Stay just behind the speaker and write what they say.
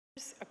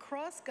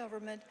across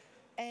government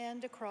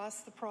and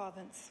across the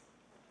province.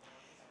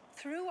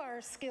 Through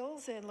our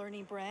Skills and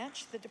Learning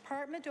branch, the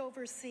department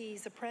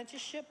oversees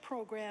apprenticeship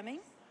programming,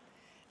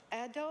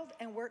 adult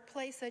and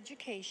workplace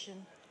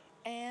education,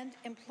 and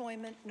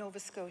Employment Nova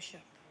Scotia.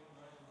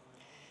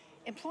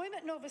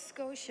 Employment Nova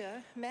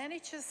Scotia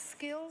manages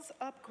skills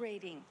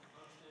upgrading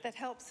that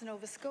helps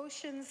Nova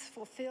Scotians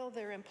fulfill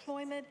their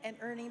employment and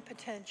earning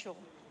potential.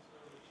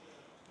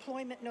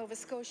 Employment Nova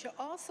Scotia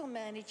also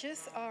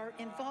manages our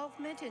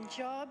involvement in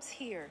jobs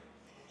here,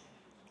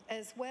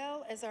 as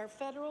well as our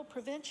federal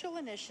provincial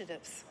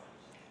initiatives,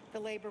 the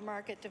Labour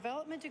Market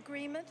Development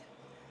Agreement,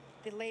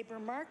 the Labour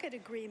Market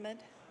Agreement,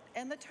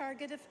 and the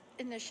Target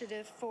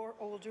Initiative for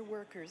Older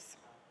Workers.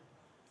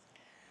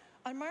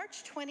 On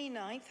March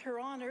 29th, Her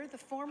Honour, the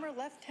former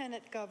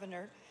Lieutenant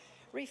Governor,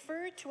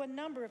 referred to a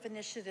number of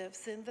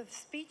initiatives in the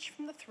speech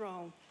from the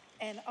throne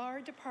and our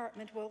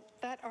department will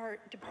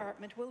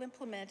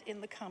implement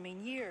in the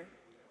coming year.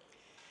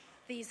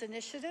 These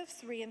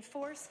initiatives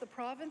reinforce the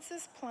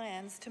province's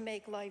plans to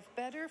make life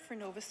better for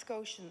Nova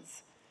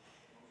Scotians.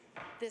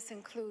 This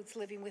includes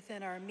living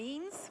within our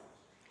means,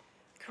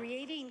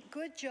 creating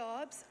good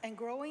jobs and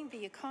growing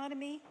the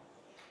economy,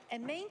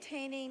 and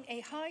maintaining a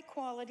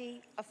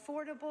high-quality,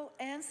 affordable,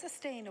 and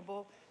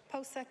sustainable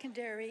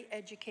post-secondary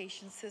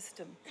education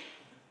system.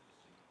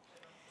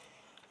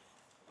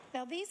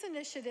 Now, these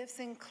initiatives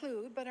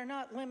include, but are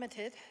not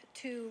limited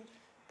to,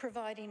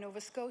 providing Nova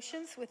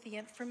Scotians with the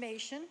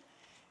information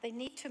they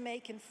need to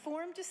make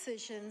informed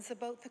decisions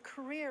about the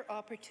career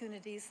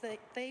opportunities that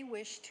they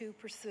wish to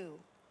pursue,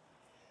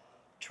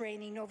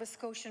 training Nova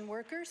Scotian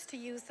workers to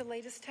use the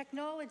latest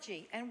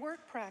technology and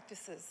work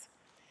practices,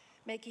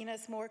 making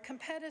us more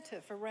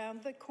competitive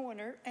around the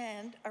corner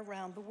and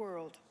around the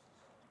world.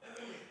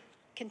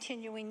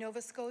 Continuing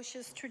Nova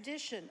Scotia's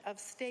tradition of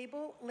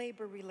stable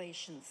labour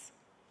relations.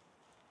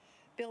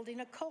 Building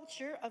a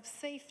culture of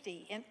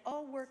safety in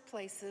all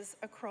workplaces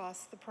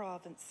across the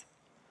province.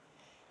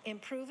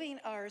 Improving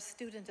our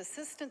student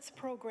assistance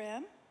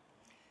program,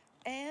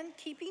 and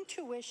keeping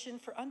tuition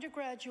for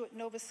undergraduate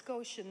Nova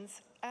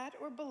Scotians at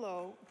or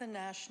below the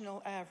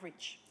national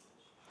average.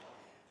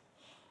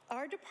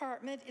 Our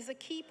department is a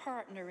key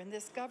partner in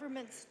this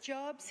government's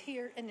Jobs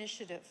Here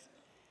initiative.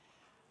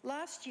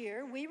 Last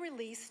year, we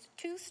released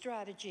 2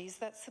 strategies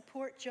that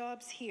support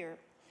jobs here: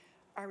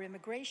 our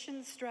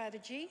immigration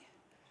strategy,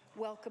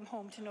 Welcome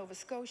Home to Nova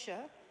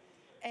Scotia,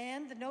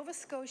 and the Nova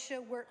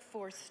Scotia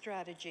Workforce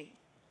Strategy.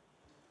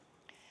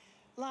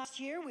 Last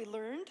year, we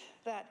learned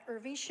that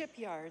Irving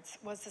Shipyards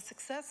was a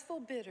successful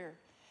bidder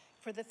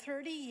for the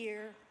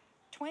 30-year,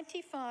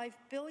 $25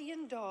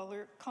 billion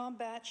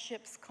combat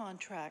ships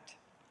contract.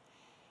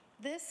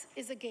 This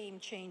is a game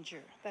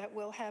changer that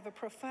will have a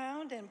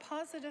profound and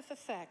positive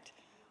effect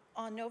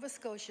on Nova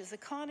Scotia's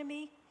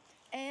economy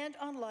and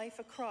on life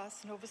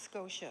across Nova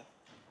Scotia.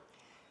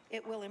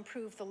 It will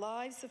improve the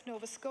lives of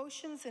Nova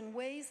Scotians in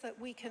ways that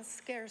we can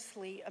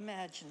scarcely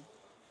imagine.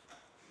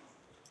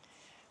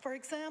 For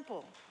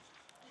example,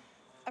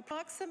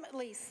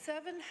 approximately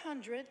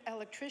 700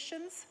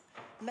 electricians,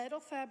 metal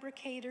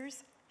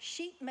fabricators,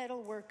 sheet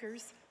metal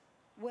workers,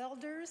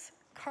 welders,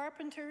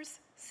 carpenters,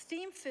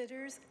 steam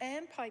fitters,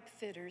 and pipe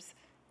fitters,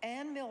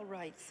 and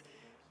millwrights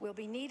will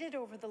be needed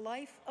over the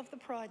life of the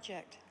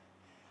project,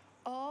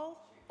 all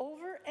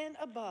over and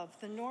above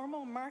the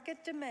normal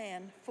market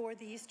demand for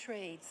these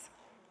trades.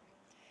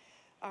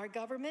 Our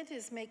government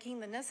is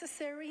making the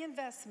necessary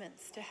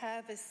investments to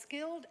have a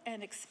skilled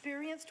and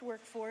experienced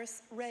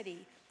workforce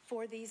ready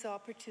for these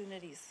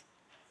opportunities.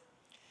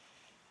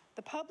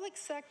 The public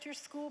sector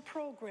school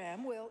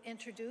program will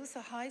introduce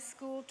a high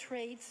school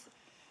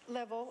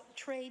level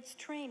trades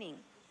training,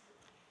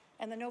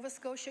 and the Nova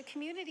Scotia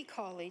Community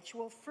College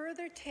will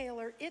further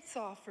tailor its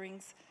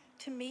offerings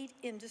to meet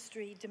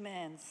industry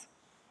demands.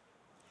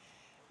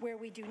 Where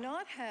we do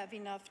not have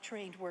enough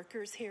trained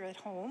workers here at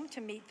home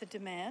to meet the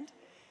demand,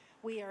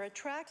 we are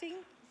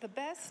attracting the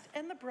best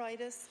and the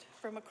brightest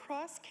from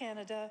across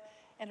Canada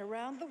and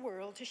around the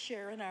world to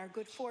share in our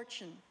good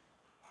fortune.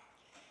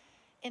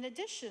 In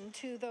addition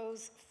to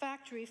those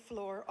factory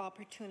floor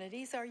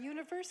opportunities, our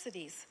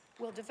universities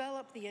will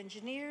develop the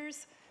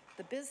engineers,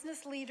 the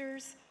business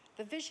leaders,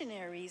 the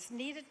visionaries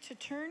needed to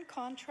turn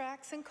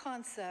contracts and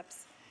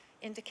concepts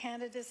into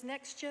Canada's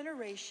next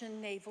generation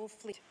naval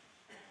fleet.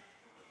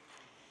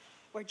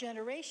 Where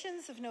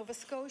generations of Nova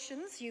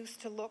Scotians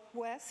used to look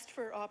west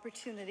for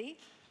opportunity,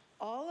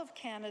 all of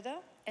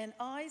Canada and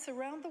eyes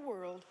around the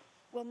world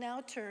will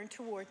now turn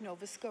toward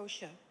Nova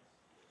Scotia.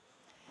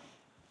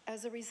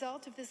 As a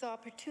result of this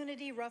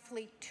opportunity,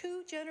 roughly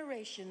 2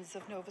 generations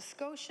of Nova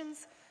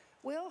Scotians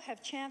will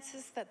have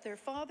chances that their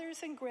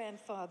fathers and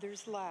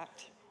grandfathers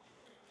lacked.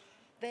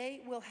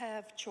 They will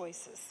have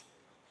choices.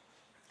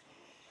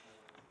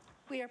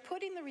 We are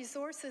putting the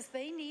resources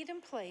they need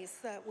in place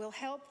that will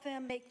help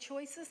them make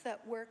choices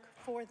that work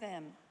for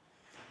them.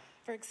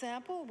 For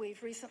example,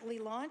 we've recently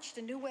launched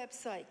a new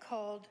website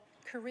called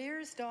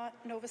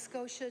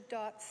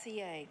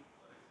careers.novascotia.ca.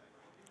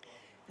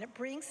 And it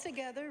brings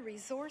together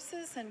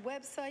resources and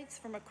websites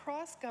from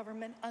across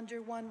government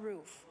under one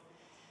roof,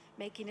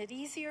 making it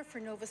easier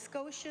for Nova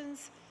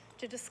Scotians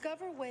to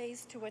discover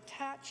ways to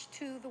attach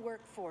to the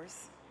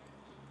workforce.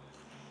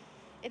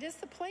 It is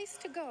the place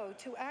to go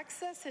to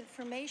access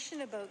information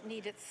about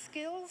needed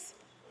skills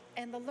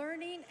and the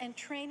learning and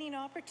training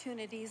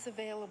opportunities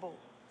available.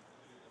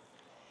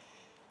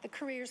 The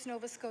Careers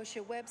Nova Scotia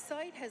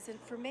website has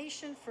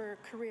information for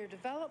career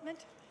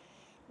development,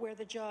 where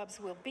the jobs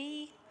will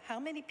be, how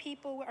many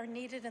people are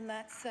needed in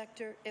that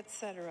sector,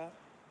 etc.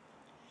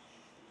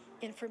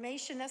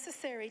 Information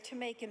necessary to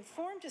make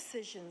informed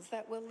decisions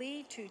that will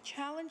lead to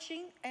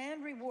challenging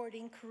and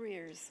rewarding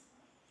careers.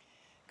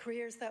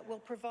 Careers that will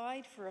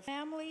provide for a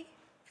family,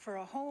 for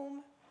a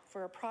home,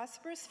 for a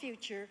prosperous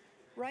future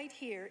right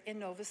here in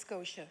Nova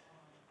Scotia.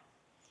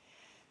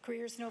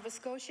 Careers Nova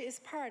Scotia is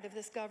part of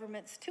this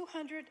government's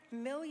 $200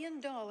 million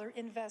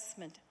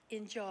investment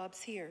in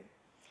jobs here,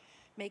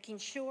 making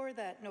sure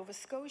that Nova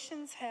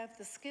Scotians have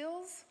the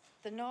skills,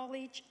 the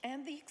knowledge,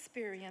 and the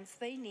experience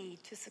they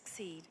need to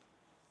succeed.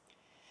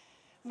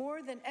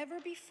 More than ever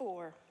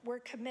before, we're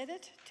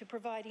committed to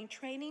providing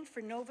training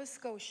for Nova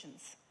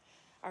Scotians.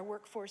 Our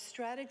workforce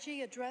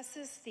strategy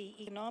addresses the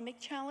economic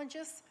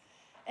challenges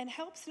and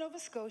helps Nova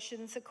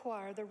Scotians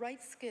acquire the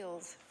right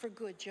skills for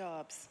good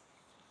jobs.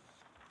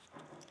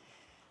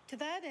 To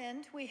that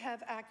end, we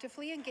have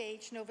actively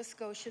engaged Nova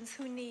Scotians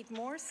who need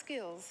more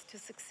skills to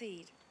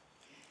succeed.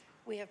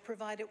 We have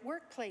provided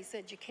workplace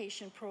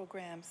education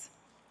programs,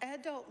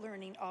 adult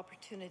learning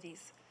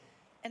opportunities,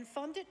 and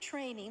funded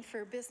training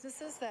for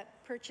businesses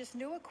that purchase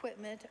new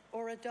equipment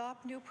or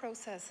adopt new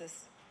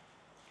processes.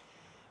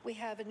 We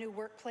have a new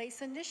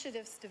workplace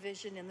initiatives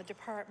division in the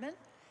department,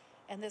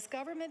 and this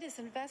government is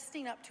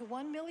investing up to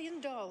 $1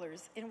 million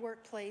in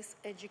workplace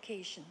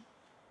education.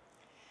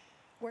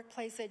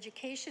 Workplace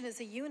education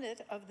is a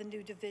unit of the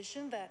new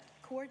division that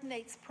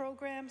coordinates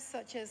programs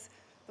such as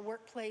the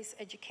Workplace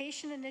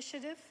Education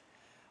Initiative,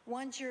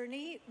 One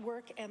Journey,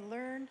 Work and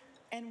Learn,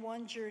 and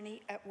One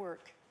Journey at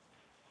Work.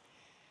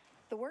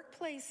 The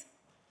Workplace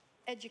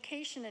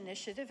Education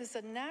Initiative is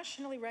a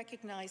nationally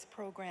recognized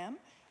program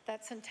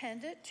that's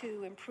intended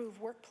to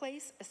improve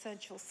workplace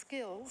essential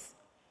skills,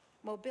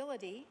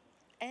 mobility,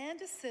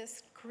 and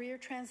assist career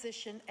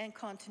transition and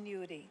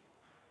continuity.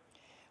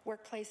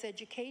 Workplace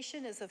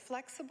education is a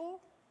flexible,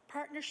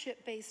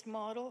 partnership-based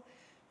model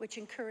which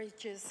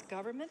encourages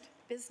government,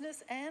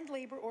 business, and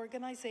labor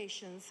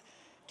organizations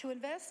to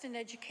invest in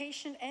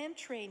education and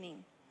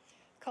training,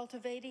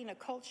 cultivating a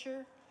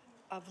culture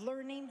of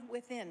learning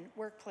within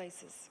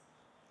workplaces.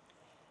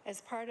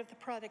 As part of the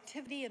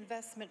Productivity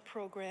Investment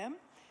Program,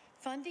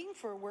 funding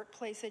for a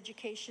Workplace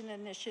Education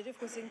Initiative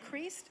was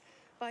increased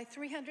by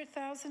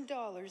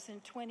 $300,000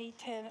 in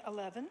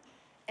 2010-11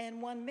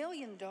 and $1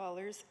 million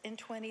in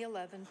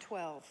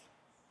 2011-12.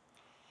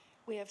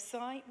 We have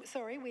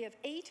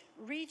 8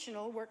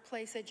 regional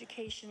workplace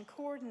education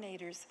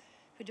coordinators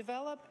who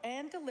develop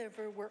and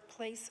deliver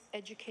workplace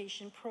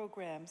education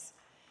programs,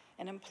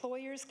 and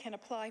employers can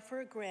apply for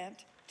a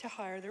grant to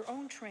hire their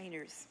own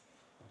trainers.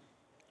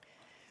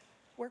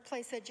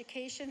 Workplace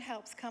education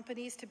helps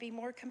companies to be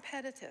more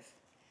competitive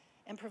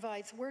and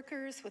provides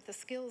workers with the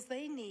skills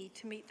they need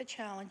to meet the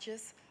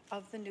challenges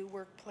of the new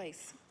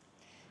workplace.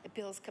 It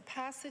builds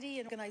capacity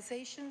in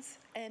organizations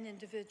and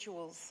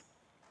individuals.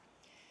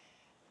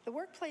 The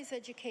Workplace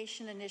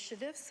Education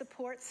Initiative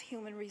supports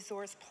human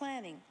resource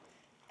planning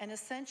and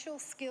essential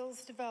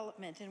skills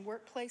development in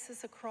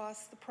workplaces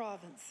across the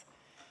province,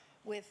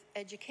 with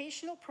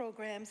educational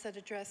programs that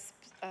address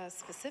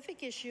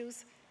specific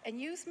issues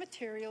and use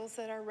materials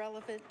that are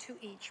relevant to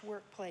each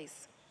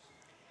workplace.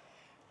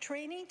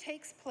 Training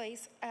takes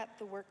place at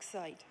the work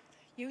site,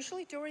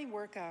 usually during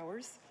work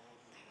hours.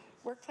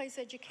 Workplace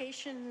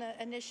Education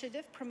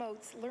Initiative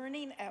promotes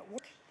learning at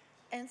work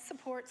and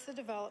supports the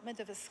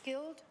development of a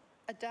skilled,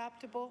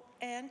 adaptable,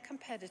 and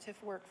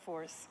competitive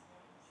workforce.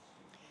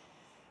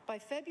 By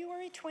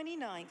February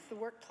 29th, the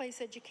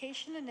Workplace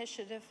Education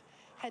Initiative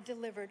had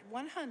delivered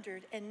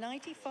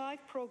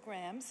 195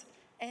 programs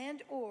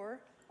and/or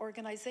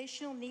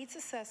organizational needs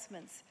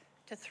assessments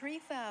to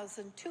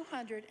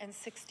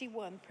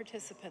 3,261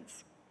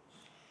 participants.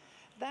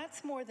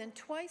 That's more than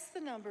twice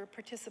the number of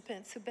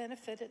participants who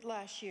benefited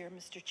last year,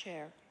 Mr.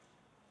 Chair.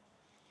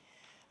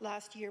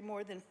 Last year,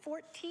 more than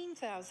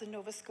 14,000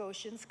 Nova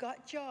Scotians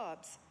got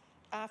jobs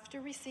after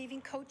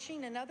receiving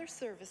coaching and other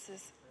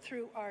services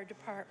through our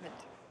department.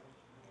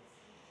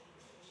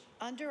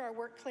 Under our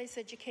Workplace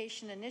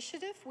Education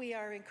Initiative, we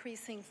are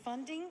increasing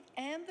funding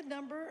and the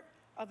number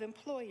of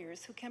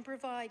employers who can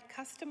provide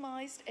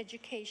customized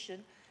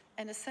education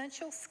and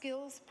essential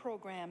skills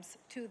programs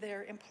to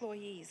their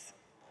employees.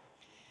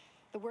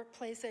 The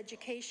Workplace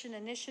Education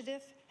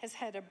Initiative has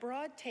had a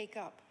broad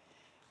take-up,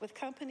 with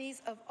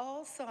companies of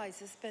all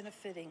sizes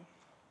benefiting.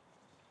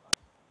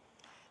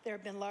 There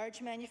have been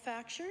large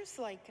manufacturers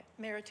like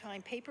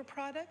Maritime Paper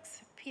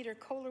Products, Peter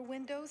Kohler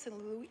Windows,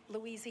 and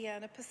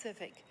Louisiana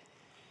Pacific.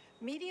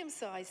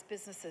 Medium-sized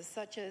businesses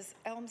such as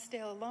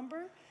Elmsdale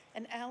Lumber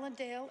and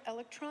Allendale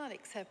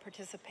Electronics have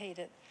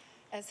participated,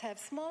 as have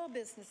small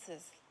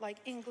businesses like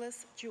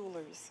Inglis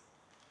Jewelers.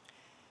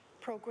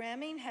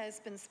 Programming has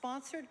been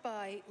sponsored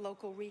by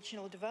local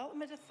regional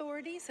development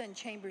authorities and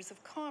chambers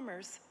of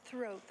commerce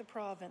throughout the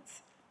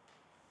province.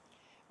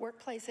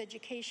 Workplace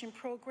education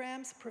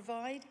programs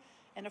provide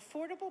an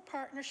affordable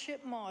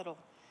partnership model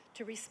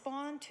to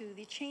respond to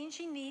the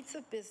changing needs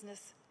of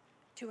business,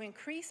 to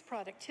increase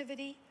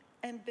productivity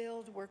and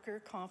build worker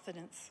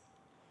confidence.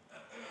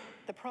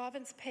 The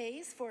province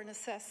pays for an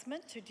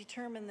assessment to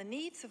determine the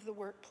needs of the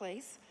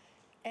workplace,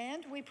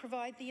 and we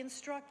provide the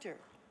instructor,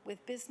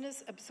 with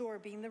business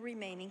absorbing the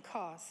remaining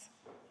costs.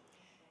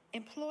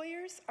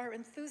 Employers are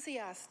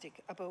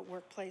enthusiastic about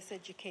workplace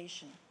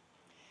education.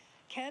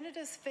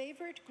 Canada's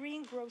favorite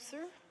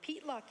greengrocer,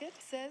 Pete Luckett,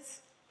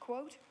 says,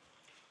 quote,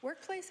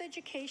 "Workplace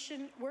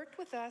education worked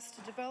with us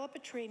to develop a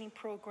training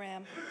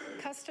program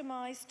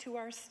customized to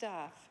our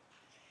staff.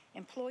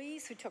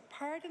 Employees who took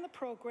part in the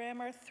program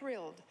are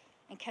thrilled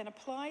and can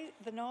apply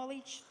the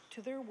knowledge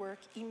to their work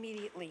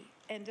immediately,"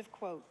 end of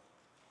quote.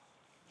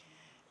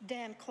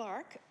 Dan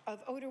Clark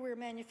of outerwear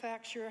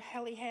manufacturer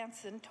Helly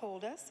Hansen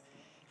told us,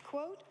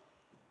 quote,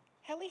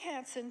 Helly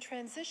Hansen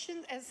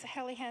transitions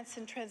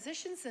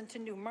into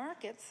new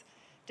markets,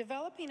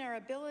 developing our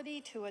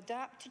ability to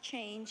adapt to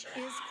change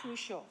is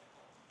crucial.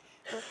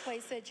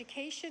 Workplace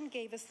education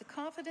gave us the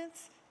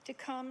confidence to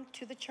come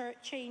to the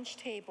change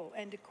table,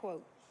 end of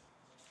quote.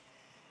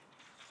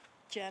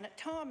 Janet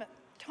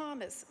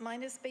Thomas,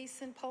 Minas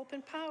Basin Pulp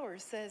and Power,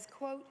 says,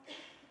 quote,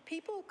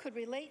 "People could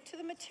relate to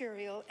the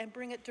material and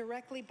bring it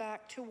directly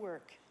back to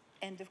work,"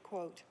 end of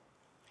quote.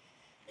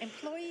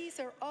 Employees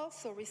are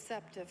also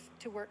receptive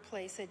to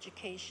workplace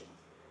education.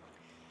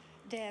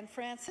 Dan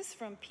Francis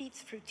from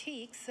Pete's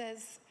Fruitique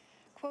says,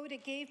 quote,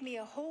 "It gave me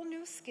a whole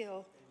new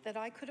skill that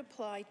I could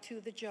apply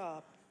to the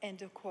job,"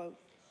 end of quote.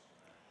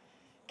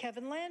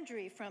 Kevin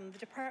Landry from the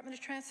Department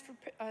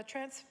of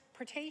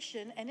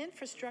Transportation and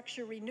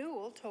Infrastructure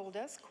Renewal told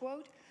us,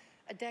 quote,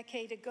 "A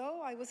decade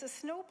ago, I was a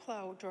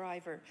snowplow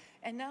driver,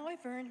 and now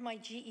I've earned my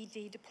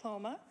GED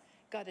diploma,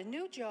 got a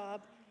new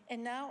job,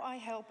 and now I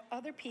help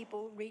other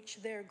people reach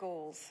their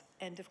goals,"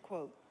 end of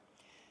quote.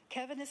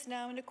 Kevin is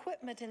now an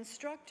equipment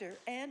instructor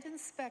and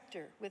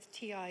inspector with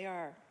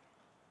TIR.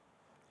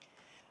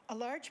 A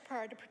large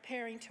part of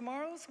preparing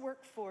tomorrow's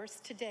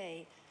workforce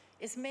today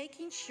is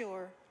making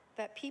sure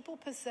that people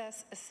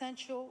possess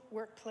essential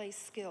workplace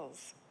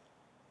skills.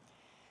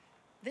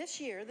 This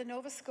year, the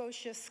Nova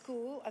Scotia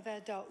School of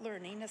Adult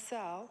Learning,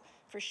 NSAL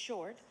for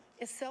short,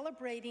 is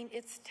celebrating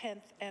its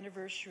 10th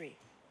anniversary.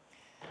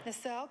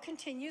 NSAL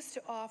continues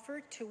to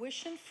offer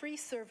tuition-free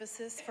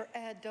services for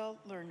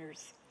adult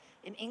learners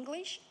in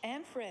English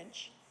and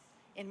French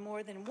in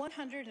more than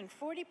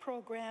 140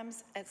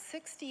 programs at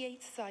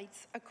 68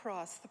 sites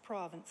across the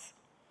province.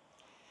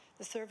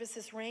 The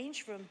services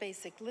range from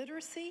basic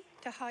literacy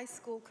to high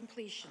school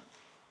completion.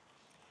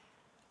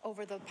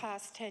 Over the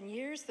past 10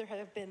 years, there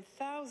have been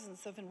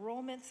thousands of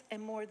enrollments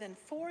and more than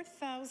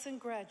 4,000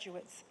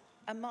 graduates,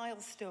 a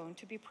milestone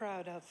to be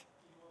proud of.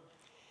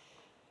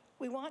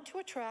 We want to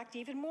attract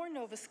even more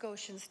Nova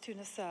Scotians to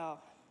NSAL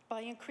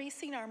by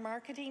increasing our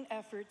marketing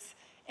efforts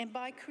and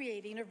by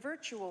creating a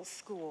virtual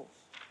school.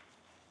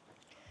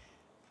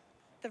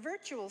 The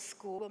virtual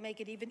school will make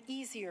it even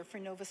easier for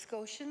Nova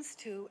Scotians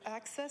to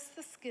access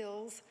the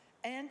skills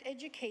and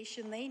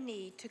education they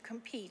need to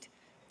compete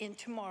in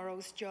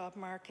tomorrow's job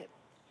market.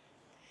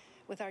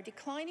 With our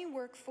declining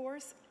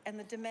workforce and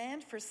the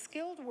demand for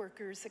skilled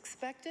workers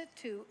expected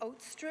to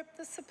outstrip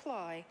the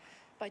supply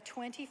by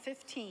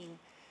 2015,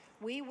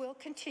 we will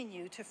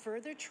continue to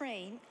further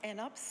train and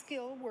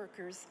upskill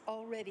workers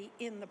already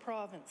in the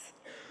province.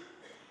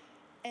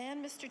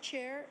 And, Mr.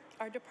 Chair,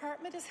 our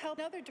department has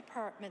helped other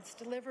departments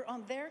deliver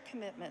on their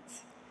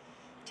commitments.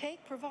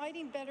 Take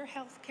providing better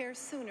health care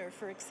sooner,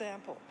 for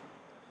example.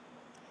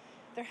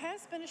 There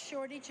has been a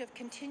shortage of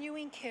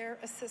continuing care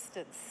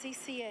assistants,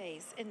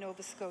 CCAs, in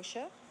Nova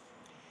Scotia.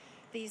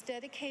 These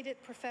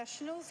dedicated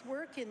professionals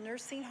work in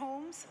nursing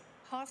homes,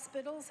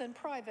 hospitals, and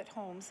private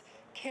homes,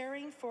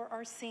 caring for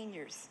our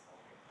seniors.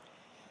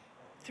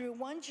 Through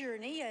One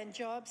Journey and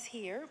Jobs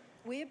Here,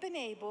 we have been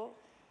able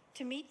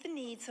to meet the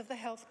needs of the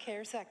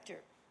healthcare sector.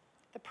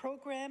 The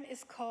program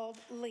is called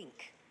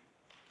LINK.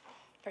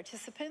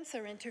 Participants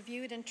are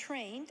interviewed and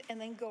trained and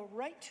then go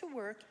right to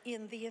work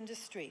in the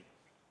industry.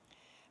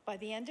 By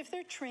the end of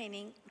their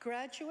training,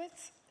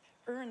 graduates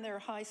earn their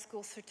high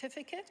school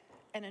certificate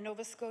and a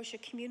Nova Scotia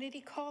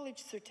Community College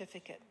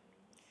certificate.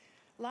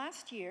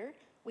 Last year,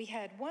 we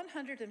had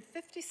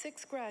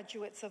 156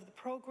 graduates of the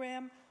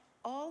program,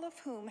 all of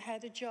whom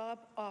had a job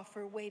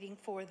offer waiting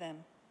for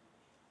them.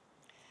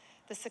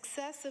 The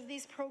success of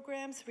these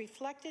programs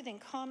reflected in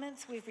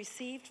comments we've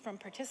received from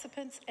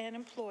participants and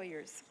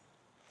employers.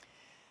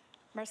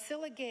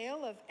 Marcilla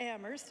Gale of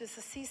Amherst is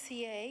a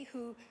CCA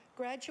who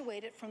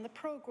graduated from the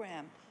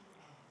program.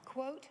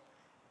 Quote,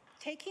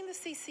 "Taking the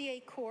CCA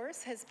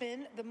course has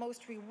been the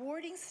most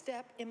rewarding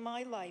step in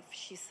my life,"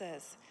 she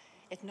says.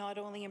 "It not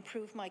only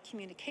improved my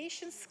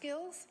communication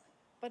skills,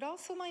 but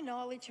also my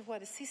knowledge of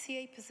what a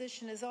CCA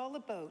position is all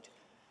about.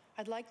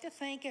 I'd like to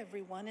thank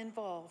everyone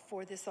involved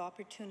for this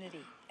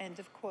opportunity." End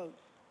of quote.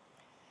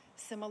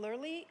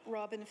 Similarly,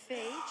 Robin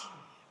Fage,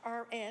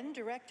 RN,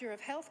 Director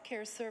of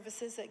Healthcare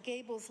Services at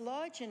Gables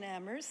Lodge in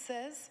Amherst,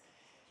 says,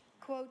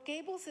 quote,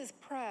 "Gables is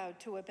proud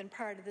to have been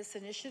part of this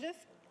initiative,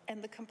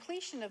 and the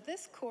completion of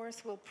this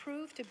course will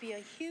prove to be a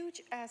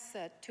huge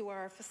asset to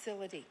our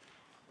facility.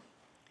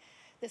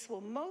 This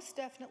will most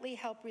definitely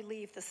help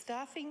relieve the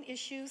staffing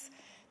issues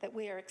that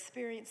we are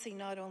experiencing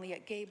not only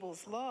at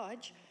Gables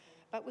Lodge,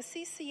 but with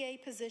CCA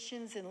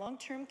positions in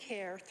long-term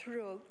care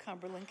throughout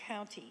Cumberland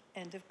County."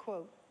 End of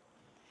quote.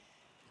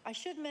 I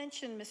should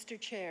mention, Mr.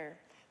 Chair,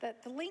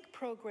 that the LINK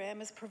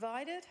program is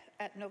provided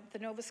at the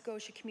Nova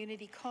Scotia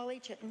Community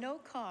College at no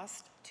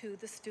cost to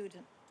the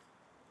student.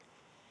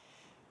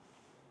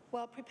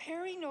 While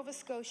preparing Nova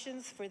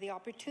Scotians for the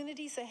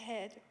opportunities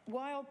ahead,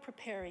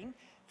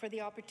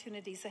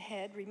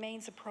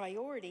 remains a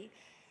priority,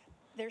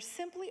 there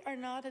simply are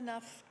not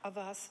enough of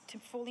us to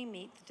fully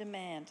meet the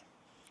demand.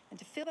 And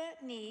to fill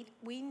that need,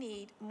 we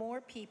need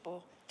more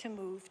people to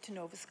move to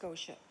Nova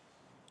Scotia.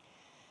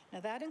 Now,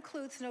 that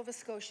includes Nova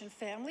Scotian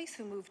families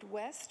who moved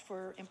west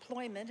for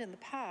employment in the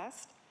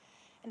past,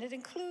 and it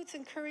includes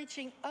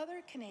encouraging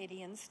other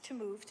Canadians to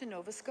move to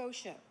Nova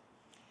Scotia.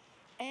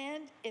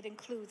 And it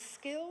includes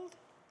skilled,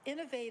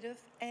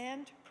 innovative,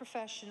 and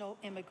professional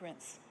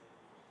immigrants.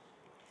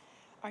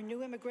 Our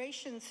new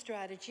immigration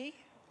strategy,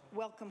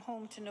 Welcome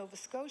Home to Nova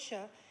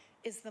Scotia,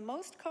 is the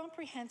most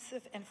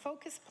comprehensive and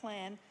focused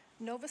plan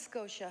Nova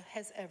Scotia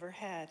has ever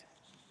had.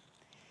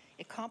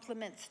 It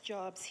complements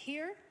jobs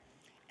here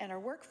and our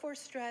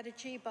workforce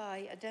strategy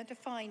by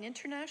identifying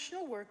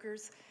international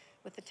workers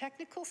with the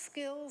technical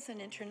skills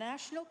and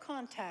international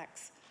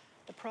contacts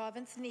the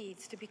province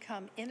needs to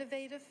become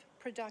innovative,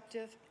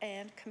 productive,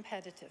 and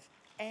competitive,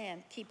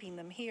 and keeping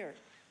them here.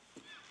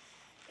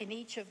 In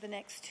each of the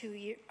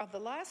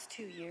last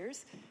 2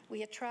 years,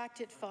 we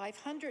attracted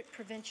 500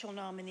 provincial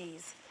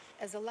nominees,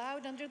 as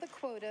allowed under the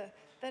quota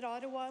that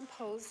Ottawa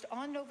imposed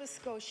on Nova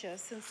Scotia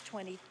since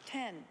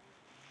 2010.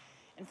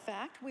 In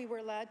fact, we were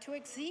allowed to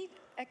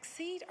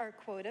exceed our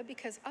quota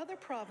because other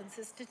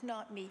provinces did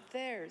not meet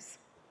theirs.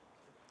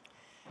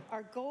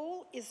 Our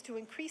goal is to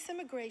increase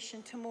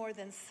immigration to more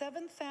than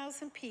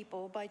 7,000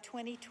 people by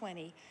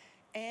 2020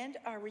 and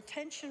our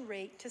retention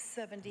rate to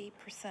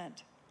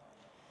 70%.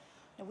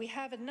 Now, we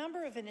have a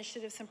number of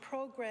initiatives and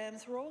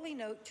programs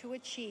rolling out to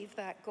achieve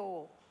that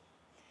goal.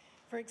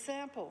 For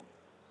example,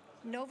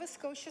 Nova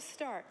Scotia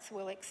Starts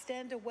will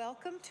extend a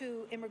welcome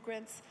to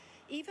immigrants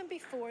even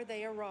before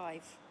they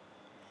arrive.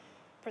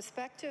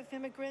 Prospective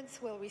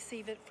immigrants will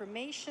receive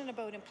information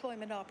about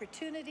employment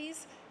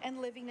opportunities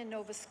and living in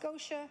Nova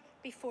Scotia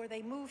before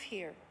they move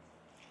here.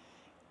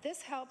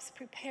 This helps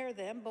prepare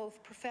them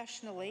both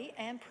professionally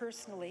and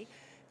personally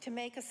to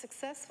make a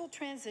successful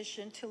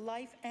transition to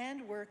life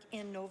and work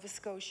in Nova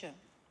Scotia.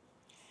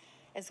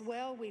 As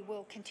well, we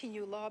will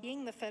continue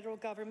lobbying the federal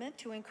government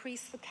to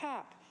increase the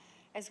cap,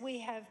 as we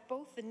have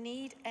both the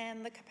need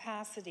and the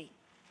capacity.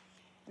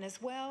 And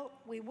as well,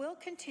 we will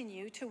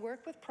continue to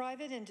work with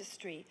private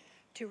industry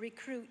to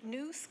recruit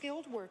new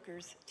skilled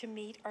workers to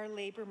meet our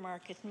labour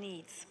market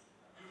needs.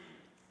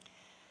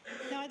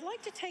 Now, I'd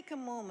like to take a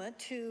moment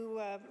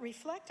to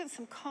reflect on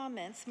some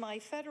comments my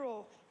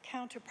federal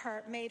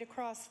counterpart made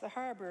across the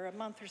harbour a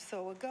month or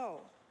so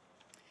ago.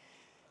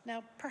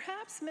 Now,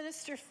 perhaps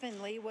Minister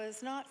Finley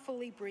was not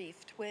fully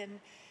briefed when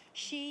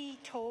she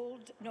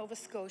told Nova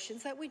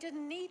Scotians that we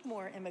didn't need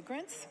more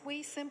immigrants.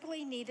 We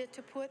simply needed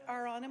to put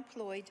our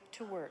unemployed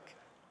to work.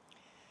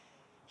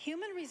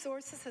 Human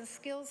Resources and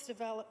Skills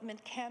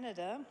Development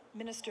Canada,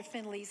 Minister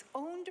Finley's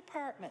own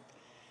department,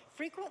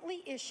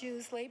 frequently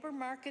issues labour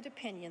market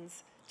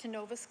opinions to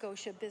Nova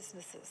Scotia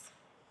businesses.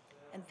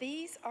 And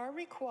these are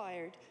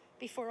required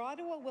before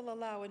Ottawa will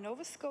allow a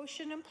Nova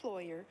Scotian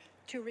employer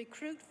to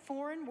recruit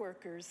foreign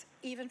workers,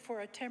 even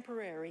for a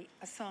temporary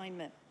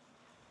assignment.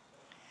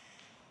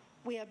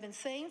 We have been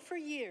saying for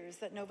years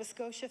that Nova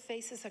Scotia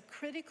faces a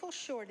critical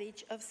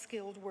shortage of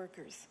skilled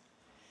workers.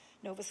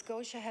 Nova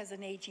Scotia has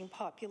an aging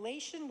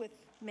population with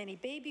many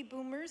baby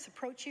boomers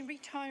approaching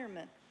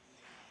retirement.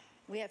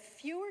 We have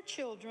fewer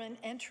children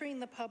entering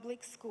the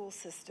public school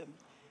system,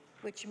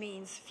 which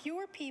means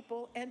fewer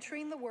people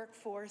entering the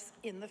workforce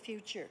in the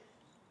future.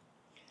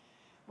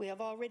 We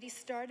have already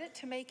started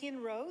to make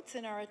inroads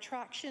in our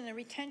attraction and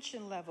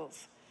retention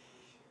levels.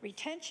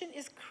 Retention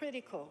is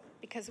critical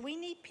because we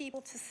need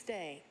people to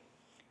stay,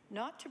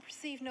 not to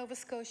perceive Nova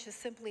Scotia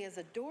simply as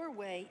a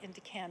doorway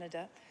into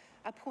Canada,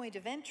 a point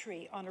of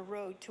entry on a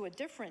road to a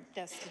different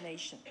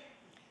destination.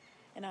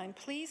 And I'm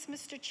pleased,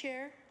 Mr.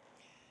 Chair,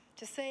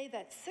 to say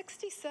that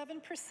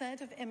 67%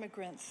 of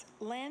immigrants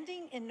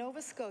landing in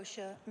Nova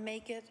Scotia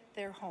make it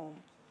their home.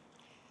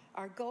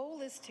 Our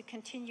goal is to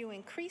continue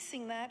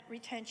increasing that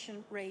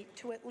retention rate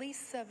to at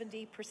least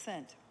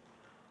 70%.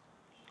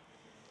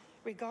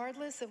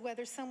 Regardless of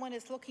whether someone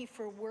is looking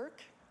for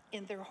work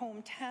in their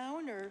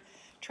hometown or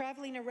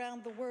traveling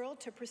around the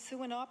world to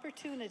pursue an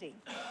opportunity,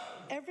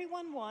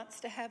 everyone wants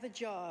to have a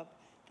job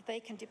that they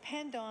can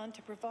depend on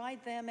to provide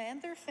them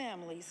and their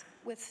families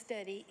with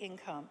steady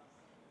income.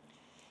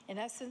 In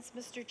essence,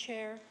 Mr.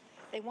 Chair,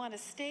 they want a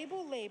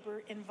stable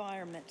labor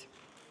environment.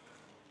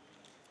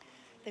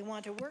 They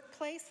want a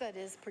workplace that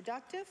is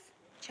productive,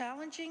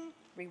 challenging,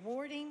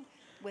 rewarding,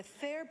 with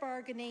fair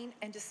bargaining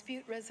and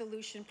dispute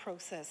resolution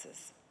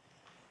processes.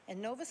 And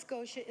Nova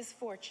Scotia is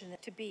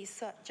fortunate to be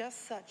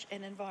just such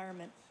an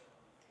environment.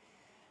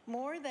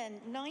 More than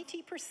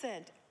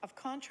 90% of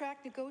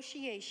contract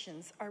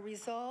negotiations are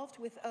resolved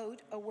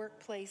without a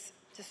workplace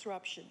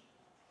disruption.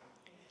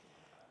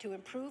 To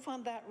improve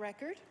on that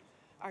record,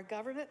 our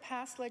government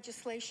passed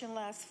legislation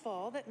last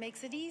fall that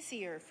makes it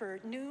easier for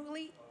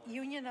newly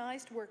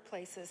unionized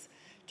workplaces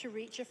to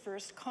reach a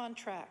first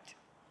contract.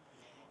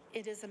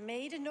 It is a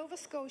made in Nova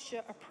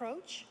Scotia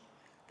approach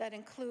that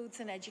includes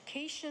an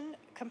education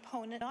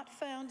component not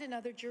found in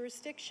other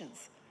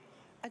jurisdictions,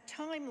 a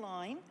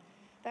timeline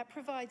that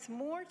provides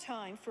more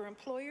time for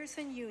employers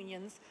and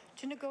unions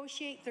to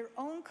negotiate their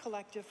own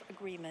collective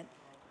agreement,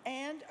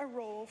 and a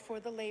role for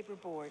the Labour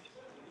Board.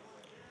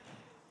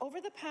 Over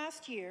the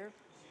past year,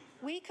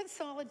 we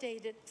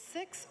consolidated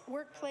 6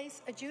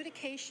 workplace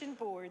adjudication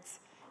boards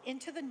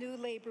into the new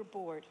Labour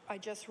Board I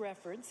just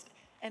referenced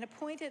and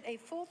appointed a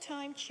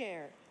full-time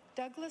chair,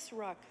 Douglas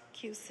Ruck,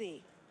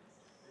 QC.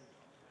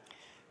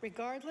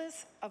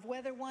 Regardless of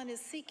whether one is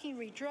seeking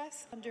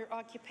redress under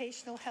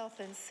occupational health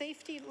and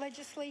safety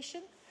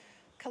legislation,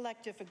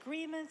 collective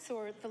agreements,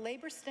 or the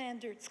Labour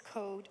Standards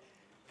Code,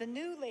 the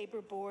new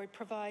Labour Board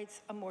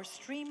provides a more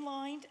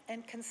streamlined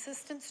and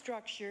consistent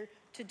structure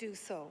to do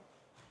so.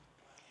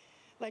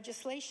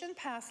 Legislation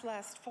passed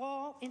last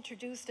fall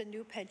introduced a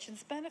new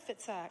Pensions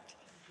Benefits Act,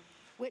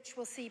 which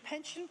will see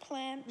pension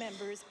plan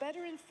members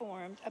better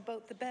informed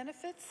about the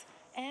benefits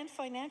and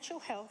financial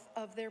health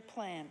of their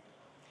plan,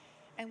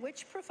 and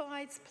which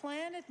provides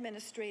plan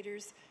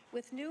administrators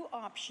with new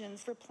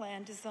options for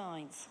plan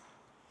designs.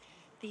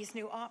 These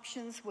new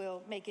options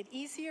will make it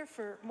easier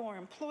for more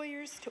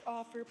employers to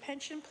offer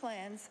pension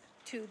plans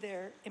to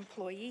their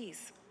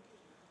employees.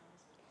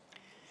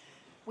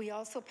 We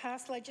also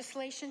passed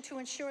legislation to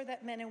ensure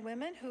that men and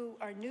women who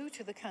are new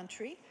to the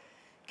country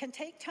can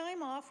take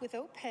time off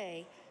without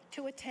pay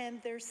to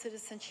attend their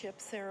citizenship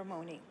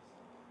ceremony.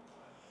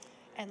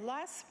 And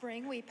last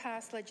spring, we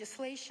passed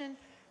legislation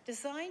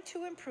designed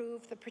to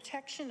improve the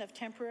protection of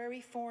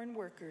temporary foreign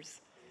workers,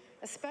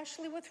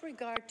 especially with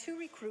regard to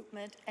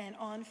recruitment and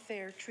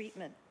unfair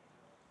treatment.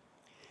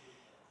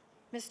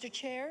 Mr.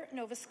 Chair,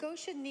 Nova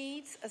Scotia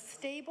needs a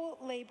stable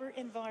labour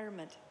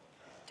environment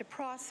to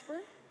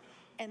prosper,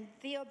 and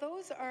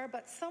those are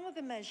but some of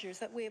the measures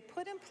that we have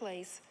put in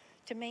place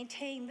to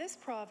maintain this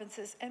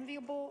province's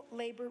enviable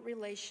labour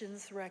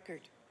relations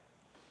record.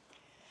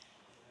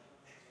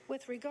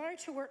 With regard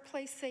to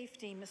workplace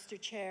safety, Mr.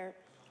 Chair,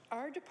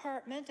 our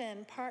department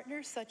and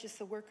partners such as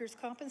the Workers'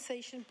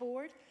 Compensation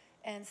Board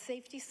and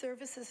Safety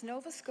Services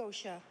Nova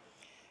Scotia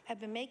have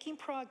been making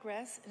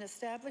progress in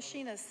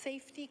establishing a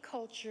safety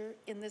culture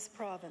in this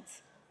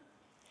province.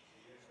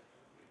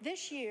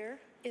 This year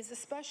is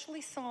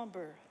especially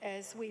somber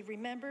as we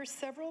remember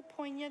several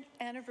poignant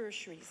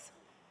anniversaries.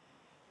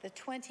 The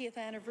 20th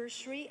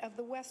anniversary of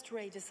the West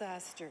Ray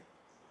disaster,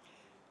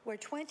 where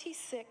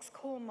 26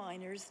 coal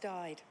miners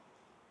died.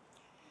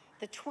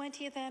 The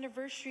 20th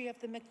anniversary of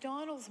the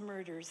McDonald's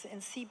murders in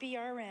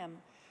CBRM,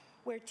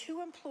 where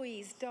 2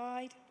 employees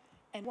died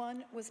and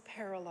 1 was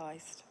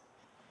paralyzed.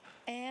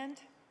 And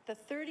the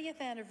 30th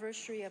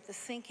anniversary of the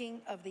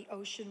sinking of the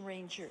Ocean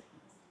Ranger.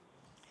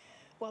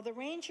 While the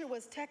Ranger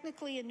was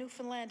technically in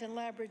Newfoundland and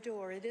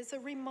Labrador, it is a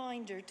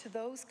reminder to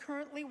those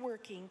currently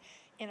working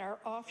in our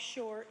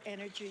offshore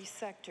energy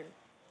sector.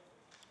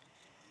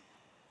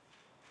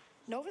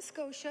 Nova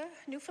Scotia,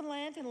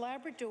 Newfoundland and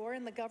Labrador,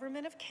 and the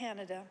Government of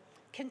Canada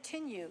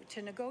continue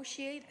to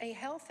negotiate a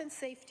health and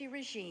safety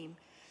regime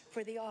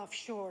for the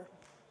offshore.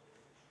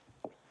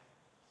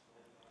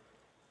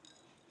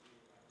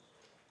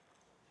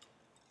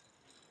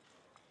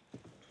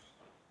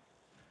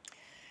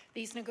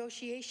 These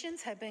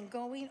negotiations have been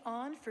going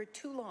on for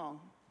too long,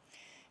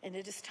 and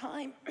it is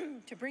time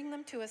to bring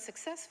them to a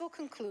successful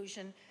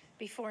conclusion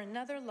before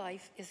another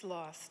life is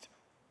lost.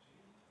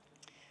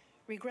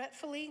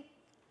 Regretfully,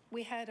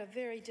 we had a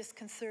very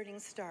disconcerting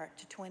start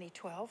to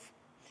 2012.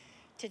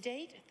 To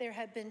date, there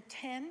have been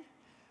 10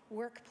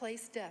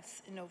 workplace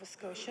deaths in Nova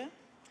Scotia,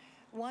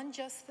 1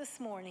 just this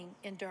morning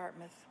in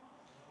Dartmouth,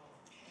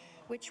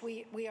 which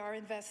we are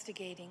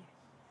investigating.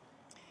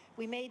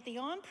 We made the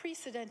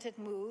unprecedented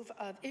move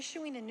of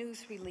issuing a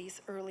news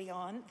release early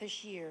on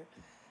this year,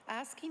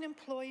 asking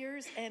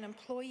employers and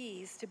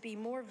employees to be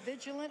more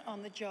vigilant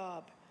on the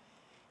job.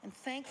 And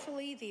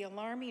thankfully, the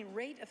alarming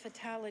rate of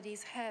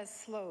fatalities has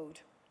slowed.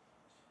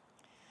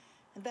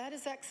 And that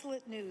is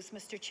excellent news,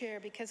 Mr. Chair,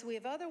 because we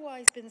have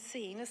otherwise been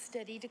seeing a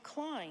steady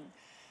decline,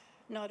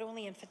 not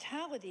only in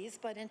fatalities,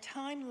 but in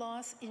time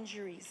loss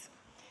injuries.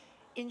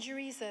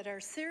 Injuries that are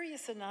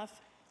serious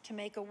enough to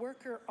make a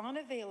worker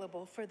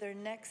unavailable for their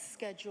next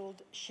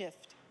scheduled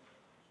shift.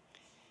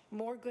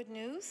 More good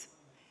news,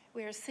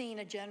 we are seeing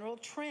a general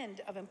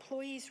trend of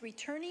employees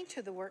returning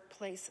to the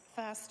workplace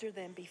faster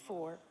than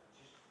before.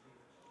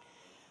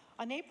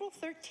 On April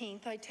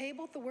 13th, I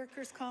tabled the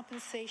Workers'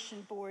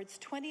 Compensation Board's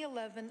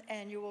 2011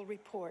 annual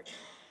report.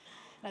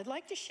 And I'd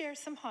like to share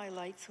some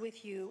highlights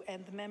with you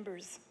and the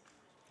members.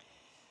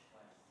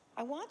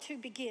 I want to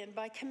begin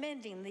by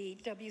commending the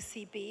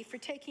WCB for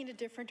taking a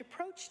different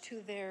approach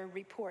to their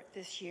report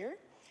this year.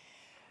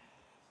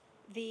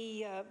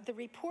 The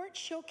report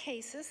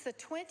showcases the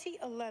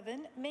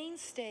 2011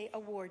 Mainstay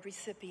Award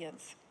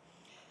recipients.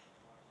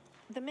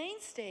 The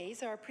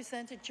Mainstays are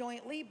presented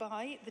jointly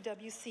by the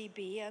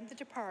WCB and the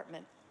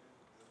department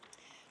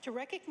to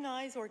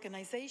recognize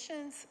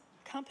organizations,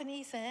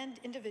 companies, and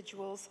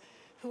individuals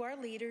who are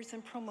leaders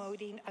in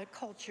promoting a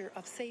culture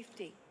of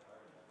safety.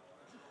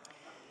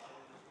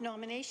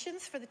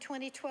 Nominations for the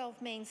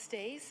 2012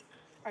 Mainstays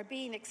are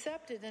being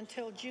accepted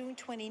until June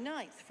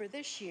 29th for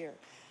this year.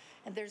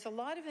 And there's a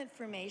lot of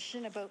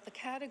information about the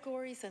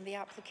categories and the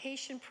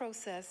application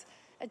process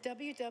at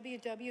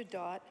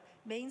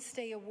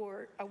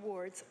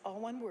www.mainstayawards, all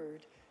one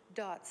word,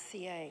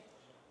 .ca.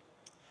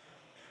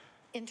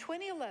 In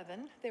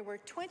 2011, there were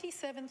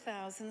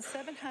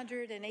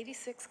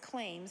 27,786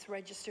 claims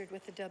registered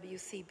with the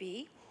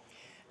WCB,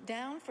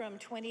 down from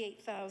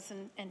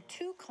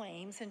 28,002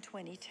 claims in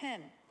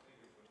 2010.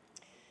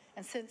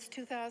 And since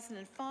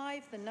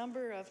 2005, the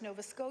number of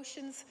Nova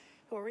Scotians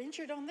who are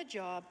injured on the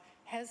job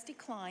has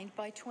declined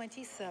by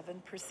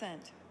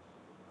 27%.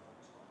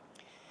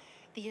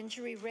 The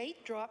injury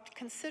rate dropped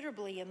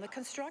considerably in the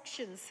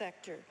construction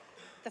sector,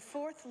 the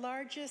fourth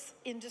largest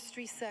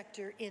industry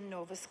sector in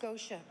Nova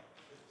Scotia.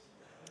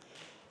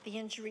 The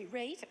injury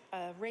rate,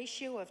 a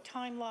ratio of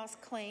time loss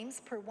claims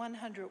per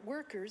 100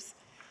 workers,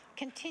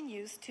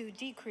 continues to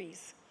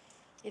decrease.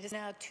 It is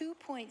now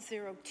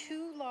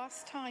 2.02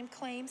 lost time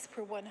claims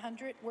per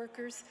 100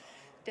 workers,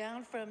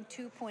 down from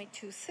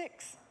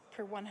 2.26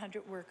 per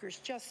 100 workers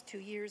just 2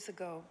 years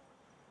ago.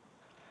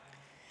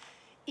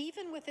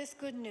 Even with this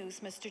good news,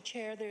 Mr.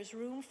 Chair, there's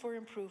room for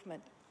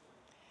improvement.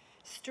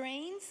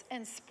 Strains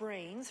and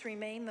sprains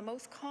remain the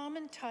most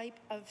common type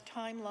of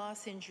time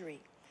loss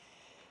injury,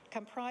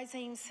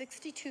 comprising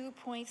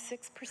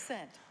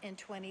 62.6% in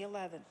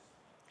 2011.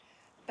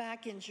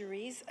 Back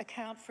injuries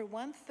account for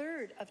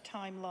 1/3 of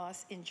time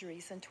loss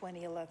injuries in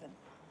 2011.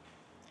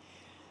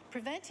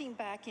 Preventing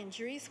back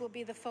injuries will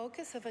be the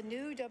focus of a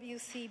new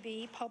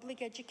WCB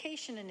public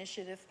education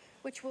initiative,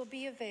 which will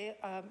be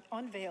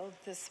unveiled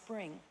this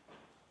spring.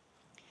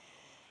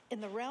 In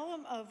the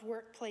realm of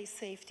workplace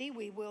safety,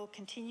 we will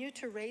continue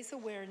to raise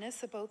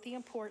awareness about the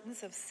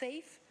importance of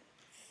safe,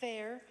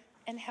 fair,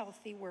 and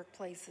healthy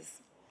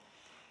workplaces.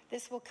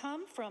 This will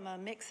come from a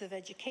mix of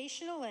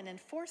educational and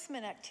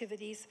enforcement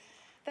activities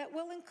that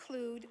will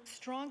include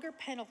stronger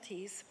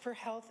penalties for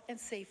health and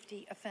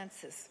safety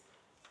offenses.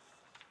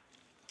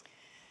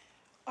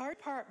 Our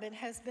department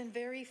has been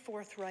very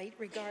forthright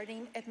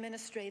regarding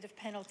administrative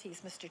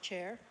penalties, Mr.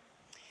 Chair.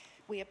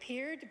 We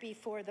appeared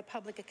before the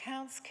Public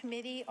Accounts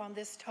Committee on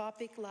this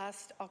topic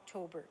last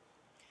October,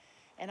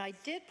 and I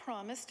did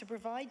promise to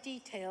provide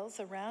details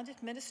around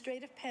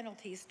administrative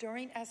penalties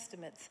during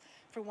estimates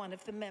for one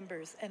of the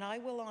members, and I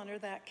will honor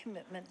that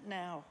commitment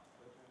now.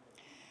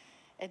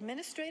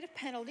 Administrative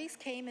penalties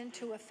came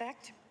into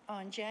effect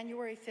on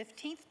January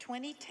 15th,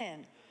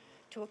 2010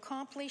 to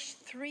accomplish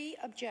 3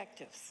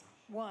 objectives.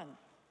 1,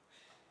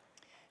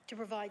 to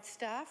provide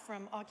staff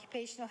from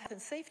Occupational Health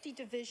and Safety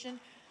Division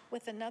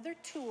with another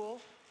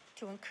tool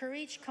to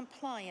encourage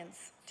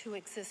compliance to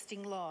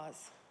existing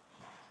laws.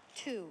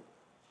 2,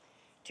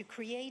 to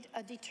create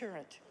a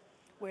deterrent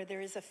where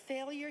there is a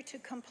failure to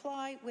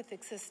comply with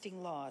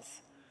existing laws.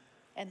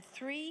 And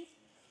 3,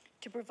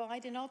 to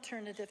provide an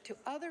alternative to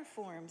other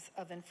forms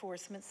of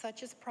enforcement,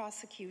 such as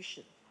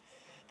prosecution,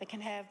 that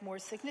can have more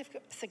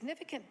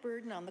significant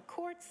burden on the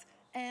courts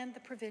and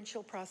the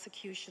Provincial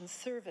Prosecution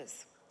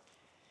Service.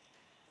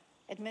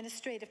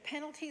 Administrative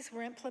penalties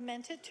were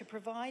implemented to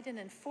provide an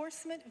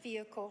enforcement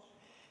vehicle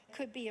that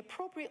could be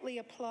appropriately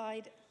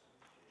applied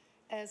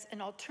as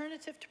an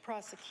alternative to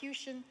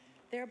prosecution,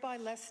 thereby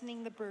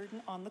lessening the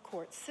burden on the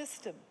court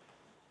system.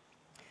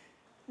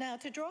 Now,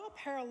 to draw a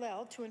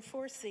parallel to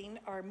enforcing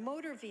our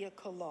motor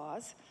vehicle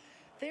laws,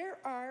 there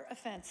are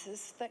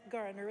offenses that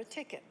garner a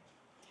ticket,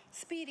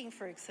 speeding,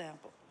 for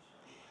example,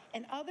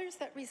 and others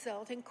that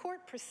result in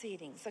court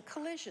proceedings, a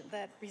collision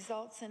that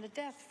results in a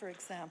death, for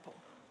example.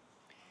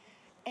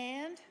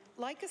 And,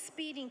 like a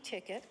speeding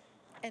ticket,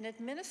 an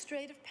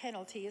administrative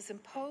penalty is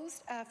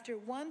imposed after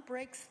one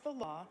breaks the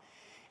law,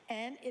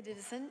 and it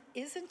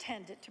is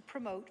intended to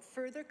promote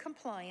further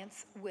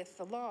compliance with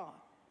the law.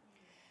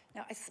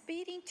 Now, a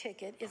speeding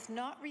ticket is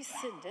not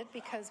rescinded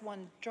because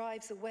one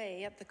drives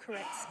away at the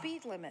correct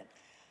speed limit.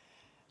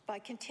 By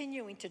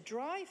continuing to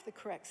drive the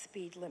correct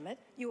speed limit,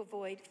 you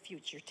avoid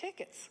future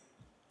tickets.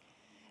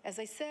 As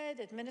I said,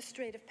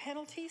 administrative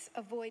penalties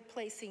avoid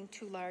placing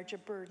too large a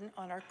burden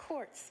on our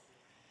courts.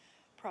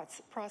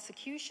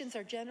 Prosecutions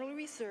are generally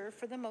reserved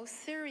for the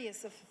most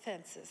serious of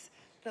offenses,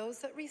 those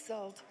that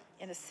result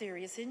in a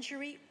serious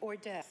injury or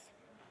death.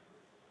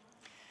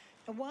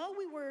 And while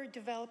we were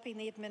developing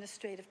the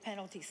administrative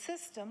penalty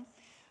system,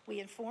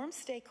 we informed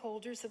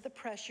stakeholders of the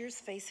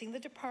pressures facing the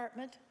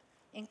department,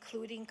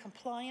 including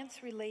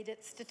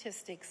compliance-related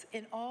statistics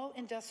in all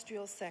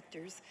industrial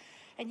sectors,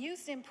 and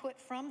used input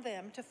from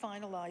them to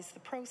finalize the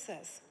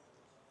process.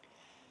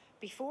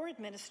 Before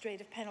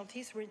administrative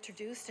penalties were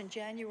introduced in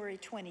January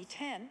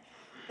 2010,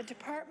 the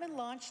department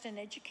launched an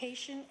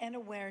education and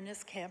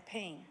awareness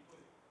campaign.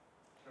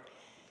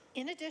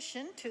 In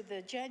addition to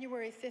the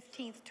January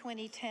 15,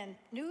 2010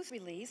 news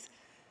release,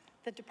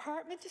 the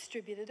department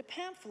distributed a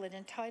pamphlet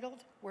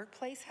entitled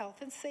Workplace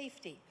Health and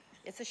Safety.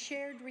 It's a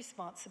shared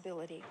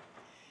responsibility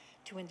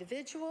to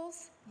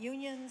individuals,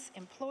 unions,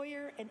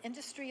 employer and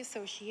industry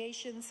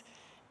associations,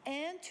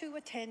 and to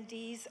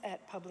attendees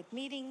at public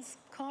meetings,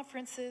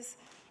 conferences,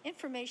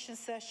 information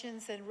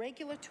sessions, and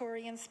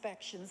regulatory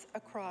inspections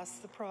across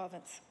the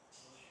province.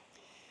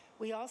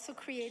 We also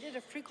created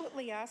a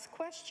frequently asked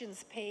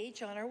questions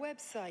page on our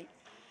website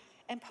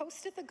and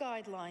posted the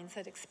guidelines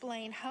that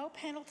explain how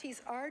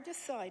penalties are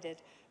decided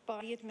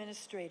by the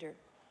administrator.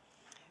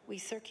 We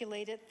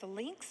circulated the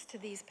links to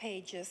these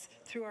pages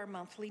through our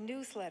monthly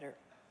newsletter.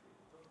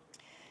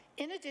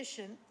 In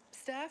addition,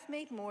 staff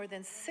made more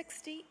than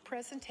 60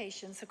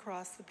 presentations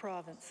across the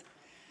province.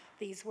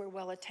 These were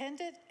well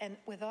attended and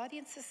with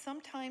audiences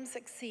sometimes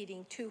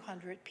exceeding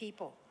 200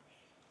 people.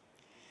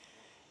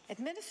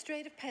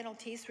 Administrative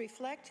penalties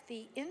reflect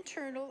the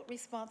internal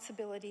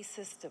responsibility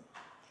system.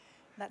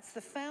 That's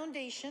the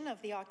foundation of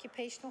the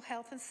Occupational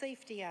Health and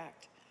Safety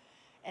Act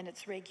and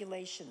its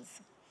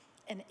regulations.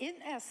 And in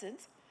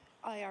essence,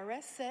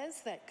 IRS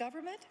says that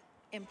government,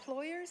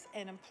 employers,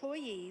 and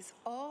employees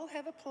all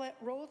have a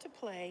role to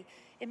play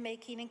in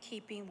making and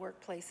keeping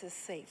workplaces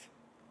safe.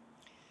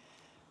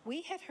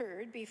 We had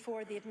heard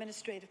before the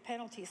administrative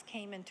penalties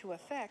came into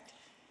effect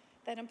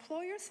that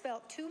employers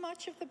felt too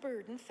much of the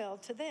burden fell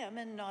to them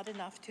and not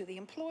enough to the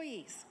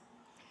employees.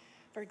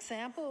 For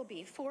example,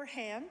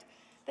 beforehand,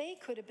 they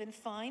could have been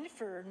fined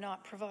for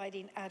not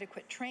providing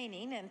adequate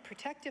training and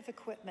protective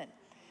equipment,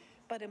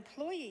 but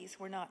employees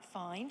were not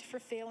fined for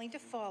failing to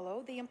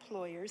follow the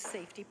employer's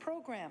safety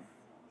program.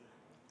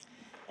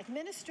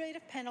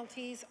 Administrative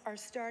penalties are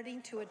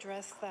starting to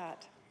address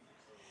that.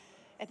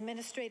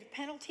 Administrative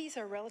penalties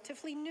are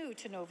relatively new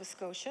to Nova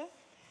Scotia,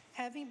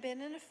 having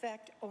been in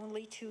effect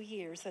only 2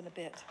 years and a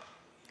bit.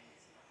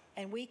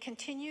 And we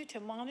continue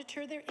to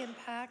monitor their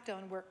impact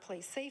on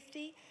workplace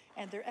safety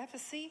and their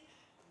efficacy,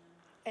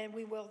 and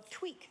we will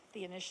tweak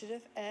the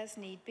initiative as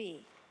need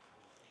be.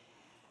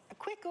 A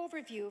quick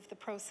overview of the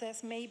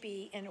process may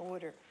be in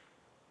order.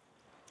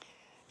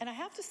 And I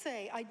have to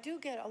say, I do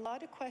get a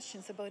lot of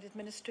questions about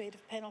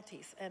administrative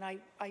penalties, and I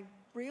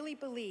really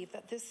believe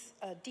that this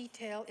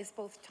detail is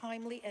both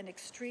timely and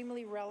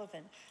extremely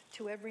relevant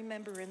to every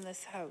member in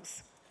this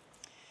House.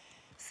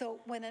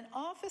 So when an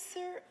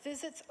officer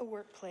visits a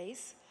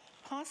workplace,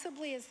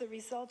 possibly as the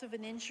result of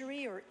an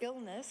injury or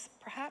illness,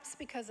 perhaps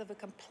because of a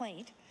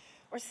complaint,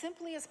 or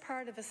simply as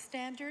part of a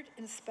standard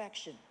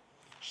inspection,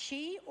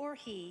 she or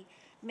he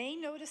may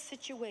notice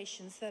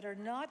situations that are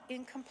not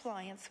in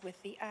compliance with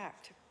the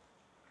Act.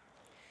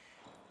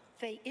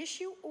 They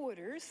issue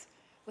orders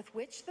with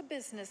which the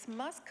business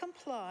must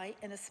comply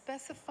in a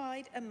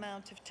specified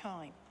amount of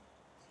time.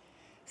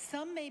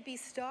 Some may be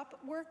stop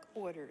work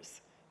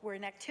orders, where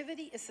an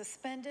activity is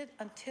suspended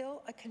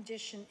until a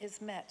condition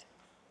is met.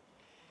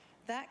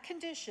 That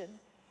condition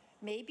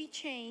may be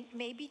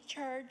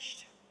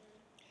charged.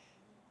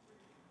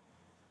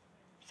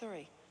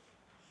 Sorry.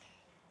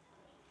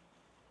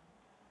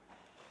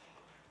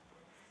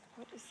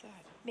 What is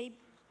that?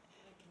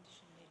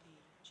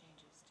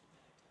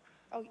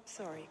 Oh,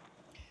 sorry.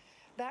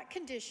 That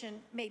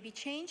condition may be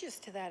changes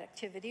to that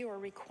activity or a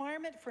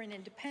requirement for an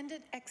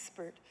independent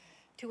expert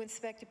to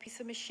inspect a piece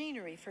of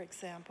machinery, for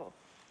example.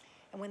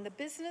 And when the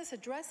business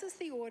addresses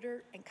the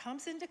order and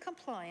comes into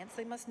compliance,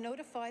 they must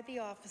notify the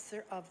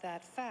officer of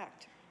that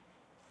fact.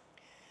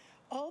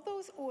 All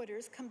those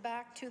orders come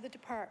back to the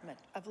Department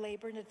of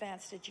Labour and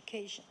Advanced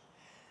Education,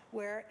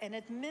 where an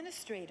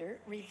administrator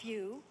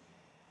reviews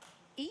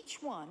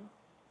each one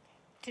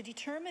to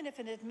determine if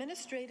an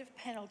administrative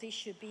penalty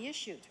should be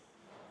issued.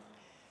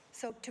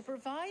 So to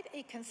provide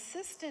a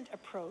consistent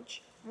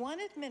approach, one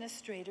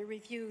administrator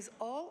reviews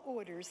all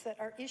orders that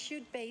are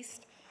issued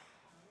based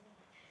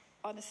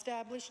on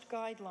established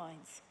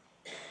guidelines.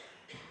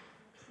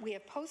 We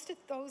have posted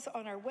those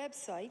on our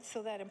website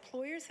so that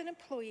employers and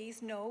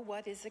employees know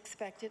what is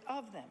expected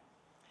of them.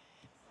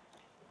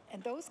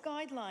 And those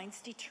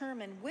guidelines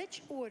determine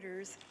which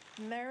orders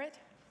merit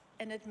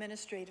an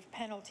administrative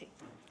penalty.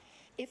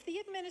 If the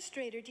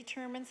administrator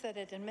determines that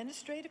an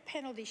administrative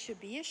penalty should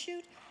be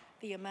issued,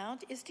 the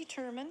amount is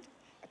determined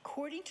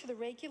according to the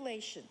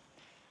regulation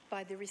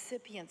by the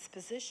recipient's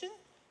position,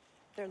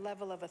 their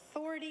level of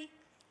authority,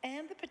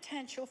 and the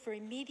potential for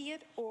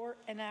immediate or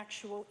an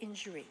actual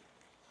injury.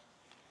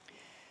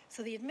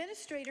 So the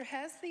administrator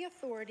has the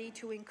authority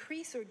to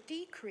increase or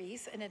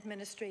decrease an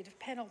administrative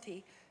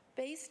penalty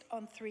based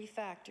on 3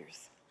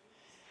 factors.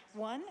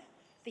 1,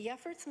 the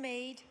efforts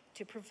made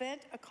to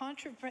prevent a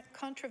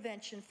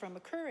contravention from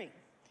occurring.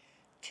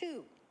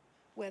 2,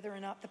 whether or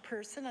not the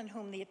person on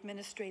whom the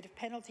administrative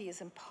penalty is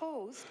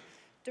imposed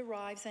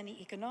derives any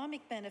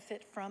economic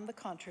benefit from the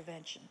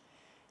contravention.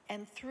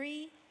 And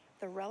 3,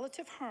 the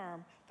relative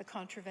harm the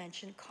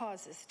contravention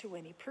causes to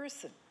any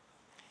person.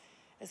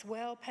 As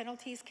well,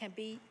 penalties can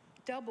be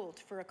doubled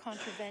for a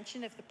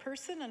contravention if the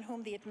person on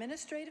whom the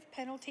administrative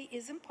penalty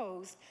is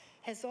imposed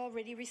has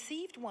already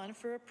received one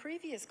for a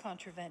previous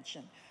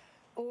contravention,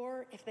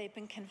 or if they've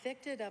been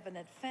convicted of an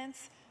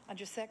offence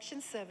under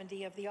Section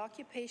 70 of the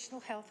Occupational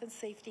Health and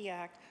Safety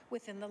Act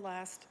within the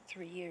last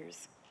 3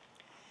 years.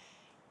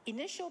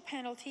 Initial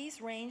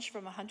penalties range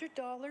from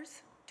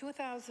 $100 to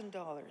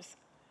 $1,000.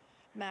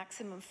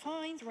 Maximum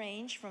fines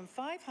range from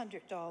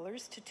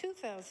 $500 to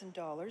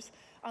 $2,000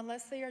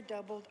 unless they are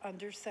doubled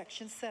under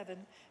Section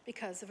 7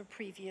 because of a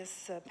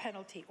previous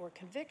penalty or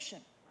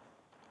conviction.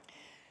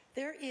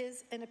 There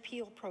is an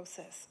appeal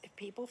process if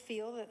people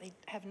feel that they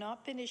have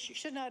not been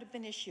should not have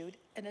been issued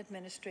an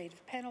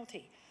administrative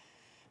penalty.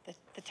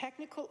 The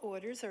technical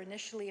orders are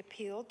initially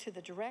appealed to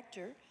the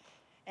director,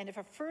 and if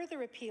a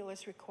further appeal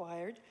is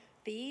required,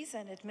 these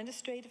and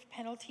administrative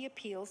penalty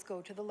appeals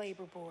go to the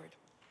Labour Board.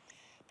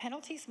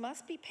 Penalties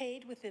must be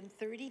paid within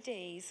 30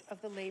 days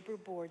of the Labour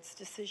Board's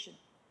decision.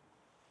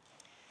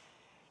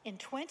 In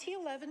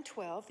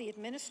 2011-12, the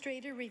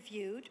administrator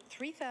reviewed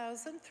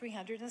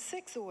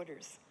 3,306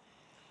 orders.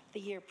 The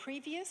year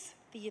previous,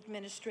 the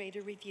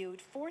administrator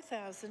reviewed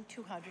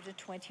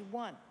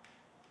 4,221.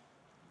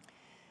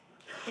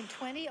 In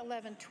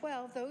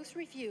 2011-12, those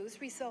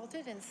reviews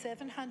resulted in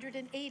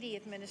 780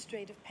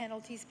 administrative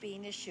penalties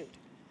being issued.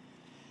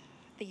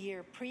 The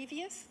year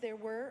previous, there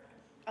were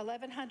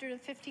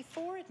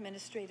 1,154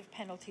 administrative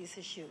penalties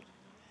issued.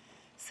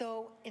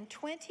 So in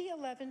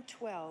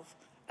 2011-12,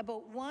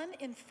 about 1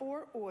 in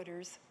 4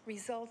 orders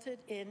resulted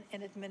in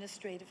an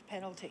administrative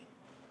penalty.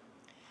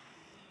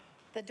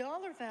 The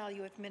dollar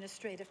value of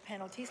administrative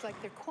penalties,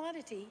 like their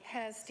quantity,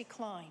 has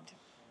declined.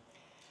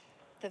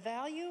 The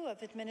value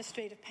of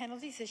administrative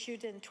penalties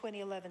issued in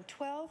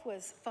 2011-12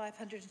 was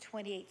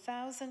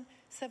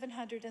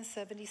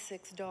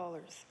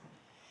 $528,776.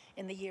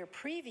 In the year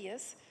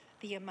previous,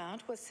 the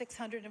amount was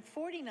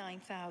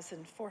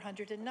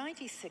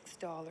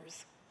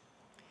 $649,496.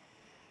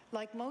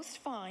 Like most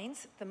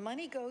fines, the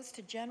money goes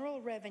to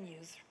general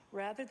revenues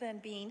rather than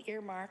being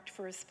earmarked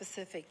for a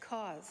specific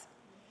cause.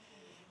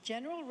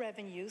 General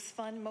revenues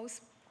fund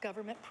most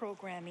government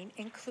programming,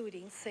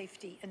 including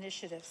safety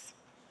initiatives.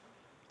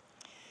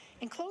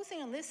 In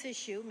closing on this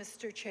issue,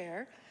 Mr.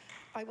 Chair,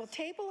 I will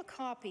table a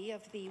copy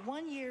of the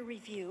one-year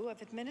review of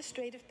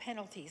administrative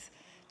penalties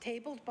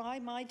tabled by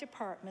my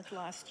department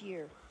last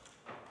year.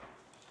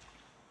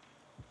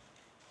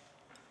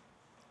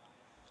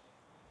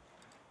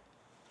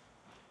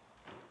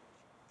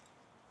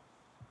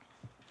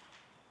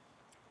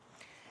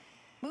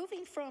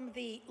 Moving from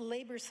the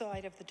Labour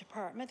side of the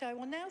department, I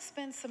will now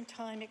spend some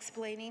time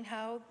explaining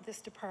how this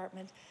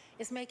department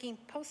is making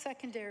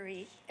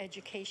post-secondary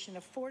education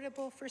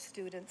affordable for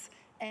students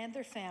and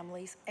their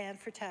families and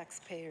for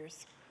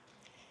taxpayers.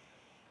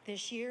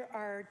 This year,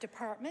 our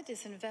department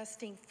is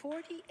investing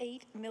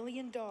 $48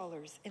 million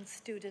in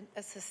student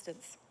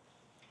assistance.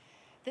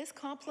 This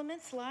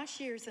complements last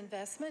year's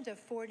investment of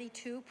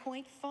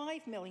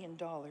 $42.5 million.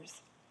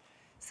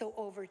 So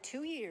over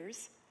 2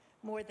 years,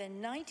 more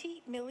than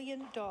 $90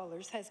 million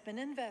has been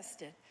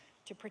invested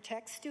to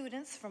protect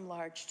students from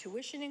large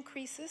tuition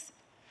increases,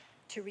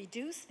 to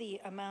reduce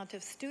the amount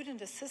of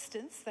student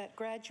assistance that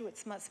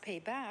graduates must pay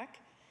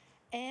back,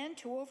 and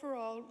to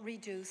overall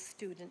reduce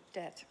student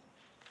debt.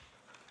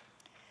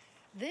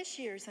 This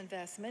year's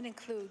investment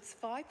includes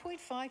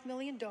 $5.5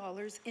 million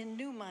in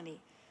new money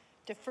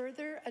to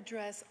further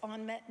address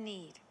unmet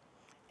need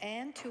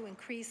and to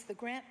increase the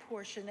grant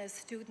portion as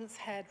students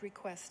had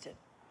requested.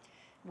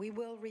 We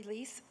will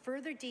release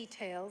further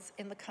details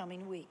in the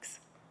coming weeks.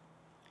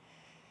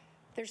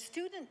 Their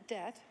student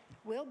debt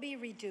will be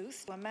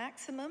reduced to a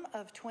maximum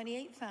of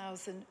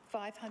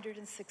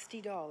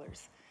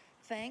 $28,560,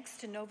 thanks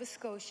to Nova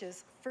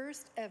Scotia's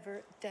first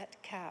ever debt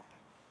cap.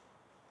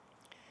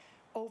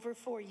 Over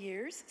 4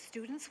 years,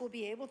 students will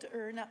be able to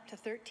earn up to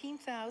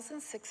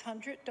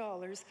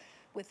 $13,600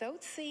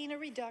 without seeing a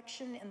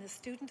reduction in the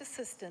student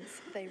assistance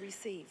they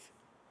receive.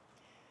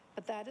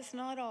 But that is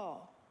not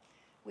all.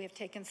 We have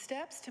taken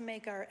steps to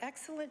make our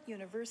excellent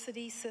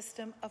university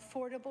system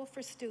affordable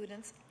for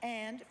students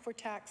and for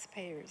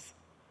taxpayers.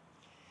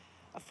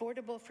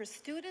 Affordable for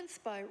students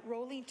by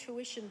rolling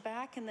tuition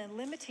back and then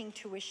limiting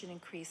tuition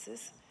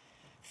increases.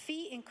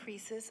 Fee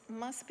increases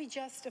must be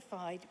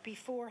justified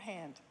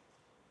beforehand.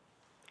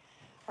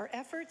 Our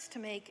efforts to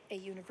make a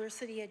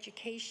university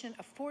education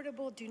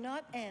affordable do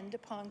not end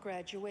upon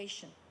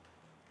graduation.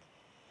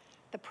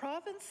 The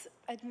province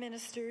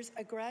administers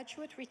a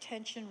graduate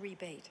retention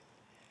rebate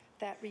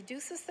that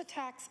reduces the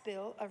tax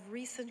bill of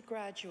recent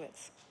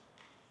graduates.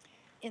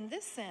 In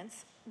this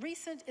sense,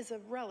 recent is a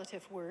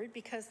relative word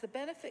because the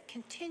benefit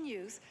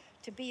continues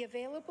to be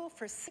available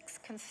for 6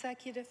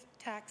 consecutive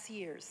tax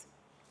years.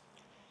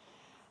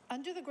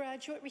 Under the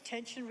graduate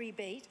retention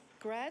rebate,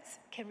 grads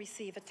can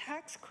receive a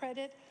tax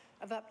credit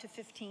of up to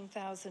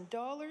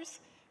 $15,000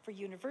 for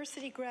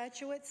university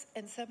graduates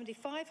and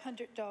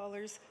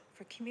 $7,500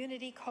 for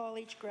community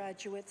college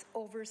graduates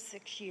over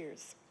 6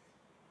 years.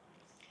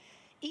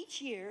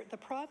 Each year, the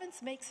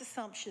province makes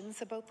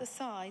assumptions about the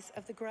size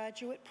of the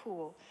graduate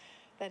pool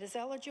that is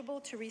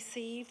eligible to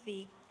receive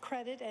the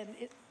credit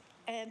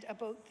and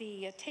about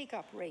the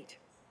take-up rate.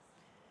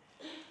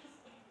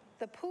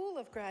 The pool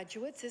of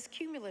graduates is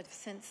cumulative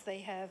since they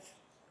have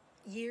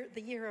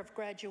the year of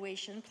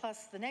graduation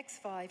plus the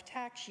next 5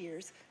 tax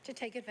years to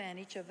take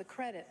advantage of the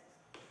credit.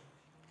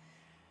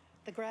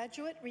 The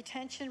graduate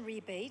retention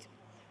rebate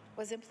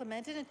was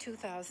implemented in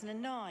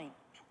 2009,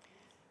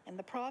 and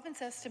the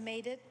province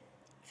estimated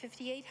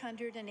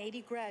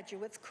 5,880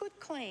 graduates could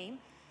claim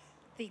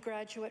the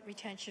graduate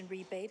retention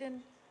rebate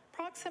and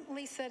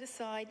approximately set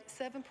aside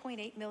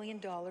 $7.8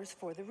 million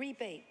for the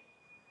rebate.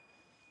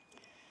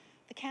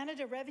 The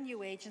Canada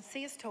Revenue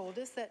Agency has told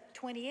us that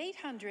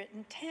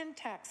 2,810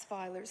 tax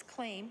filers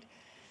claimed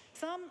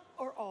some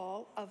or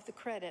all of the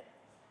credit.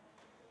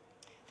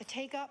 The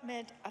take-up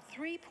meant a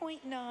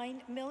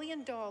 $3.9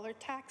 million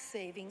tax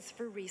savings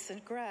for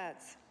recent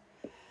grads.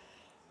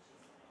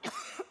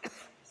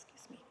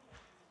 Excuse me.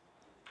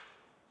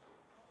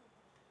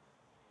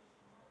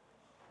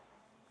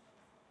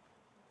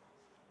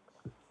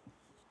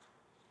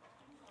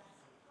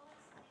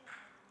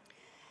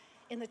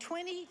 In the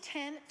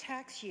 2010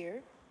 tax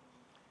year,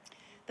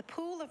 the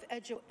pool of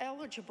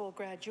eligible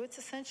graduates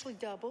essentially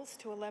doubles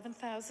to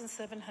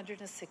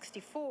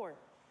 11,764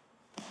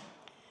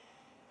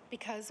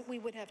 because we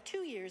would have 2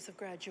 years of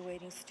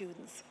graduating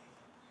students.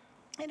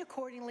 And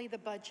accordingly, the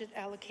budget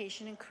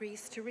allocation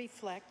increased to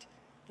reflect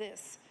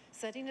this,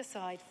 setting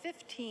aside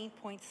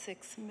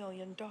 $15.6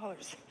 million. Have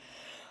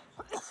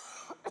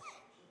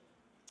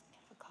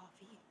a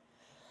coffee.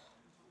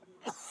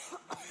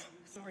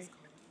 Sorry.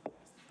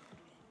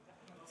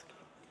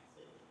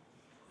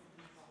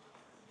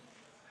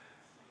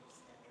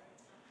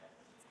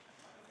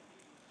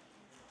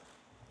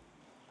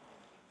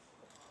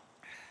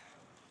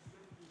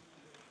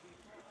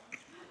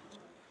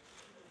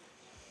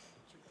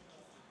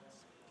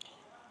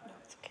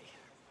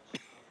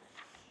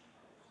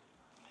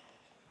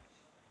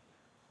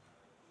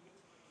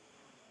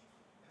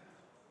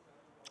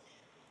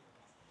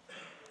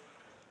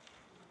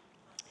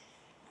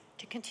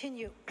 To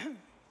continue,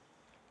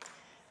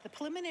 the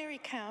preliminary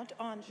count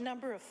on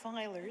number of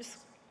filers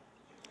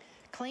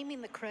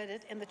claiming the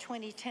credit in the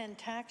 2010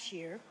 tax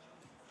year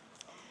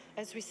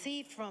as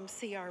received from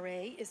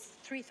CRA is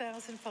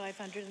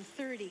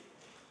 3,530,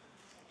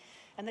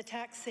 and the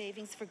tax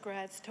savings for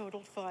grads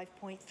totaled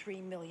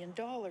 $5.3 million.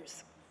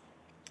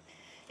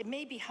 It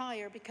may be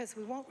higher because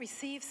we won't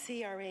receive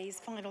CRA's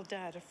final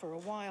data for a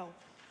while.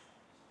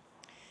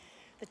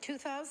 The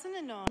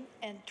 2009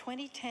 and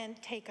 2010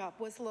 take-up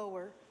was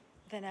lower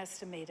than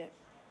estimated.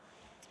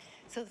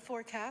 So the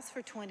forecast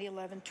for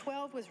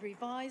 2011-12 was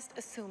revised,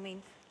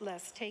 assuming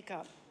less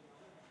take-up.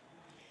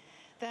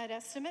 That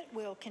estimate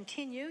will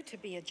continue to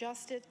be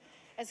adjusted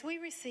as we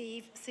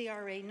receive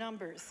CRA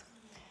numbers.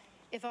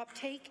 If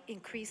uptake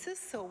increases,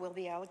 so will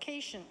the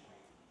allocation.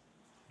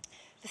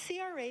 The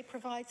CRA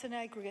provides an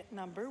aggregate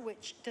number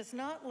which does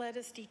not let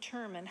us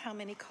determine how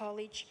many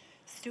college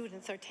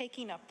students are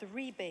taking up the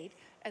rebate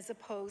as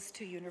opposed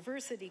to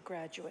university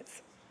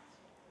graduates.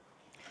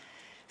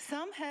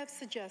 Some have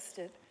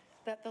suggested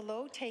that the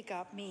low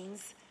take-up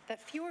means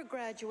that fewer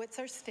graduates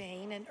are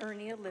staying and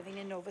earning a living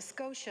in Nova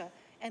Scotia,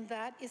 and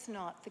that is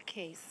not the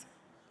case.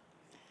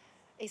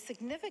 A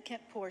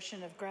significant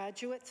portion of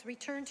graduates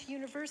return to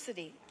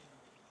university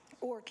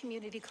or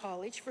community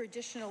college for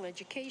additional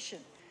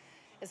education.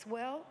 As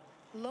well,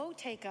 low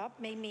take-up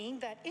may mean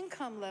that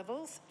income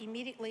levels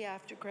immediately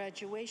after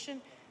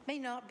graduation may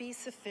not be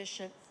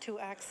sufficient to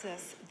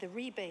access the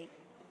rebate,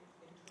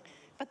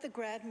 but the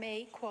grad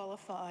may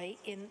qualify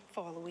in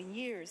following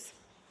years.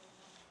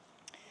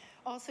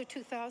 Also,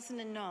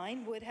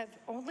 2009 would have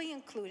only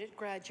included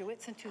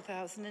graduates in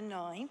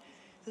 2009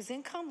 whose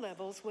income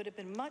levels would have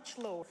been much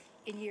lower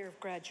in year of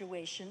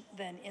graduation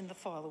than in the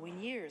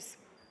following years.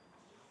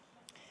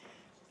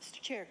 Mr.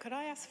 Chair, could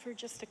I ask for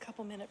just a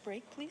couple-minute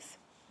break, please?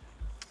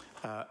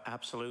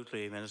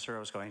 Absolutely, Minister.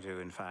 I was going to,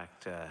 in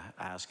fact,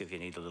 ask if you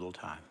need a little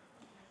time.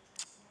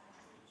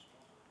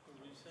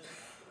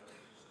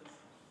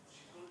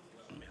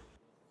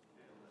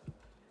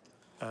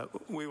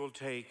 We will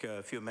take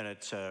a few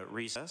minutes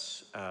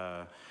recess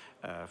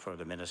for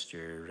the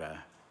Minister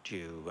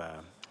to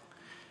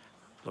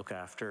look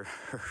after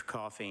her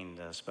coughing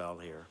spell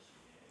here.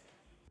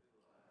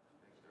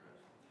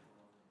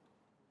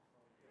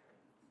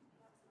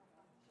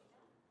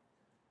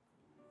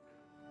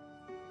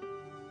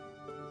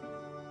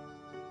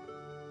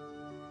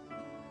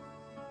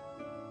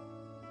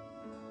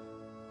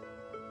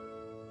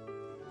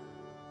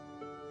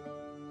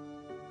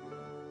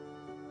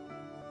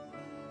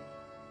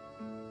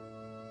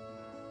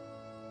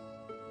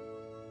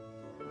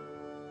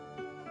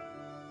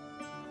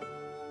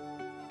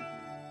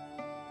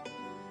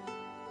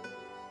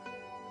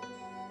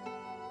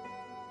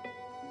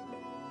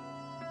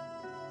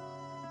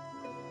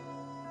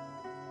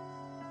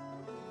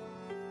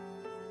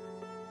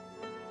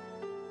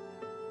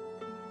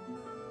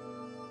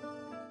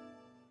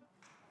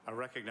 I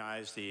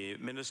recognize the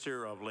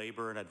Minister of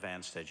Labour and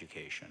Advanced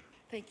Education.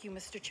 Thank you,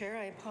 Mr. Chair.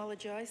 I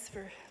apologize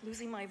for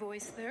losing my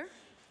voice there.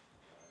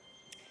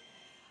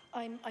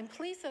 I'm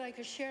pleased that I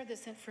could share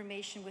this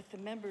information with the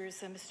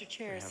members, Mr.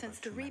 Chair, since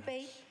the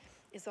rebate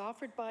is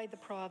offered by the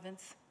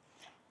province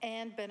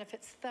and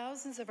benefits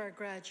thousands of our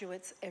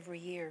graduates every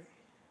year.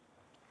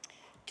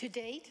 To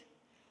date,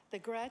 the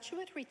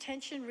graduate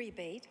retention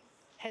rebate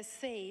has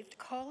saved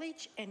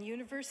college and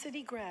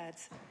university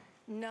grads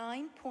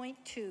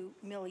 $9.2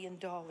 million.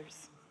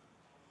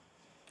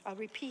 I'll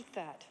repeat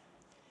that.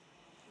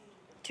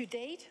 To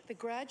date, the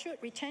graduate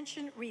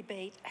retention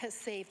rebate has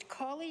saved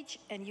college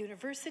and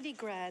university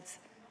grads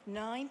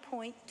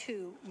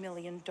 $9.2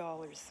 million.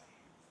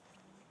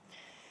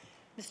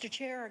 Mr.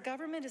 Chair, our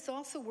government is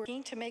also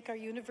working to make our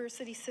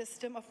university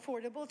system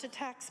affordable to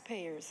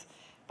taxpayers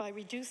by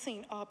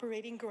reducing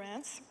operating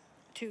grants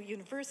to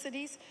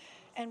universities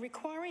and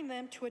requiring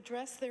them to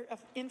address their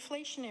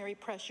inflationary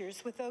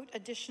pressures without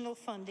additional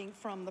funding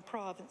from the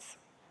province.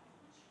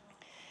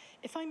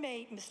 If I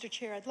may, Mr.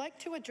 Chair, I'd like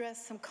to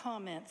address some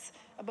comments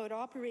about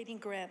operating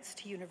grants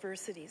to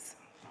universities.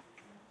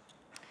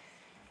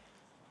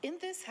 In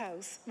this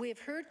House, we have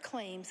heard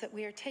claims that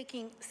we are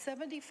taking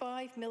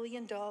 $75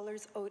 million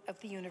out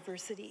of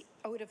university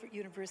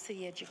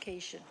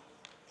education.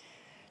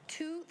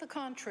 To the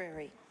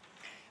contrary,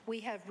 we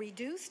have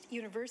reduced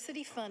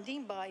university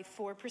funding by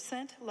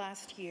 4%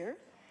 last year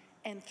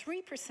and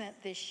 3%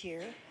 this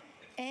year,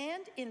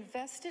 and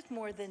invested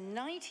more than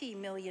 $90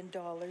 million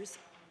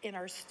in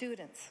our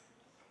students.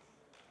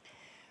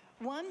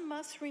 One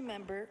must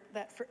remember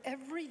that for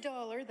every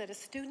dollar that a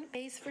student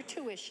pays for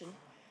tuition,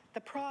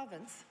 the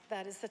province,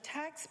 that is the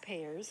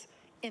taxpayers,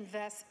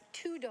 invests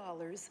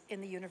 $2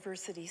 in the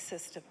university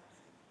system.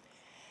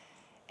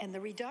 And the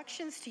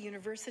reductions to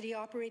university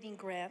operating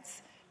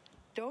grants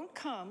don't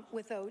come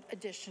without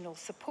additional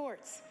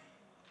supports.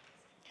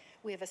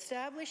 We have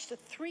established a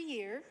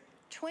 3-year,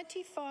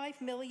 $25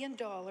 million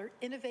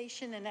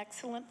Innovation and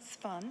Excellence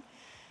Fund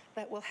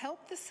that will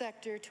help the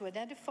sector to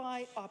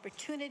identify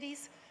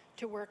opportunities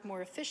to work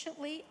more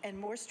efficiently and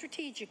more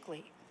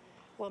strategically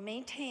while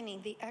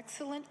maintaining the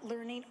excellent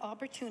learning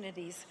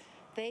opportunities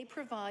they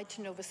provide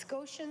to Nova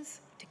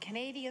Scotians, to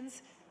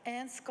Canadians,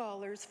 and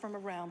scholars from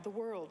around the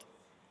world.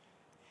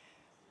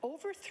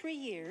 Over 3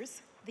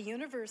 years, the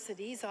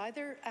universities,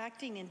 either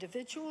acting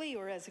individually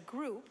or as a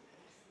group,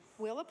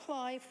 will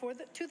apply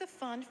to the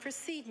fund for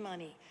seed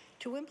money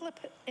to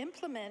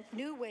implement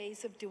new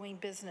ways of doing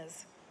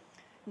business,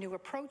 new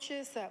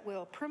approaches that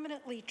will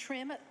permanently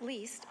trim at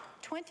least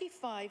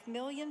 $25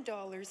 million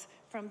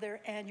from their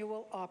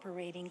annual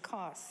operating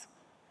costs.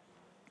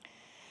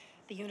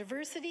 The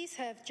universities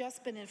have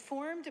just been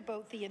informed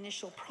about the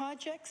initial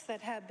projects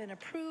that have been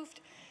approved,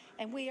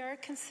 and we are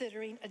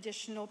considering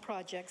additional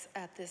projects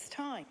at this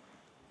time.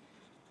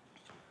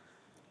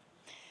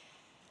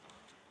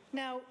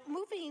 Now,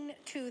 moving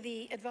to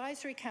the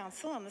Advisory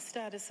Council on the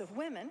Status of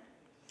Women,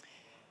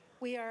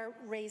 we are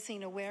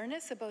raising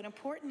awareness about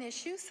important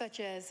issues such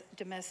as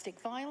domestic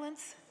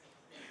violence,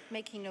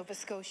 making Nova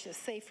Scotia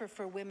safer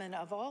for women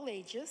of all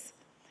ages.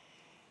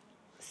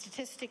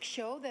 Statistics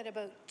show that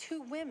about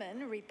 2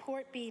 women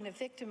report being a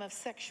victim of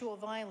sexual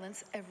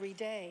violence every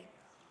day,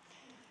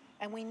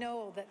 and we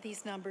know that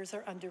these numbers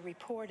are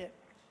underreported.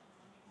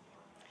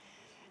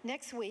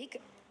 Next week,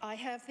 I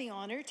have the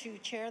honor to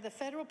chair the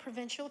federal,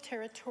 provincial,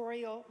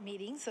 territorial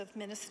meetings of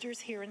ministers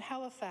here in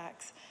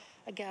Halifax,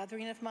 a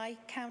gathering of my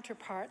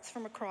counterparts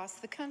from across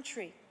the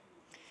country.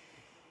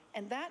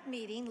 And that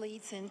meeting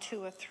leads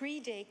into a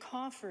 3-day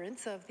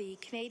conference of the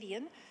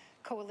Canadian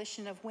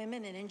Coalition of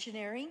Women in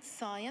Engineering,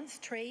 Science,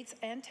 Trades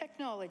and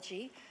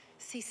Technology,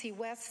 CC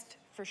West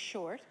for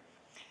short,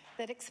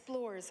 that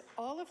explores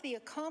all of the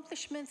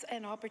accomplishments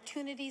and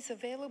opportunities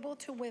available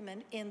to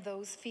women in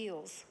those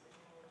fields.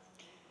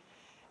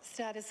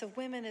 Status of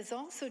Women is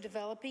also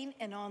developing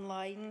an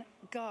online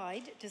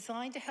guide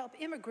designed to help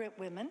immigrant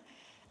women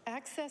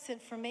access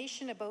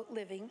information about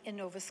living in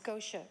Nova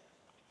Scotia.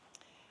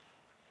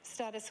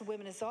 Status of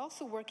Women is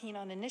also working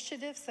on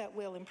initiatives that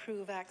will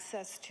improve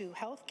access to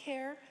health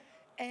care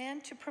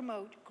and to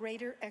promote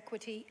greater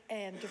equity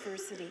and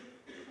diversity.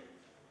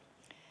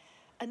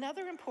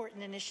 Another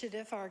important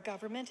initiative our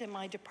government and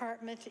my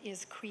department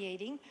is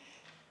creating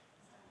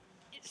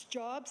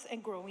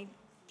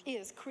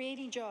is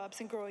creating jobs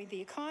and growing the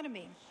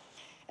economy.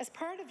 As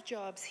part of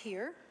jobs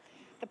here,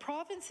 the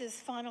province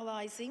is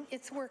finalizing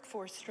its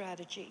workforce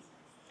strategy.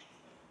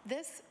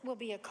 This will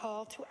be a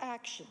call to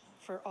action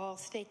for all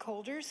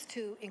stakeholders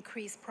to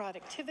increase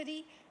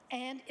productivity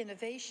and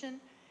innovation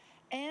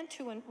and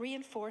to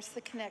reinforce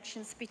the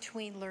connections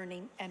between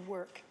learning and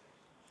work.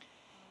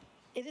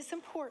 It is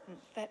important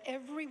that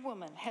every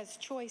woman has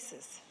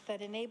choices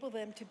that enable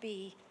them to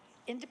be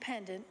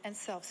independent and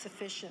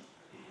self-sufficient.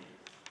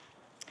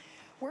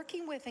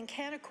 Working with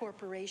Encana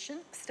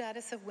Corporation,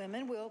 Status of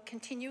Women will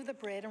continue the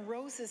Bread and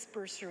Roses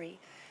bursary,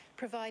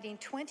 providing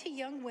 20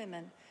 young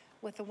women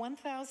with a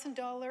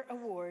 $1,000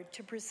 award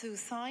to pursue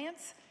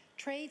science,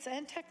 trades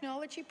and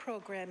technology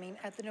programming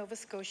at the Nova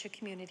Scotia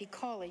Community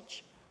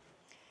College.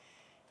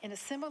 In a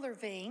similar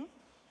vein,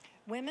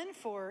 Women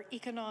for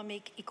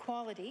Economic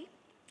Equality,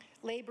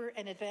 Labor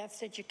and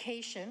Advanced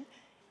Education,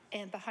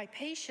 and the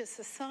Hypatia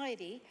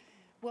Society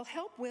will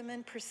help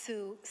women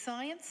pursue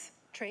science,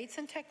 trades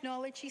and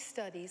technology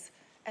studies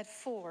at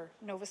 4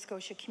 Nova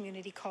Scotia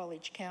Community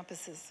College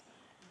campuses.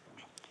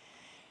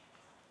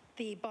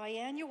 The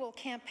biannual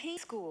campaign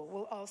school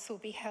will also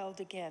be held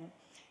again,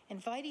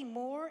 inviting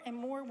more and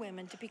more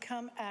women to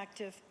become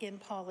active in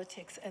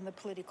politics and the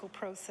political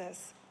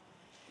process.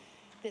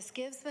 This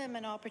gives them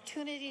an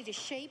opportunity to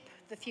shape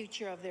the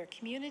future of their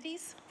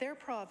communities, their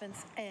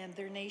province, and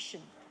their nation.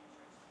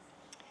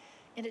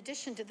 In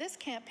addition to this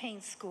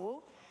campaign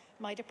school,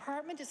 my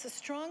department is a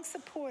strong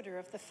supporter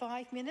of the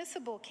 5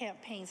 municipal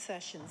campaign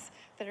sessions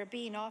that are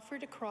being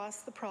offered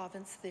across the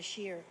province this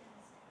year.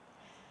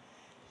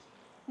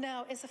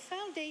 Now, as a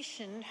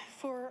foundation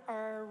for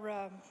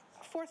our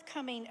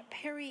forthcoming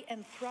Parry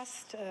and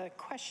Thrust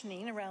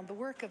questioning around the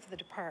work of the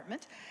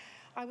department,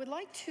 I would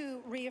like to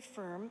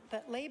reaffirm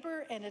that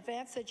Labour and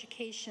Advanced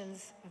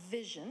Education's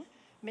vision,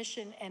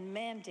 mission, and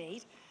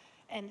mandate,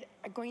 and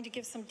I'm going to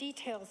give some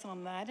details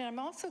on that, and I'm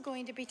also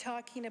going to be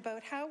talking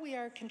about how we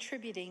are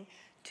contributing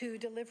to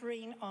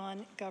delivering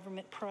on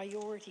government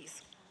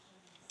priorities.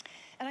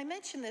 And I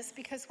mention this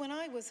because when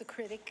I was a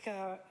critic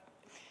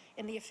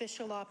in the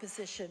official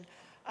opposition,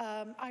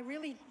 I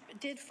really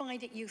did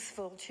find it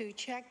useful to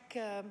check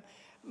the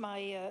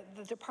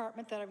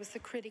department that I was the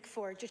critic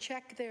for, to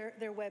check their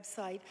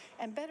website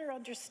and better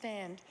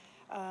understand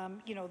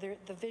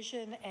the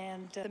vision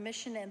and the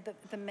mission and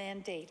the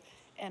mandate.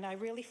 And I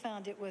really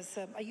found it was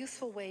a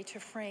useful way to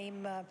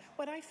frame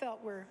what I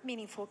felt were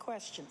meaningful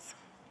questions.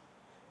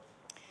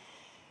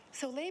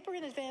 So Labour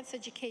and Advanced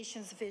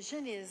Education's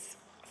vision is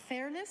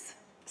fairness,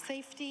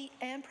 safety,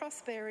 and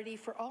prosperity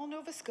for all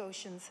Nova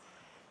Scotians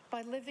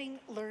by living,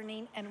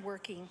 learning, and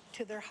working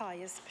to their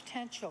highest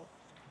potential.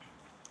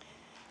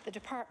 The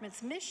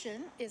department's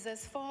mission is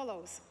as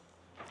follows: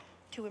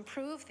 to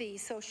improve the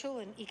social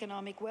and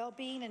economic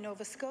well-being of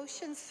Nova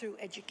Scotians through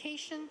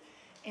education,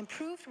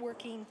 improved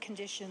working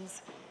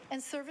conditions,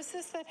 and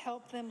services that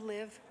help them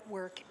live,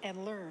 work,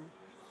 and learn.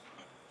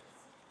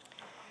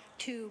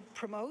 To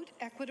promote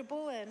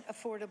equitable and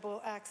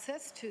affordable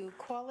access to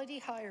quality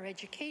higher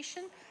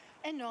education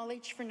and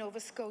knowledge for Nova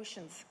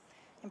Scotians,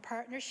 in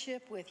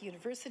partnership with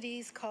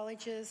universities,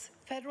 colleges,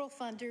 federal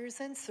funders,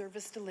 and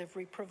service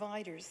delivery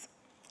providers.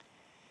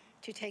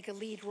 To take a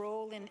lead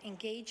role in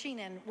engaging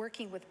and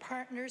working with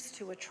partners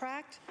to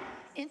attract,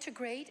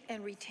 integrate,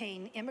 and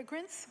retain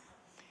immigrants,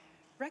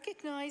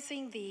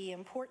 recognizing the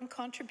important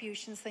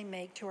contributions they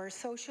make to our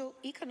social,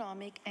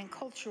 economic, and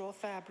cultural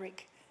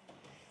fabric,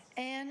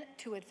 and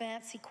to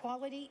advance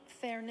equality,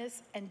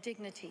 fairness, and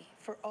dignity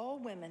for all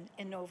women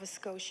in Nova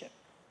Scotia.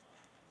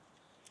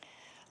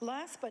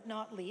 Last but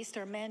not least,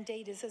 our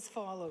mandate is as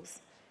follows.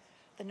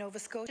 The Nova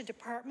Scotia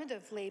Department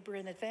of Labour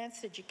and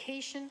Advanced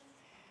Education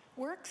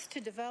works to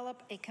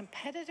develop a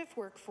competitive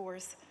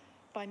workforce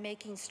by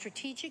making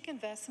strategic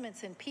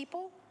investments in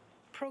people,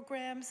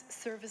 programs,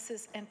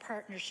 services, and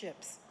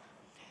partnerships.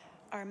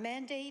 Our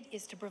mandate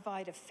is to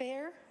provide a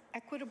fair,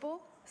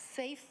 equitable,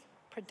 safe,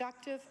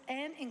 productive,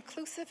 and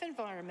inclusive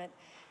environment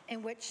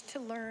in which to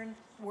learn,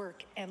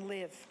 work, and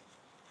live.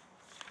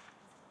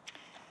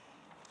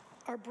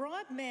 Our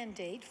broad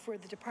mandate for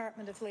the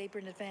Department of Labour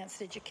and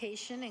Advanced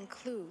Education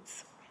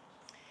includes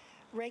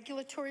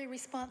regulatory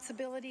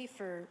responsibility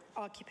for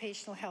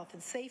occupational health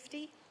and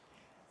safety,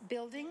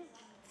 building,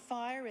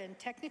 fire and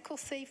technical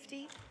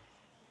safety,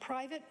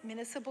 private,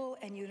 municipal,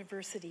 and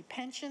university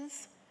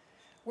pensions,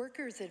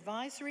 workers'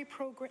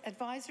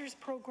 advisors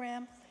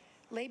program,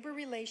 labour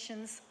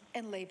relations,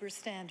 and labour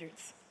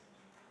standards.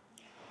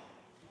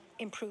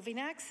 Improving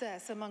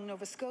access among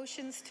Nova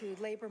Scotians to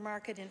labour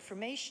market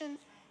information,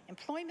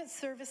 employment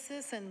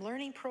services, and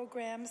learning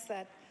programs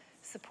that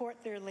support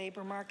their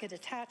labour market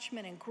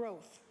attachment and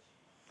growth.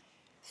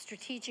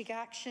 Strategic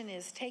action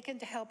is taken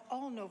to help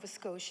all Nova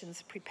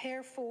Scotians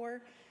prepare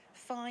for,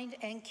 find,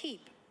 and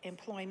keep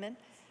employment,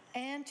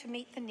 and to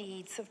meet the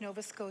needs of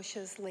Nova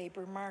Scotia's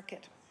labour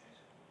market.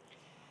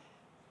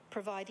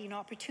 Providing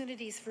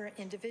opportunities for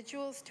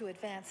individuals to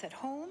advance at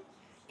home,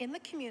 in the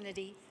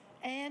community,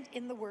 and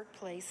in the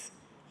workplace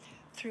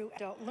through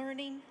adult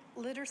learning,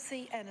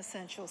 literacy and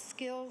essential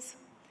skills,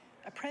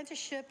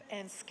 apprenticeship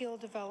and skill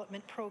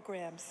development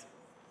programs.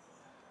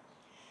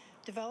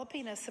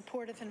 Developing a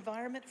supportive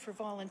environment for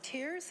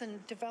volunteers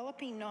and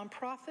developing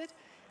nonprofit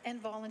and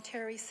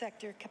voluntary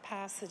sector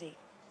capacity.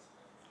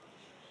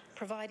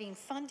 Providing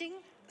funding,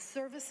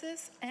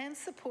 services, and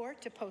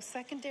support to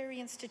post-secondary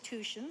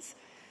institutions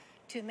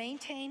to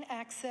maintain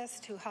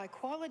access to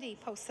high-quality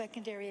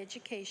post-secondary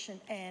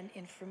education and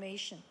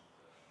information.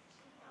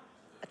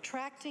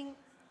 Attracting,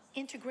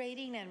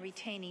 integrating, and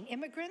retaining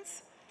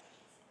immigrants,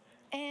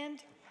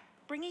 and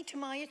bringing to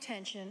my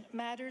attention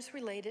matters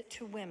related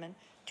to women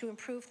to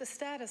improve the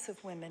status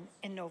of women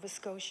in Nova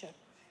Scotia.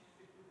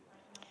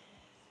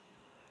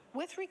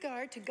 With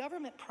regard to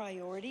government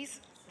priorities,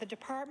 the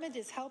department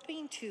is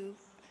helping to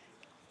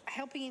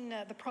helping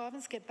the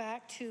province get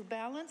back to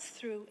balance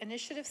through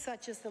initiatives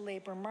such as the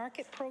labour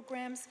market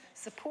programs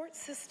support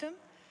system,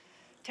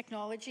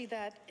 technology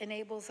that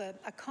enables a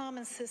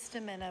common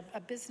system and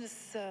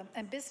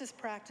business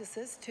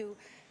practices to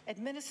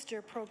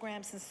administer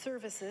programs and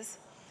services,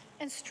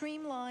 and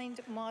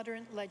streamlined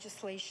modern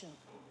legislation.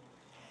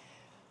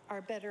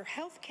 Our Better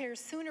Healthcare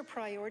Sooner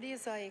priority,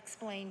 as I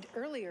explained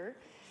earlier,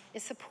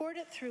 is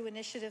supported through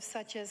initiatives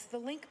such as the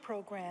LINK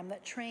program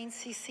that trains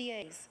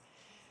CCAs.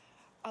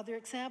 Other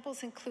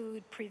examples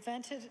include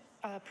preventive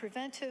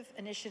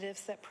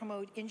initiatives that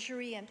promote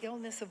injury and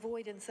illness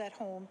avoidance at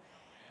home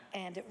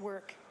and at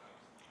work.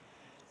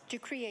 To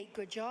create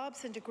good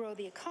jobs and to grow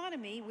the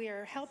economy, we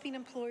are helping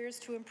employers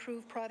to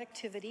improve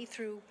productivity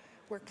through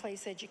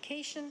workplace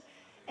education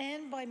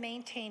and by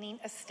maintaining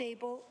a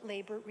stable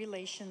labour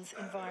relations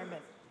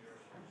environment.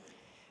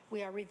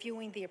 We are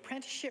reviewing the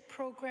apprenticeship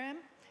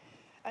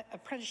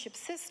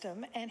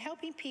system and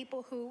helping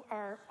people who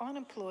are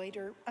unemployed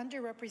or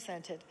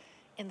underrepresented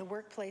in the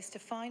workplace to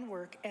find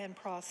work and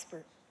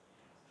prosper.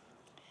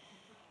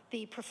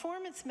 The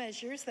performance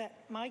measures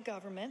that my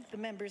government, the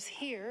members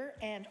here,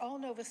 and all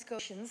Nova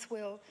Scotians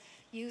will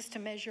use to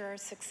measure our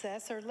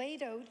success are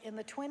laid out in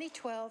the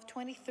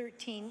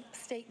 2012-2013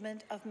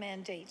 Statement of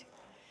Mandate.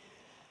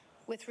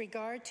 With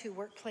regard to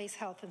workplace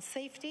health and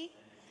safety,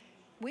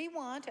 we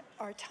want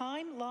our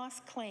time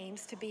lost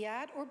claims to be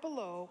at or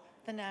below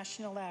the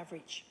national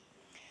average.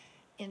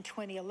 In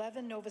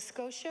 2011, Nova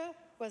Scotia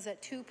was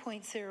at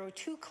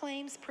 2.02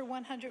 claims per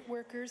 100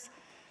 workers,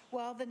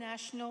 while the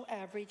national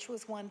average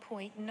was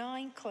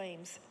 1.9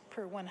 claims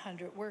per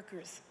 100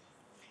 workers.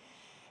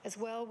 As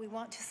well, we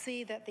want to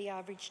see that the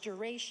average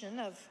duration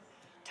of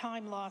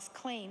time lost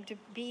claim to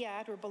be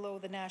at or below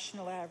the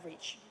national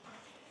average.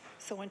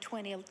 So in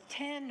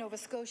 2010, Nova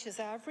Scotia's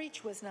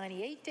average was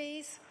 98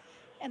 days,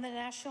 and the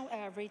national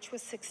average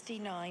was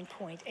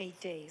 69.8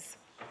 days.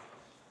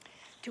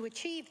 To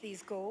achieve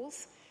these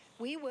goals,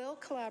 we will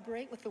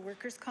collaborate with the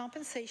Workers'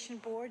 Compensation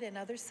Board and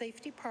other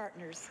safety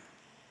partners,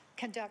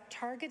 conduct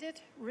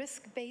targeted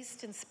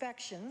risk-based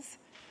inspections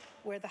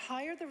where the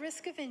higher the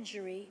risk of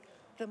injury,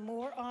 the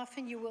more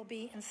often you will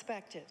be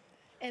inspected,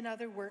 and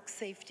other work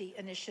safety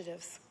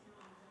initiatives.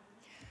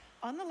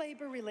 On the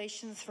labour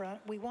relations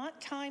front, we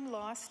want time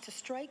lost to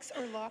strikes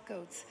or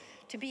lockouts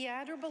to be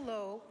at or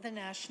below the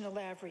national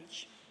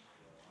average.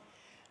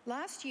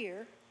 Last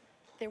year,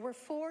 there were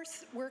 4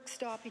 work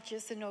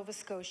stoppages in Nova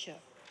Scotia: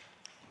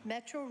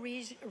 Metro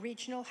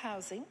Regional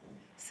Housing,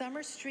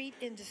 Summer Street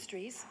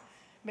Industries,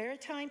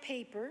 Maritime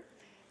Paper,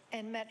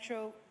 and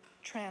Metro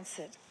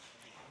Transit,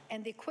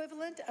 and the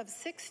equivalent of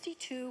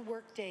 62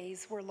 work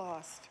days were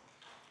lost.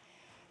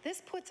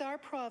 This puts our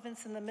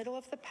province in the middle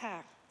of the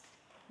pack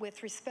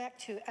with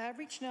respect to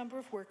average number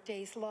of work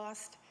days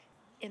lost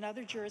in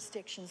other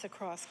jurisdictions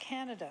across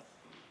Canada.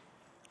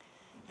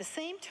 At the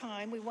same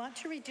time, we want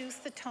to reduce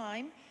the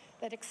time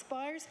that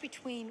expires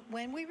between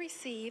when we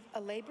receive a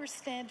Labour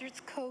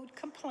Standards Code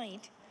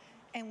complaint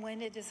and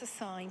when it is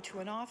assigned to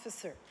an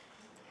officer.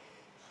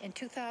 In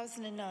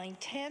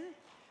 2009-10,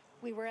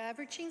 we were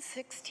averaging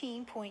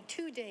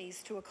 16.2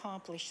 days to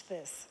accomplish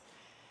this,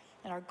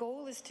 and our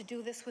goal is to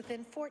do this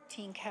within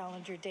 14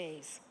 calendar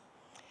days.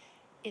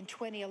 In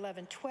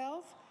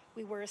 2011-12,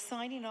 we were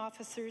assigning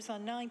officers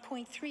on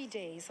 9.3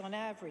 days on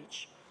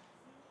average.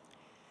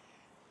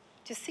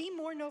 To see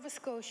more Nova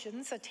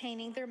Scotians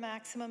attaining their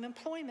maximum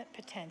employment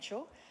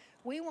potential,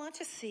 we want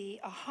to see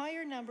a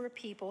higher number of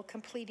people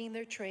completing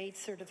their trade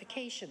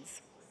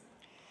certifications.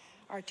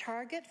 Our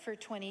target for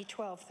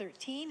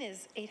 2012-13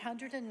 is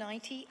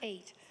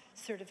 898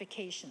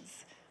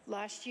 certifications.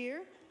 Last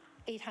year,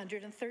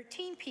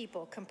 813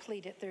 people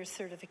completed their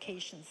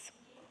certifications.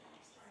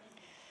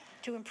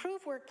 To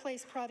improve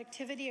workplace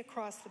productivity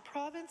across the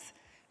province,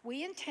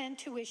 we intend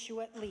to issue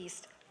at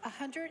least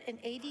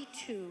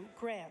 182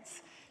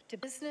 grants to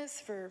business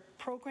for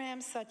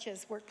programs such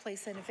as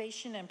Workplace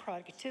Innovation and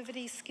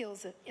Productivity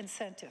Skills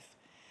Incentive.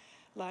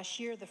 Last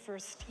year, the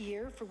first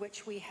year for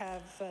which we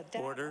have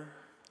data.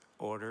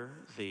 Order.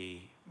 The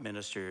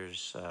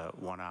minister's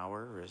 1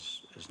 hour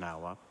is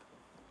now up.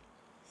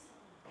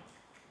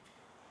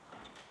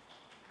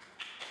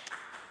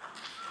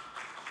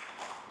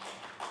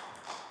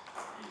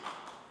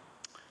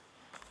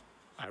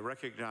 I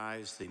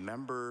recognize the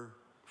member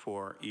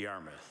for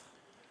Yarmouth.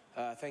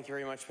 Thank you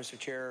very much, Mr.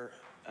 Chair.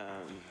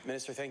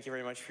 Minister, thank you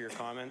very much for your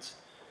comments.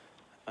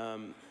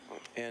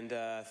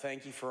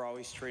 Thank you for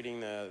always treating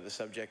the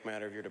subject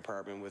matter of your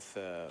department with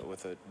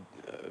a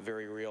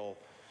very real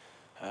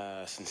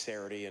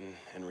sincerity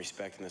and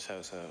respect in this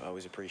House. I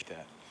always appreciate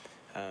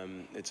that.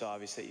 It's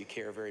obvious that you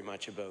care very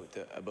much about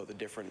the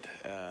different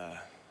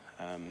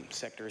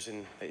sectors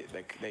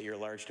that your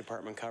large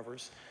department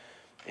covers,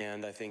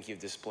 and I think you've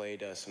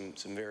displayed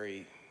some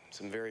very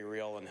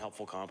real and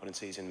helpful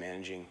competencies in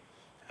managing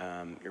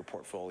your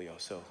portfolio.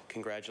 So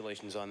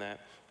congratulations on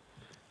that.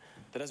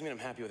 That doesn't mean I'm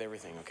happy with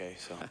everything, okay?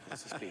 So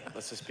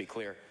let's just be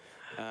clear.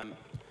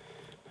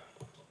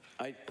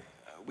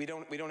 we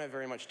don't have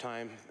very much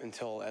time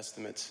until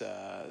estimates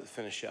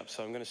finish up.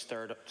 So I'm going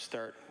to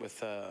start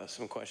with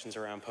some questions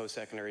around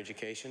post-secondary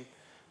education.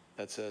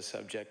 That's a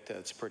subject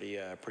that's pretty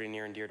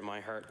near and dear to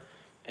my heart.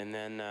 And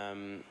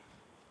then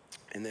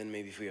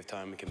maybe if we have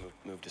time, we can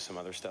move to some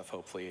other stuff.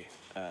 Hopefully,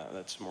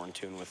 that's more in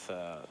tune with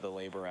the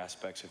labor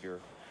aspects of your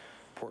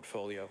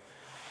portfolio.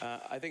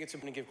 I think it's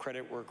important to give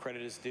credit where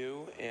credit is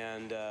due,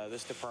 and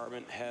this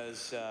department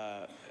has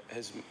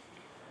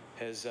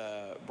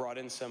brought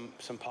in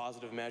some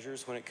positive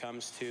measures when it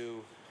comes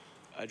to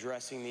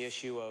addressing the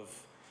issue of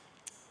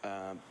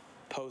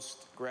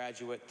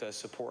postgraduate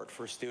support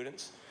for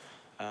students.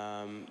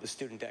 The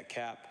student debt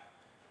cap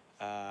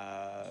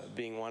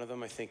being one of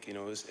them. I think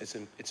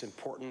it's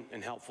important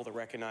and helpful to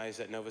recognize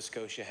that Nova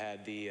Scotia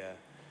had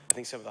I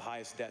think some of the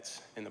highest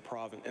debts in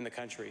the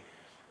country,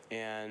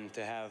 and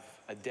to have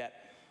a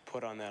debt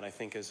put on that, I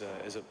think is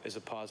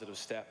a positive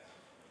step.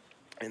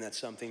 And that's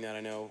something that I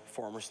know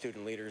former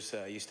student leaders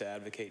used to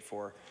advocate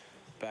for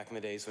back in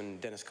the days when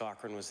Dennis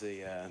Cochran was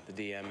the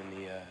DM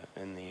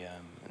in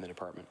the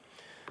department.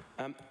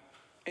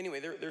 Anyway,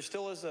 there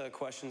still is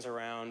questions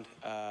around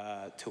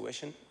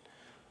tuition,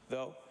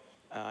 though.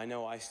 I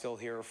know I still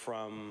hear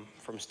from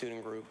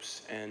student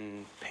groups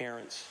and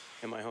parents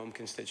in my home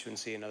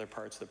constituency and other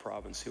parts of the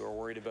province who are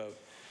worried about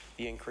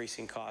the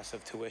increasing cost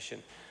of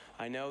tuition.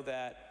 I know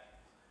that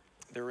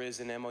there is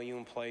an MOU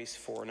in place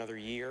for another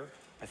year,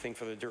 I think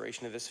for the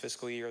duration of this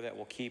fiscal year, that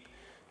will keep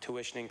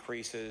tuition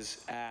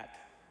increases at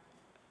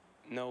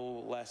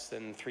no less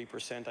than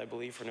 3%, I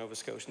believe, for Nova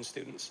Scotian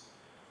students.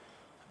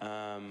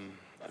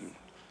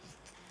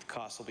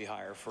 Costs will be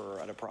higher for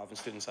out-of-province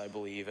students, I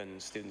believe,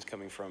 and students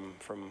coming from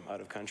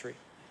out of country.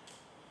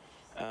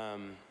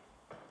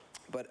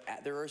 But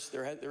there is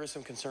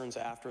some concerns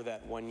after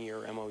that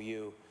one-year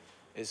MOU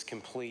is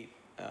complete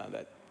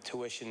that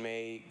tuition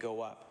may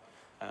go up.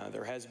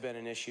 There has been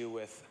an issue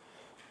with,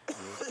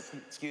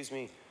 excuse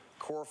me,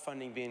 core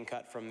funding being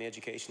cut from the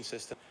education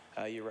system.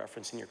 You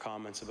referenced in your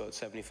comments about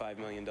 $75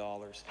 million.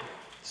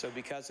 So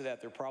because of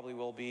that, there probably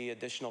will be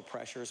additional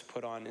pressures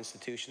put on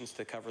institutions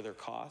to cover their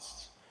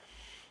costs.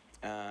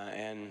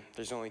 And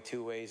there's only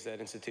two ways that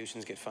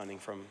institutions get funding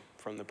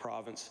from the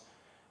province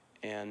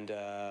and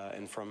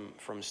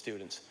from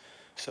students.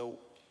 So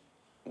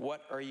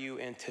what are you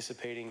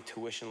anticipating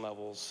tuition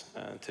levels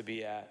to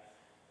be at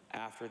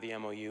after the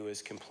MOU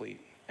is complete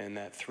and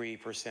that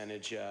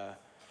 3%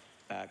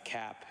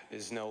 cap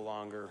is no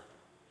longer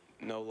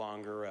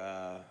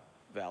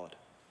valid?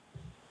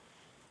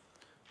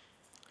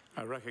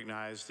 I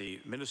recognize the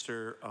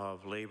Minister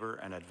of Labour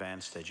and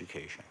Advanced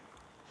Education.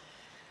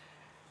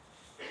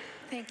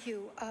 Thank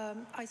you.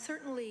 I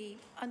certainly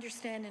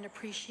understand and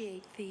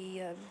appreciate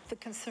the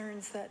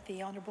concerns that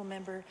the honourable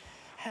member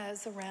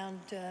has around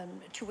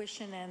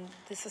tuition and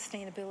the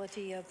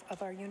sustainability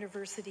of our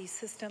university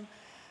system.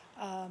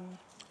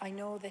 I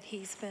know that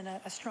he's been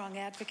a strong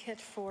advocate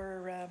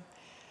for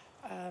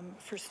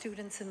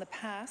students in the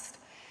past,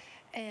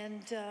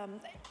 and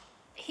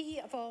he,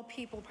 of all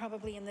people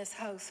probably in this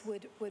House,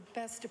 would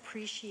best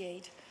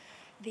appreciate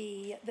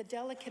the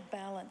delicate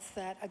balance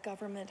that a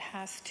government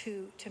has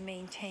to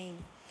maintain.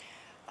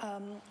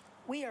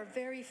 We are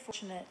very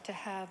fortunate to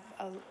have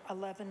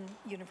 11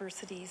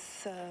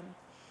 universities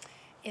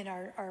in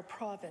our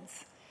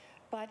province,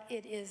 but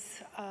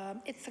it's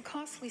a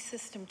costly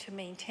system to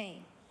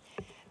maintain.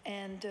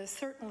 And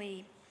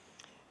certainly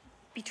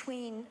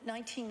between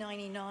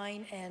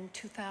 1999 and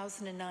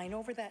 2009,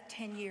 over that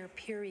 10-year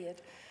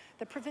period,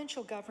 the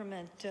provincial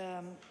government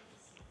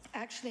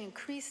actually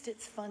increased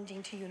its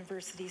funding to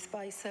universities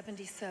by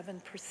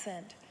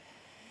 77%.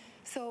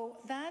 So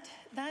that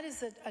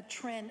is a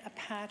trend, a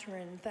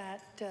pattern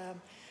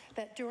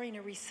that during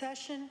a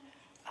recession,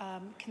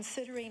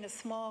 considering a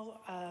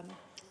small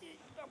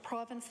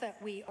province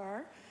that we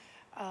are,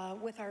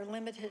 with our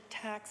limited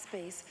tax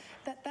base,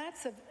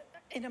 that's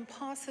an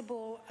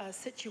impossible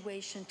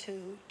situation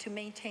to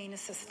maintain and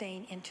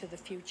sustain into the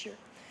future.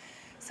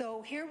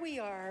 So here we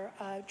are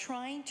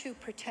trying to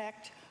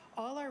protect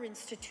all our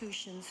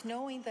institutions,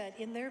 knowing that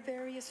in their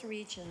various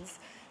regions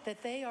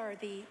that they are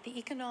the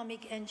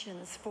economic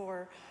engines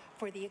for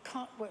the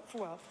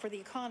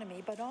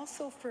economy, but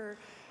also for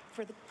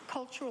the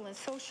cultural and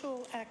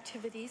social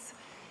activities,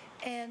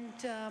 and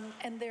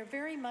they're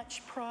very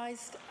much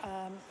prized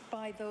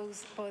by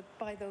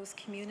those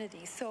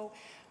communities. So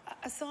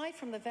aside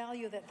from the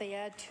value that they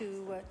add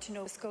to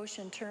Nova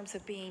Scotia in terms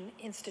of being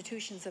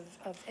institutions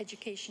of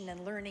education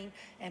and learning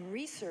and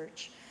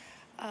research,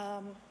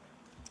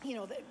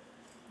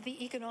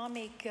 the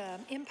economic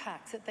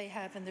impacts that they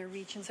have in their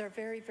regions are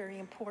very, very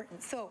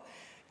important. So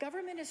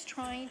government is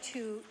trying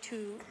to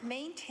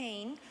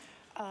maintain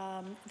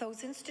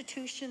those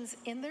institutions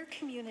in their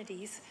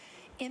communities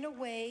in a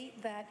way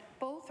that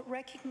both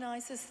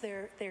recognizes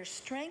their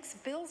strengths,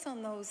 builds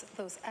on those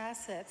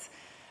assets,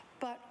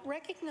 but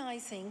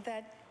recognizing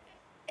that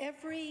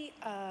every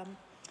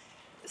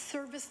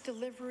service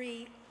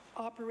delivery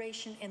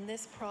operation in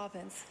this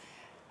province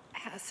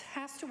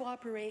has to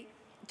operate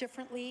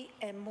differently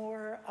and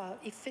more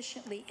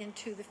efficiently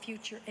into the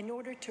future in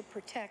order to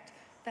protect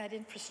that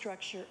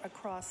infrastructure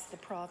across the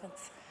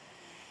province.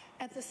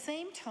 At the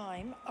same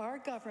time, our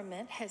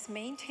government has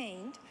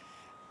maintained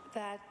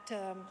that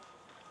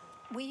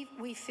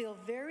we feel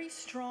very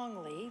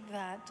strongly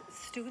that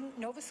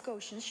Nova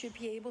Scotians should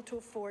be able to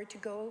afford to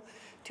go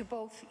to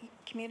both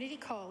community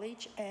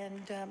college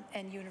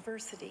and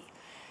university.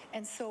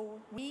 And so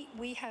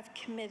we have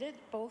committed,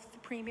 both the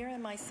Premier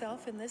and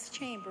myself in this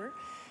chamber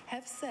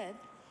have said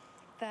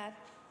that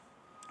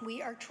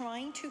we are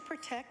trying to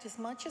protect as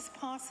much as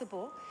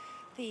possible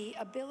the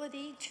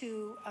ability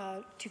to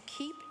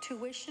keep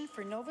tuition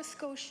for Nova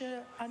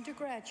Scotia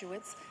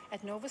undergraduates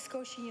at Nova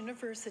Scotia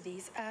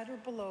universities at or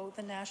below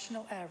the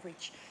national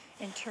average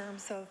in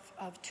terms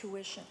of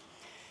tuition.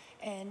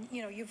 And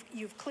you know,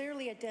 you've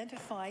clearly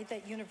identified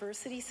that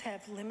universities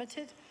have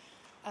limited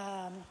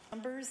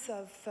numbers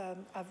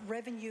of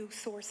revenue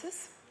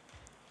sources,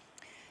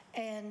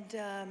 and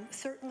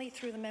certainly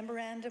through the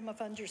Memorandum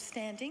of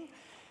Understanding,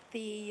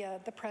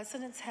 the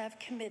presidents have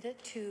committed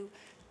to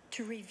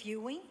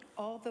reviewing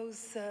all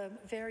those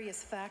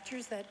various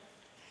factors that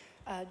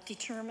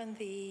determine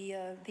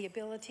the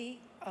ability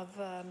of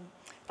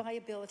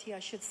viability, I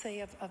should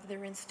say, of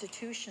their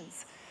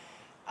institutions.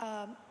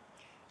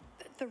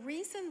 The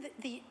reason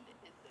that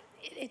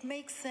it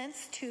makes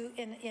sense to,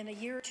 in a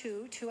year or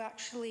two, to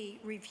actually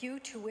review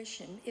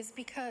tuition is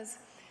because,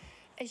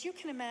 as you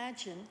can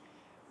imagine,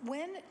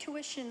 when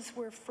tuitions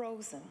were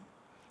frozen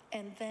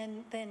and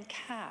then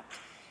capped,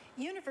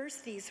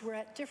 universities were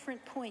at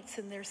different points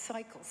in their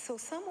cycles. So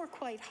some were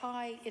quite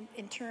high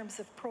in terms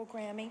of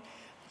programming,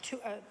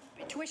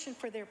 tuition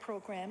for their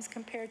programs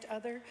compared to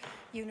other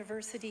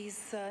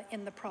universities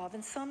in the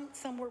province.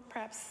 Some were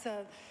perhaps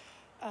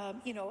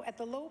you know, at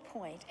the low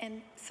point.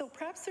 And so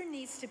perhaps there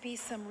needs to be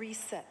some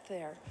reset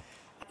there.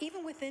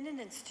 Even within an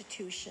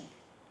institution,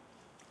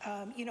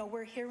 you know,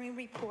 we're hearing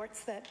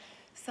reports that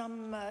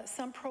some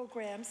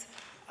programs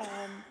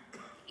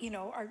you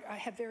know,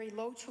 have very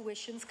low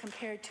tuitions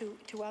compared to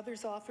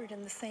others offered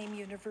in the same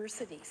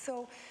university.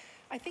 So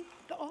I think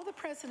all the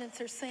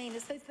presidents are saying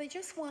is that they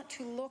just want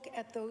to look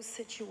at those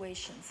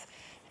situations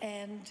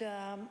and,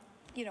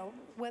 you know,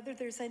 whether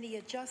there's any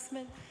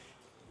adjustment.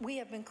 We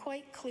have been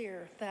quite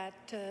clear that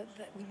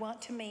we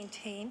want to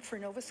maintain for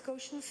Nova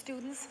Scotian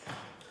students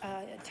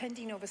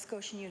attending Nova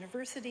Scotian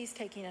universities,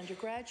 taking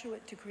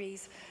undergraduate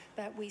degrees,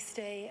 that we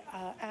stay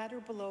at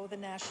or below the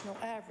national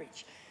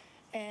average.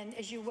 And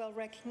as you well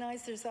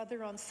recognize, there's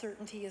other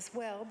uncertainty as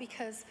well,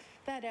 because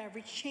that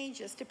average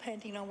changes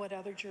depending on what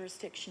other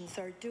jurisdictions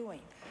are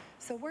doing.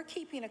 So we're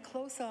keeping a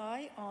close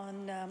eye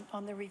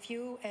on the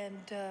review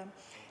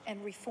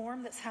and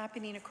reform that's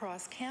happening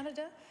across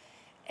Canada.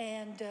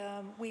 And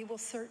we will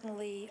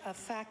certainly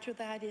factor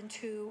that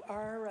into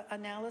our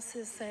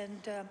analysis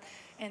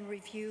and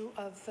review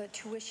of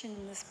tuition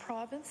in this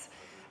province.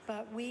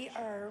 But we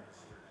are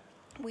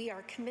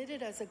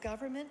committed as a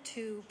government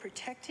to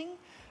protecting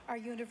our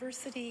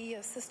university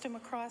system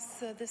across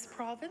this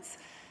province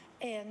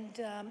and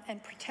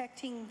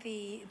protecting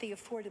the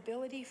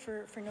affordability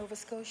for Nova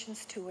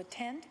Scotians to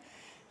attend.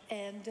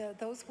 And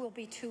those will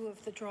be two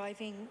of the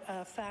driving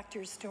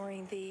factors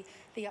during the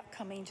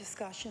upcoming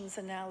discussions,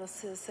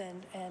 analysis,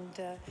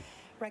 and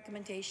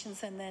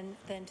recommendations, and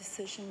then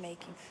decision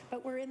making.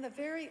 But we're in the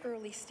very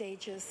early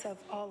stages of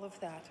all of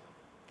that.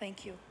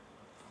 Thank you.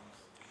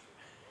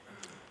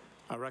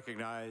 I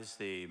recognize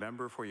the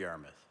member for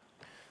Yarmouth.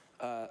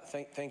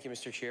 Thank you,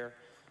 Mr. Chair.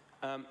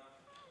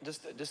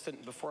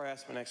 Before I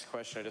ask my next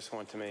question, I just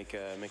want to make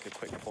a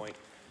quick point.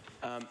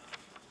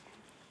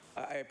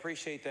 I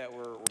appreciate that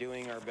we're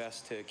doing our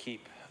best to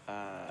keep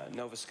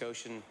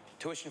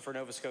tuition for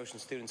Nova Scotian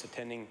students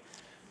attending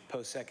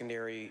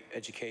post-secondary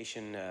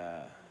education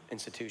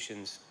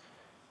institutions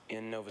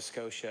in Nova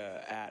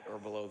Scotia at or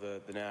below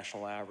the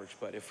national average.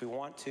 But if we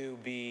want to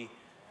be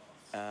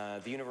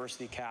the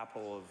university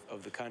capital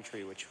of the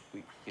country, which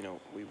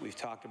we've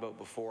talked about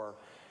before,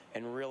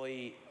 and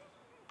really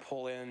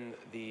pull in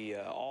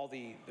all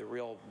the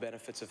real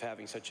benefits of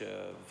having such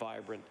a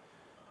vibrant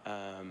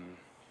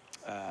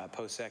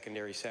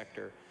post-secondary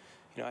sector,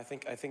 I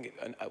think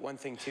one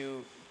thing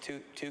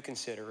to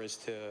consider is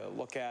to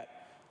look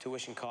at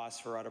tuition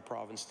costs for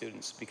out-of-province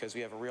students, because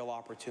we have a real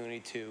opportunity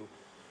to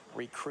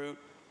recruit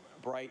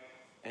bright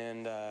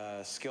and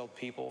skilled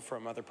people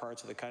from other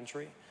parts of the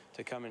country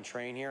to come and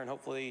train here, and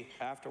hopefully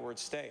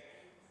afterwards stay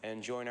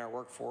and join our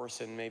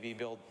workforce and maybe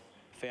build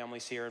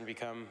families here and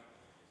become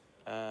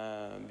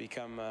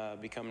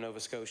Nova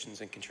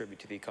Scotians and contribute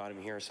to the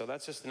economy here. So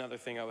that's just another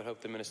thing I would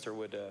hope the minister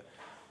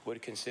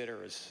would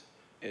consider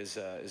is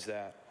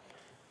that.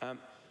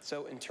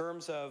 So in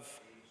terms of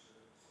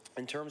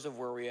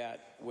where we're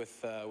at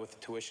with the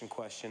tuition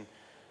question,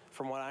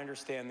 from what I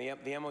understand,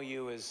 the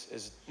MOU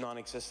is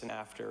non-existent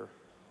after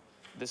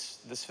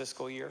this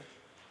fiscal year.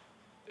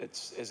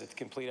 Is it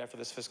complete after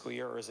this fiscal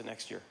year, or is it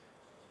next year?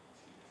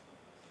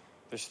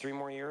 There's 3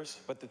 more years,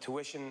 but the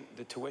tuition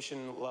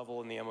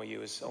level in the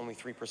MOU is only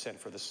 3%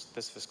 for this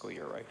fiscal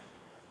year, right?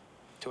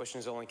 Tuition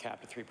is only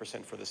capped at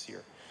 3% for this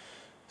year.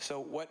 So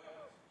what,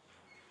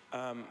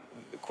 the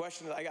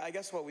question, I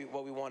guess what we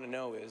want to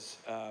know is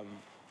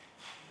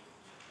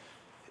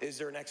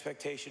there an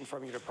expectation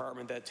from your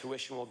department that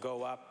tuition will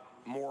go up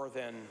more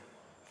than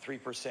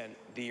 3%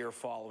 the year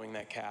following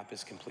that cap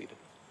is completed?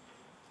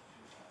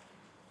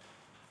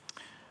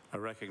 I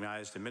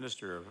recognize the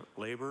Minister of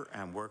Labour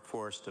and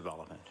Workforce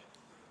Development.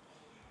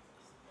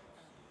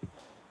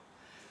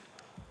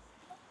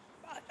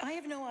 I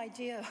have no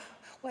idea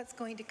what's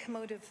going to come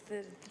out of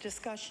the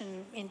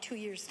discussion in 2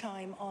 years'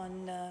 time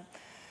on,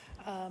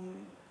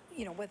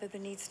 you know, whether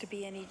there needs to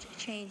be any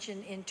change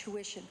in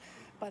tuition.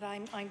 But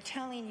I'm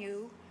telling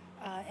you,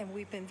 and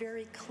we've been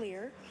very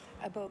clear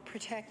about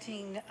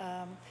protecting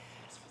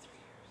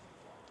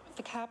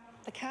the cap.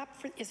 The cap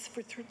is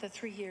for the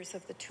 3 years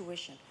of the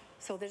tuition.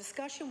 So the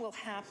discussion will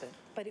happen,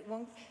 but it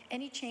won't.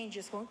 Any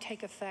changes won't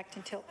take effect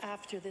until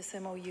after this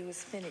MOU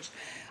is finished.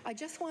 I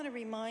just want to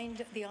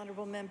remind the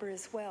honourable member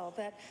as well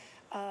that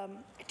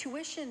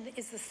tuition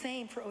is the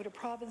same for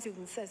out-of-province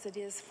students as it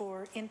is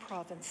for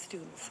in-province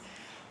students.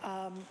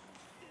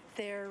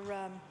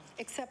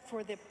 Except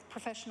for the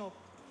professional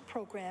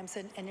programs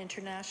and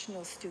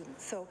international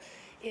students. So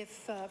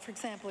if, for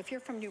example, if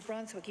you're from New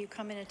Brunswick, you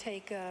come in and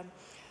take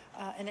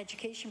an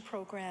education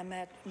program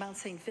at Mount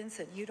St.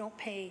 Vincent, you don't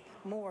pay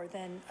more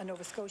than a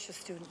Nova Scotia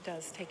student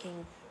does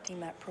taking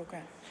that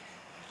program.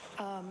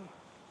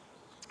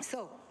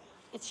 So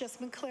it's just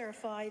been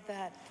clarified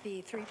that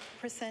the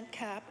 3%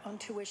 cap on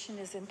tuition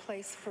is in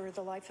place for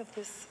the life of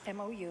this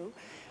MOU,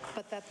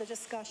 but that the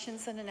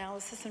discussions and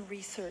analysis and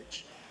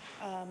research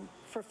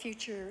for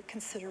future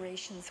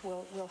considerations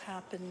will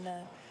happen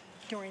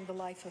during the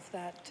life of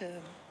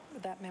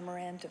that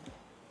memorandum.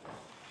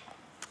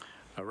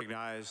 I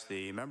recognize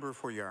the member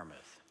for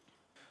Yarmouth.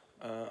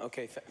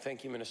 Okay,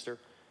 thank you, Minister.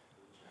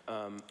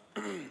 I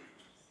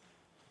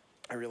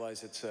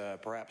realize it's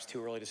perhaps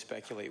too early to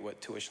speculate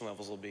what tuition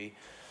levels will be,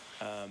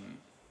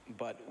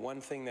 but one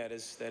thing that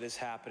is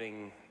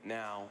happening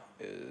now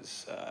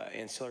is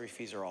ancillary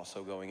fees are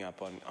also going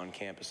up on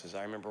campuses.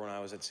 I remember when I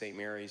was at St.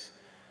 Mary's,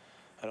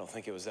 I don't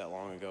think it was that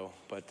long ago,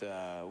 but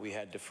we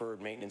had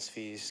deferred maintenance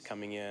fees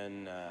coming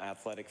in,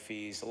 athletic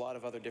fees, a lot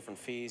of other different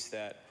fees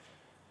that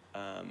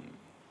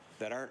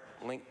that aren't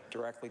linked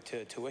directly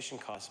to tuition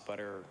costs, but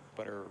are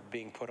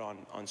being put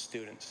on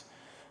students.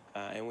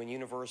 And when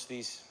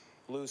universities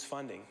lose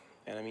funding,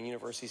 and I mean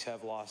universities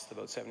have lost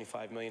about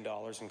 $75 million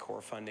in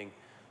core funding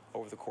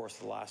over the course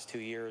of the last 2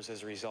 years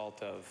as a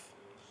result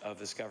of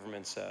this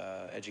government's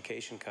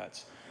education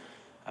cuts.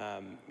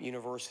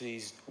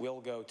 Universities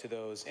will go to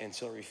those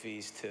ancillary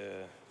fees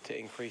to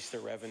increase their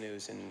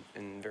revenues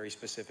in very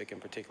specific and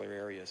particular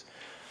areas.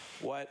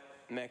 What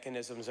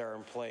mechanisms are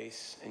in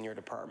place in your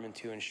department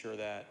to ensure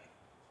that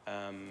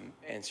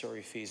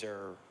ancillary fees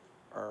are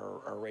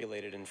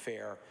regulated and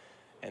fair,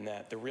 and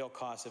that the real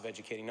cost of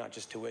educating, not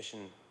just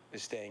tuition,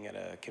 is staying at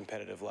a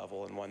competitive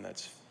level and one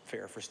that's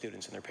fair for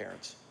students and their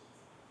parents?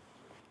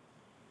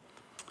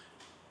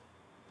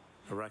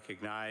 I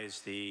recognize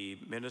the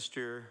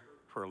Minister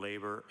for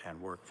Labour and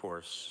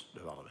Workforce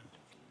Development.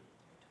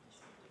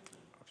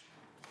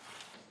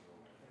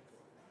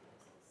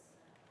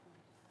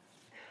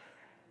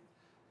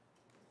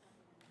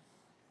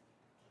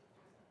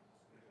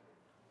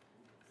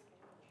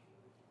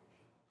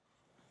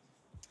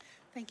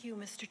 Thank you,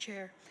 Mr.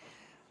 Chair.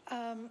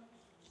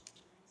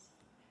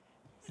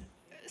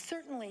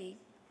 Certainly,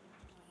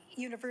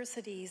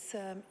 universities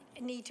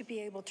need to be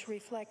able to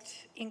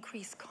reflect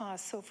increased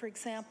costs. So, for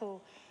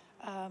example,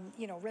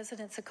 you know,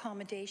 residence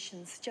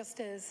accommodations, just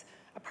as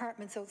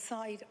apartments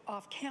outside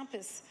off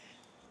campus,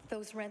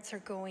 those rents are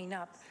going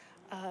up.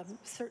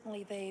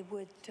 Certainly, they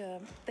would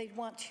they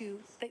want to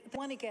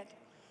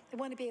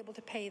be able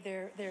to pay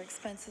their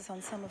expenses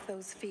on some of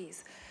those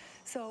fees.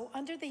 So,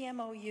 under the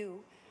MOU,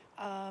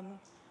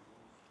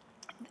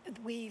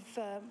 we've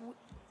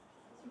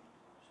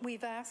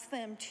asked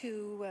them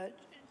to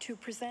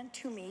present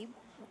to me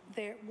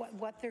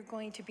what they're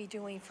going to be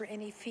doing for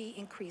any fee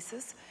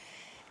increases,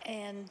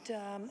 and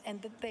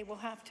that they will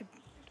have to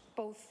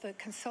both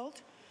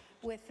consult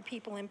with the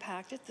people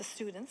impacted, the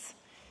students,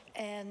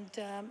 and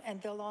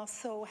they'll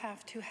also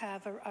have to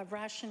have a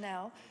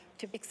rationale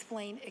to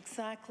explain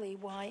exactly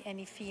why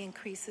any fee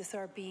increases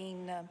are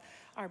being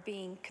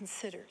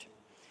considered.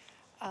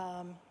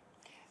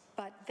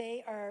 But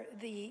they are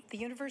the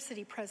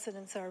university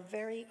presidents are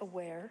very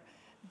aware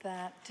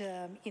that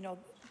you know,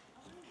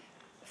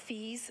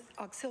 fees,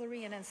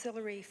 auxiliary and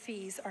ancillary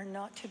fees, are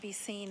not to be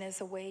seen as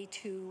a way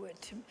to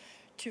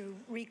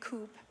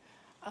recoup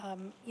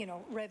you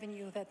know,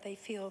 revenue that they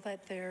feel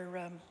that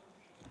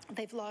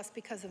they've lost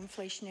because of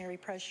inflationary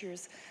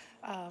pressures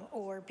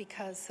or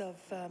because of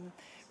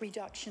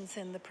reductions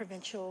in the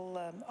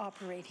provincial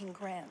operating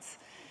grants.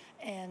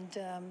 And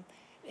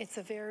it's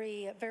a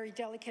very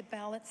delicate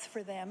balance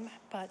for them,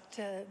 but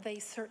they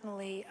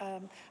certainly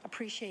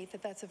appreciate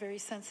that that's a very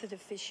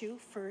sensitive issue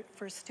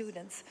for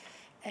students.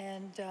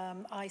 And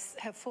I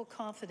have full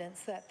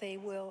confidence that they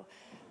will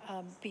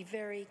be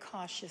very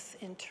cautious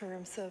in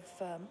terms of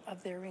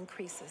their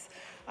increases.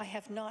 I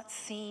have not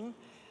seen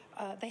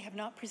they have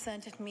not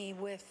presented me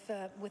with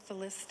the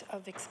list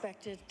of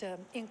expected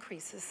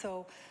increases,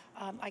 so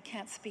I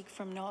can't speak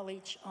from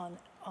knowledge on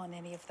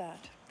any of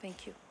that.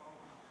 Thank you.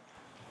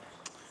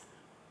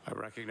 I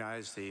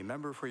recognize the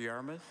member for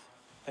Yarmouth.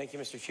 Thank you,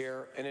 Mr.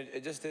 Chair. And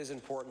it just is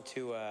important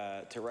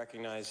to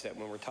recognize that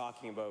when we're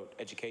talking about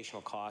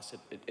educational costs,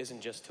 it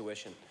isn't just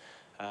tuition.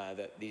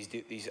 That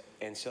these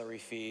ancillary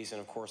fees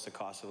and, of course, the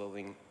cost of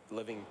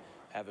living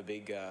have a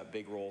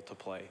big role to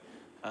play.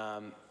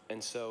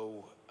 And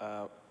so,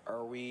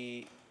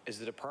 does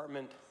the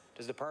department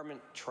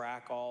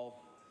track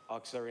all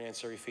auxiliary and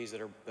ancillary fees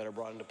that are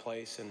brought into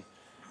place,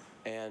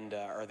 and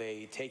are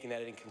they taking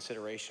that into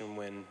consideration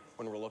when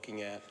we're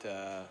looking at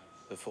the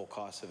full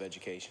cost of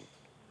education?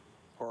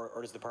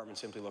 Or does the department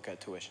simply look at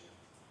tuition?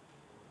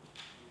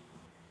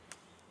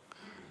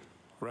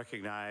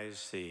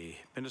 Recognize the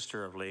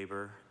Minister of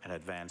Labour and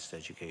Advanced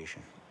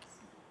Education.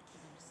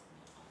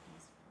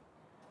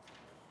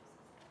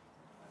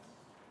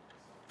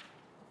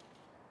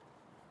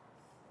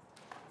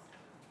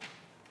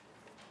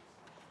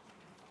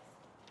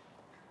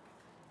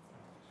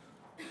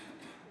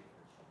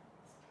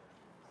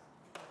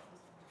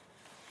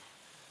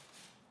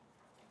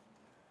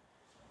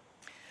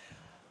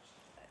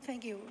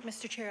 Thank you,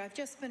 Mr. Chair. I've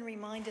just been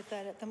reminded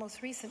that at the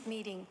most recent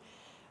meeting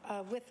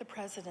with the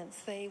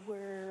presidents, they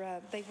were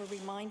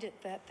reminded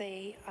that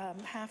they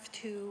have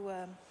to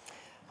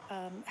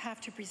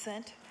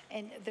present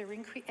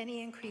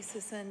any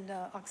increases in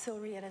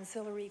auxiliary and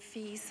ancillary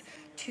fees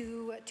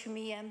to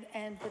me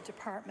and the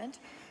department,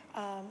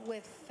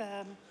 with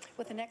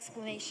an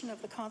explanation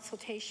of the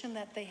consultation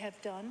that they have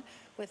done,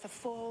 with a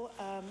full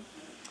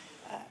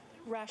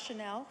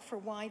rationale for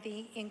why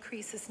the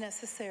increase is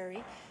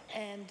necessary,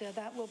 and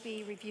that will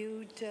be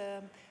reviewed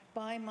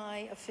by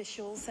my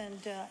officials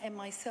and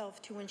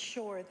myself to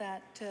ensure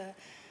that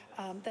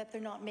that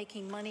they're not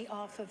making money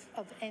off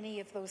of any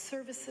of those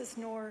services,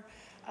 nor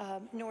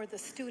the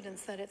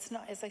students. That it's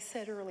not, as I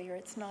said earlier,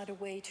 it's not a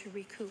way to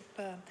recoup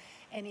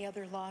any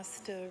other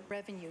lost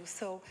revenue.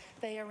 So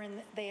they are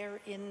in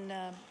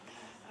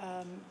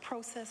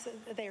process.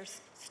 They're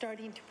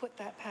starting to put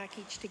that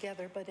package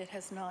together, but it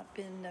has not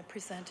been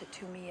presented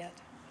to me yet.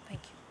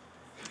 Thank you.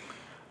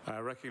 I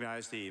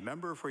recognize the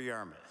member for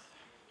Yarmouth.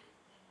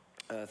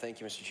 Thank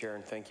you, Mr. Chair,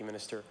 and thank you,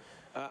 Minister.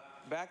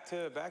 Back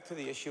to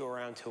the issue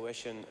around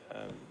tuition.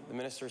 The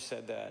Minister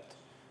said that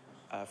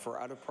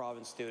for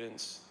out-of-province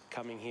students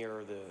coming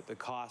here, the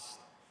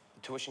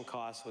tuition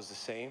cost was the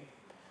same.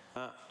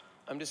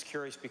 I'm just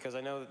curious because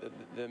I know that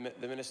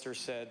the Minister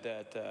said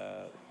that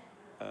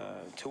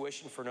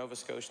tuition for Nova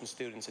Scotian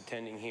students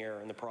attending here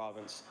in the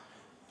province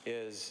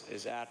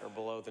is at or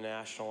below the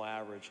national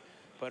average.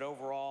 But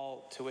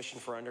overall, tuition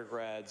for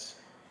undergrads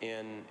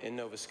in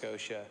Nova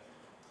Scotia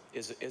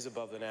is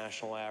above the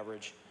national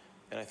average.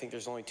 And I think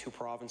there's only 2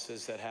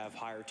 provinces that have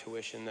higher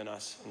tuition than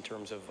us in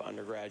terms of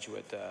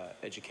undergraduate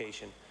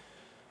education.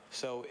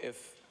 So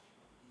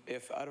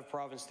if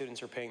out-of-province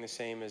students are paying the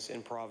same as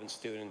in-province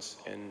students,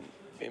 and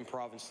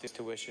in-province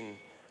tuition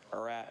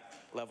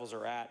levels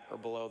are at or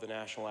below the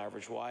national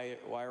average, why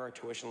are our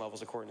tuition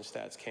levels, according to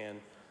Stats Can,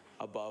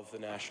 above the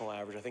national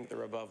average? I think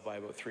they're above by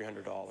about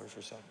 $300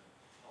 or so.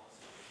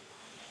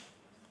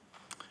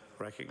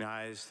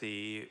 Recognize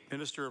the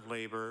Minister of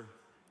Labour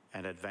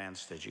and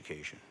Advanced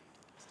Education.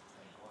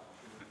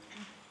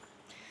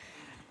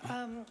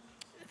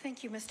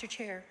 Thank you, Mr.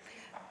 Chair.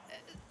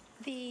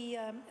 The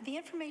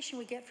information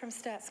we get from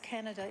Stats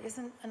Canada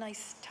isn't a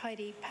nice,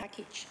 tidy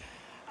package,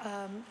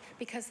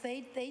 because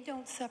they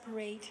don't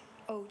separate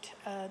out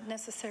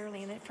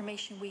necessarily in the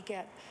information we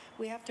get.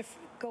 We have to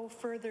go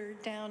further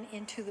down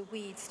into the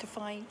weeds to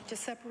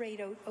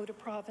separate out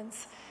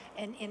out-of-province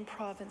and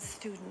in-province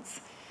students,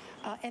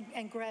 and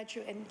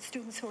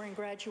students who are in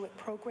graduate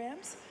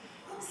programs.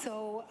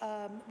 So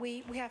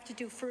we have to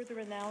do further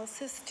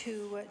analysis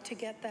to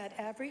get that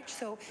average.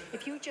 So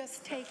if you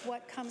just take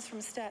what comes from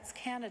Stats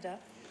Canada,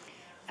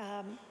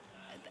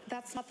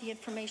 that's not the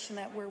information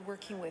that we're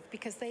working with,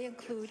 because they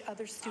include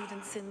other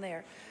students in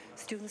there,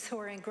 students who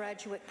are in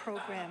graduate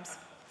programs.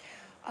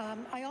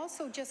 I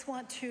also just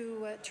want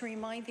to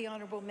remind the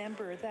honourable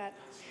member that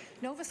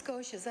Nova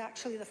Scotia is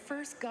actually the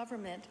first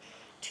government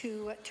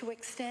to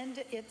extend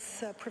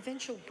its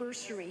provincial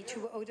bursary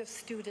to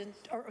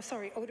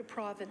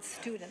out-of-province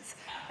students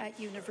at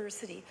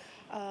university.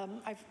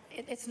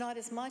 It's not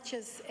as much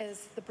as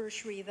the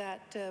bursary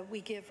that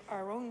we give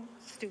our own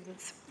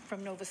students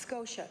from Nova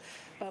Scotia,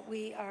 but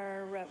we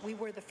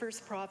were the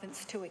first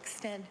province to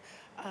extend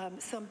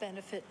some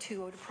benefit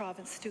to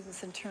out-of-province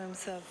students in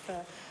terms of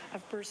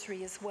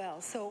bursary as well.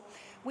 So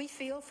we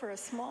feel for a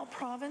small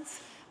province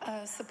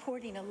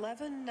supporting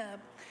 11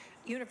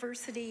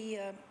 universities,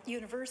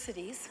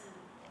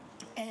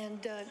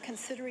 and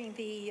considering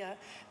the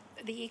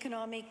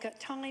economic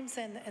times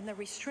and the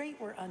restraint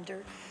we're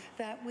under,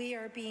 that we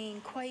are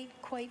being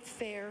quite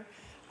fair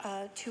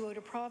to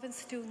out-of-province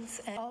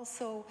students, and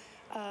also,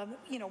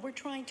 we're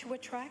trying to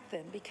attract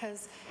them,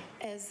 because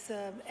as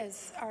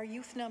our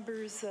youth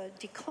numbers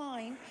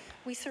decline,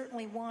 we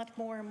certainly want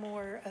more and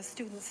more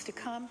students to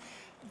come.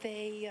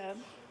 the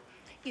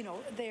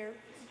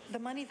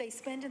money they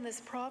spend in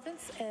this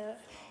province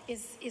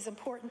is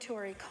important to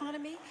our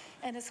economy,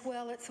 and as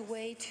well, it's a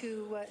way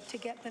to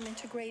get them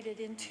integrated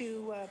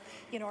into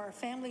our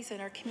families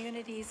and our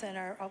communities and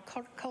our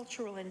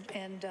cultural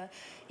and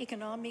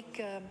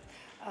economic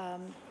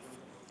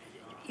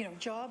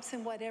jobs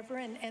and whatever,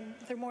 and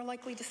they're more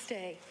likely to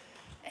stay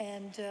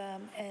and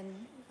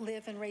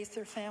live and raise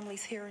their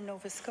families here in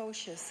Nova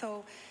Scotia.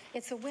 So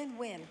it's a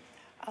win-win,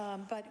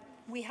 but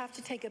we have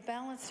to take a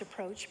balanced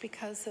approach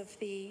because of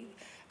the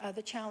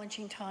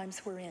challenging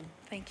times we're in.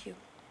 Thank you.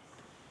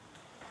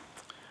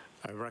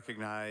 I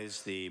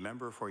recognize the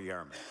member for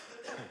Yarmouth.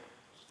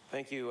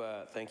 Thank you,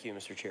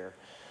 Mr. Chair.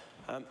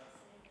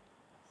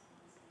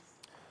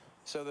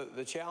 So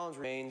the challenge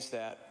remains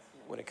that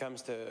when it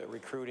comes to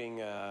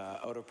recruiting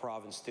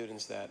out-of-province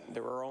students, that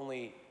there are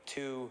only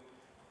 2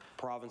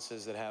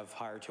 provinces that have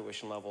higher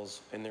tuition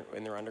levels in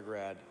their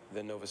undergrad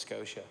than Nova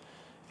Scotia,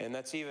 and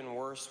that's even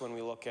worse when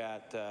we look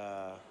at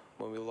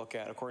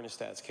according to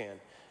StatsCan,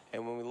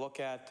 and when we look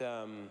at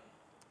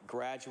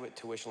graduate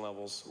tuition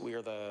levels,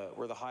 we're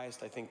the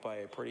highest, I think, by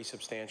a pretty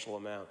substantial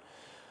amount.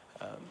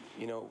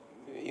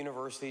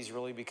 Universities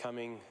really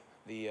becoming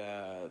the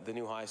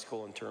new high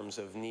school in terms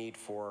of need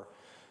for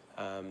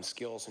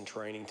skills and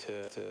training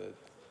to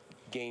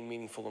gain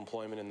meaningful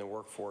employment in the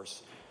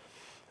workforce.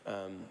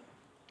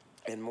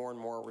 And more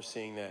we're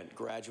seeing that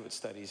graduate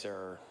studies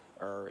are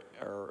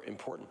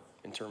important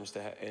in terms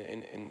to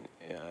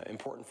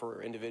important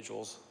for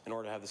individuals in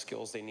order to have the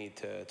skills they need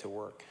to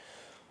work.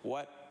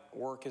 What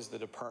work is the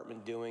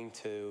department doing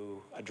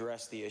to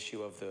address the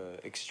issue of the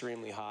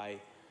extremely high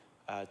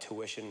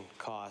tuition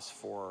costs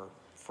for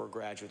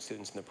graduate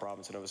students in the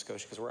province of Nova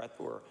Scotia? Because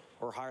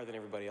we're higher than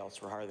everybody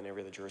else. We're higher than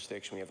every other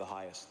jurisdiction. We have the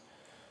highest.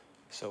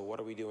 So what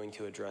are we doing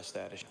to address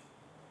that issue?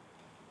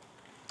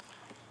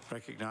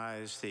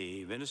 Recognize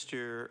the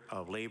Minister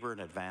of Labour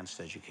and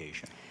Advanced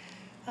Education.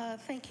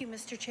 Thank you,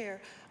 Mr.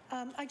 Chair.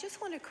 I just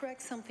want to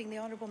correct something the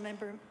honourable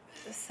member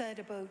said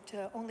about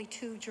only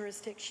 2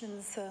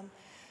 jurisdictions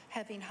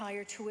having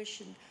higher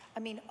tuition. I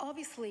mean,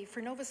 obviously, for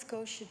Nova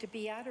Scotia to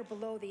be at or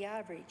below the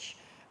average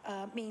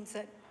means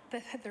that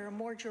there are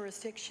more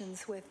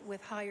jurisdictions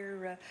with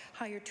higher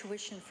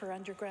tuition for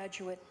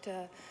undergraduate.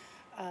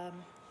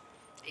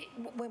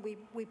 When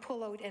we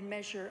pull out and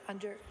measure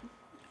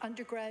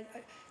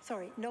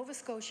Nova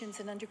Scotians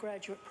and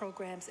undergraduate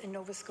programs in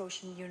Nova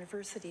Scotian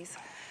universities.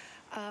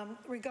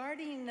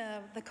 Regarding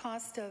the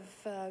cost of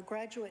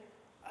graduate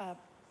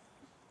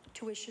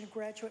tuition,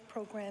 graduate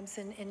programs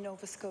in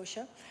Nova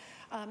Scotia,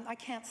 I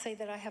can't say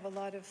that I have a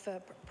lot of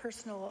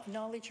personal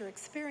knowledge or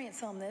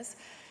experience on this,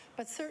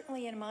 but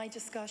certainly in my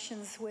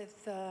discussions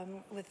with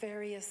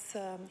various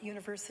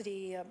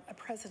university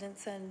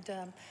presidents and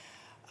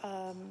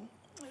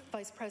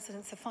vice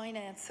presidents of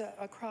finance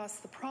across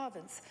the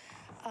province,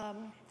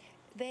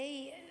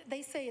 they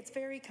say it's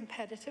very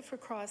competitive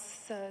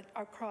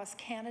across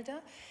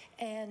Canada,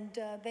 and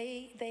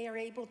they are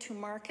able to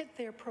market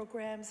their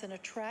programs and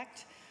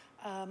attract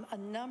a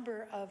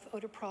number of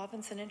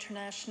out-of-province and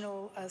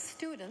international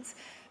students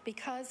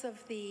because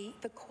of the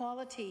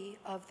quality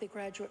of the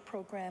graduate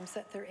programs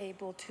that they're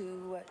able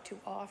to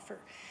offer.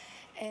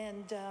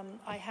 And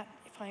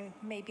if I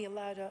may be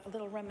allowed a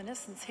little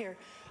reminiscence here,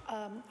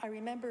 I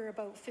remember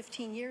about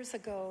 15 years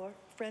ago,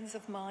 friends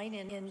of mine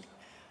in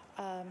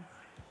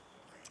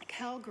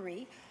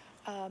Calgary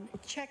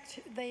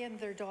they and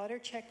their daughter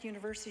checked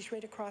universities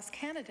right across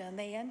Canada, and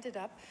they ended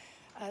up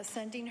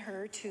sending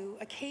her to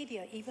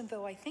Acadia, even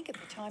though I think at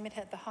the time it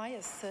had the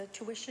highest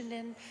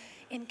tuition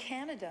in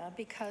Canada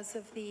because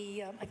of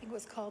the, I think it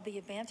was called the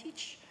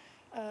Advantage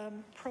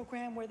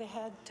program, where they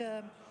had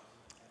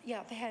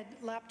they had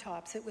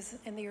laptops. It was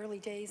in the early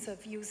days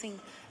of using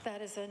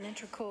that as an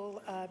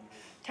integral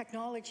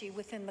technology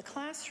within the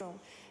classroom.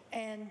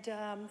 And,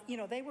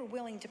 they were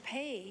willing to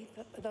pay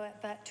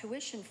that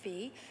tuition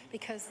fee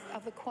because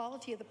of the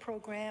quality of the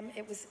program.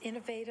 It was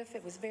innovative,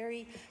 it was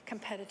very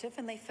competitive,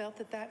 and they felt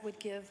that that would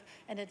give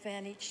an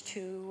advantage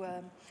to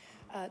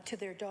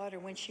their daughter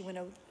when she went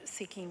out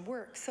seeking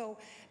work. So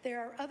there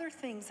are other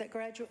things that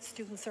graduate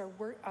students are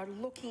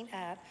looking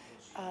at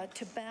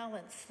to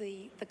balance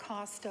the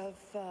cost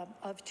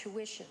of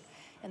tuition.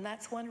 And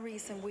that's one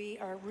reason we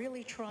are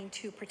really trying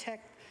to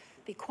protect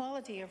the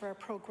quality of our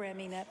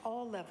programming at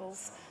all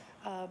levels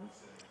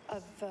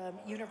of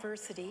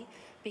university,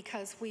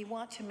 because we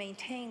want to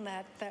maintain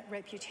that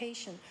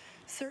reputation.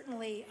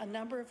 Certainly, a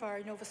number of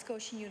our Nova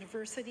Scotian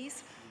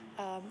universities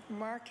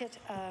market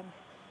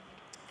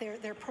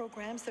their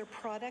programs, their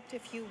product,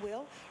 if you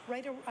will,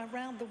 right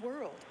around the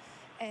world.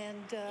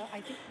 And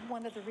I think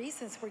one of the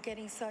reasons we're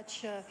getting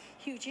such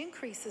huge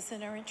increases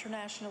in our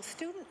international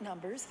student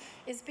numbers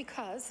is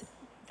because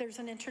there's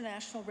an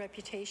international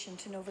reputation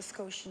to Nova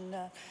Scotian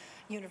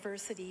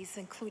universities,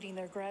 including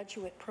their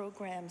graduate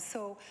programs.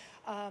 So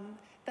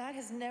that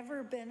has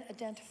never been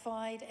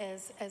identified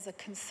as a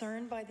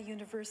concern by the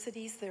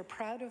universities. They're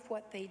proud of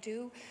what they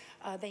do.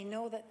 They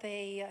know that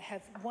they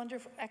have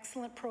wonderful,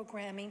 excellent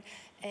programming,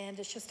 and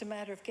it's just a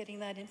matter of getting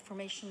that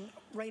information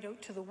right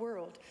out to the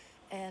world,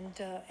 and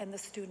the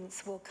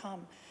students will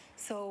come.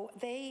 So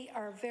they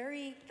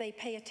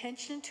pay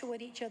attention to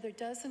what each other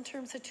does in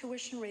terms of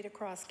tuition right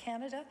across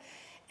Canada,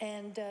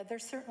 and they're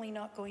certainly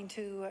not going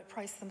to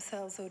price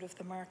themselves out of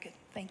the market.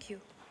 Thank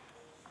you.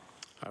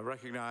 I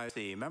recognize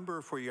the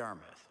member for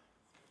Yarmouth.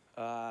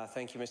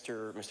 Thank you,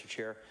 Mr.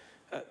 Chair.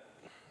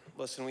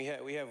 Listen, we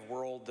have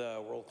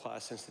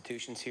world-class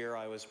institutions here.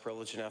 I was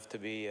privileged enough to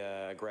be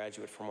a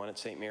graduate from one at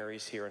St.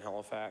 Mary's here in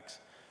Halifax.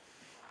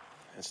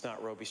 It's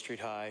not Robie Street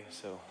High,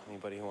 so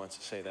anybody who wants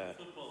to say that.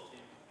 Football team.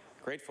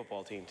 Great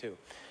football team too.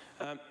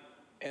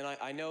 And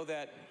I know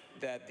that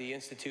the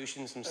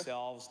institutions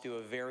themselves do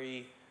a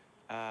very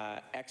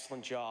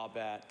excellent job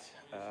at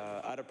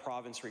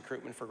out-of-province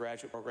recruitment for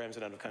graduate programs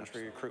and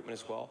out-of-country recruitment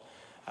as well.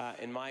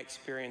 In my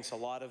experience, a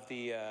lot of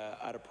the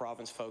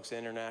out-of-province folks,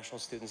 international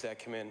students that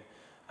come in,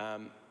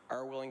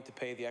 are willing to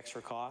pay the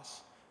extra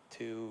costs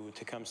to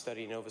come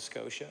study in Nova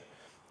Scotia,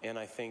 and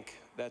I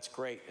think that's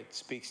great. It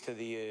speaks to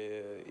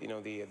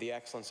the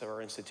excellence of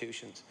our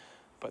institutions.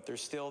 But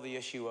there's still the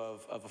issue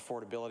of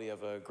affordability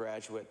of a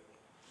graduate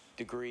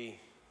degree,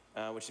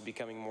 which is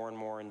becoming more and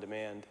more in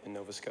demand in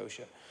Nova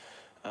Scotia.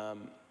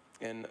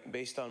 And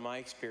based on my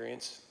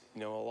experience,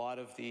 a lot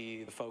of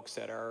the folks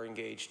that are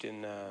engaged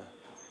in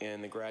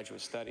the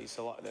graduate studies,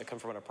 a lot that come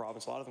from out of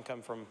province, a lot of them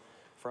come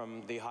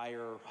from the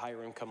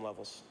higher income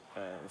levels,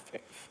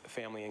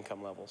 family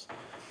income levels.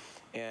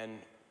 And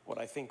what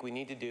I think we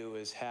need to do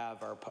is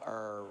have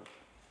our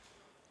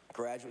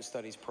graduate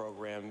studies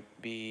program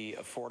be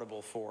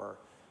affordable for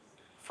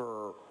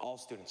all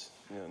students,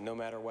 no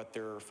matter what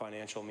their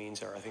financial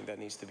means are. I think that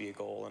needs to be a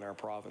goal in our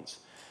province.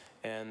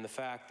 And the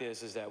fact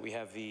is that we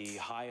have the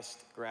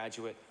highest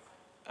graduate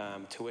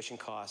tuition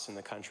costs in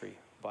the country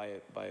by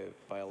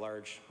a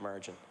large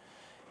margin.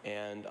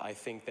 And I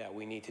think that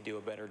we need to do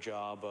a better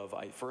job of,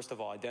 first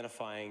of all,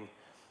 identifying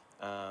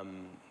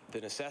the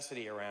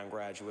necessity around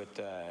graduate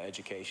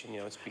education.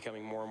 It's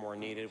becoming more and more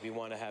needed. We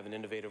want to have an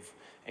innovative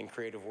and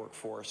creative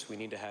workforce. We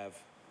need to have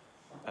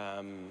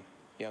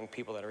young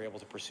people that are able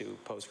to pursue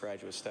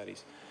postgraduate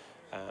studies.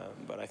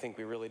 But I think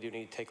we really do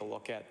need to take a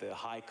look at the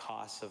high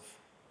costs of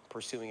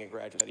pursuing a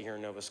graduate study here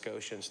in Nova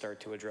Scotia and start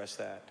to address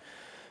that,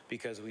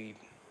 because we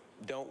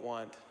don't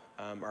want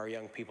our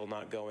young people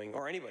not going,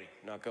 or anybody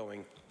not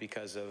going,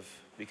 because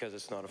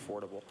it's not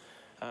affordable.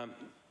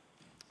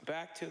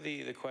 Back to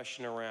the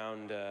question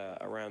around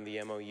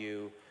the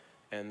MOU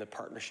and the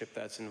partnership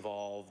that's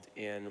involved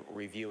in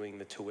reviewing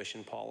the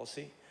tuition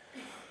policy.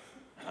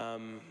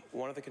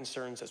 One of the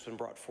concerns that's been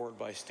brought forward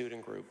by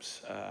student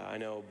groups, I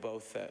know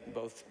both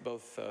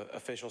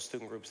official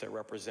student groups that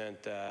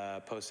represent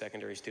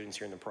post-secondary students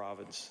here in the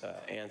province,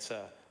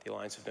 ANSA, the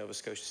Alliance of Nova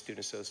Scotia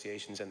Student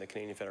Associations, and the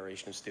Canadian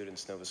Federation of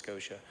Students Nova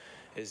Scotia,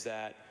 is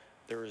that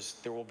there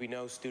will be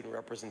no student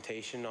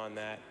representation on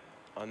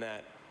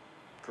that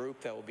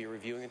group that will be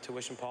reviewing the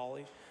tuition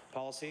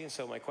policy. And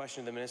so my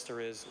question to the minister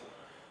is,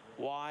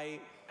 why,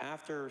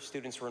 after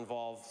students were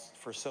involved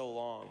for so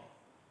long,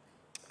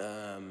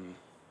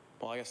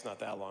 well, I guess not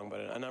that long, but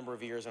a number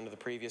of years under the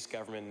previous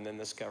government and then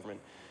this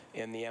government,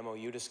 in the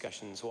MOU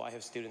discussions, why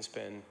have students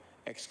been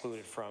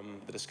excluded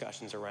from the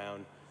discussions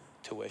around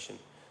tuition?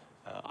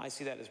 I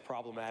see that as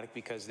problematic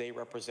because they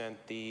represent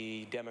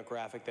the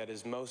demographic that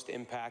is most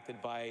impacted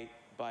by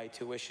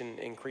tuition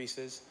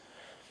increases,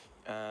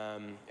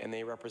 and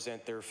they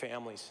represent their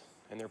families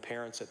and their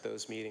parents at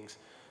those meetings.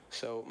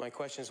 So my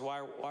question is,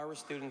 why were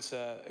students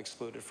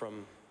excluded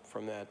from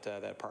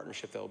that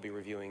partnership that will be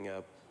reviewing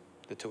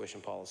the tuition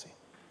policy?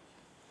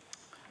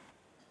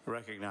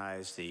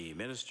 Recognize the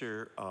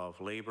Minister of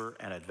Labour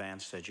and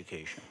Advanced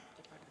Education.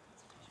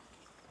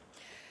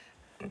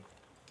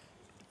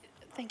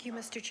 Thank you,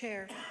 Mr.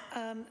 Chair.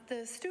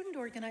 The student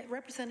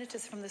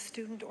representatives from the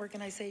student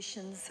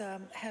organizations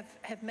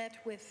have met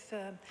with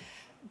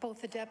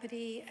both the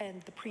Deputy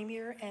and the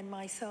Premier and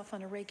myself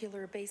on a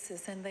regular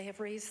basis, and they have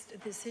raised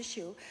this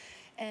issue.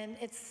 And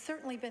it's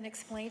certainly been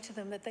explained to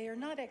them that they are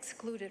not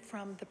excluded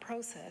from the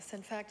process.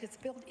 In fact, it's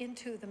built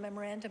into the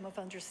Memorandum of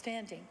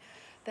Understanding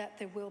that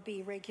there will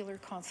be regular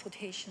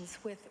consultations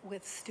with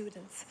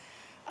students.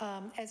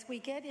 As we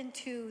get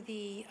into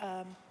the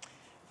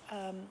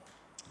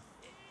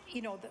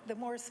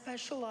more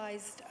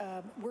specialized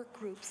work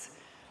groups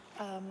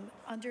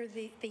under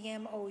the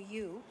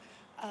MOU,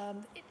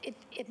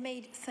 it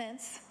made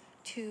sense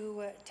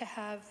to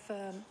have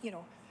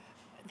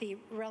the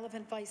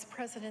relevant vice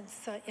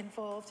presidents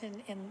involved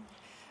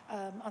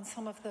on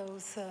some of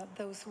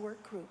those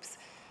work groups.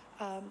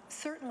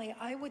 Certainly,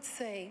 I would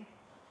say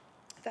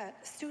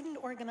that student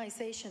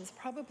organizations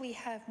probably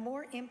have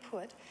more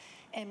input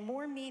and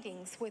more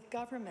meetings with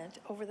government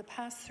over the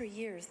past 3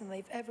 years than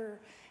they've ever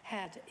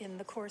had in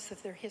the course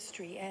of their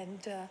history.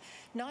 And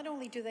not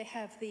only do they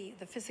have the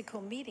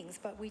physical meetings,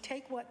 but we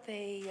take what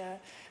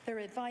their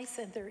advice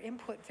and their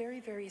input very,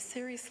 very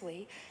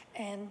seriously,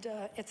 and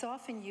it's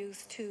often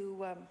used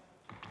to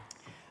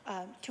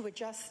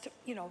adjust,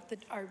 you know,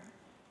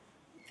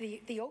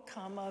 the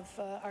outcome of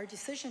our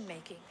decision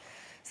making.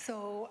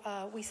 So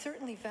we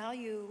certainly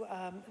value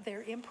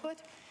their input,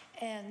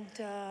 and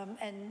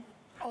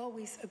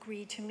always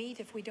agree to meet.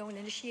 If we don't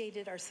initiate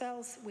it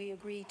ourselves, we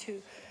agree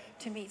to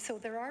meet. So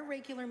there are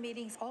regular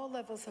meetings, all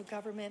levels of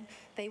government.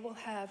 They will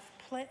have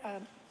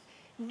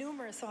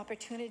numerous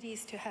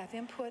opportunities to have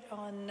input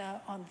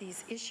on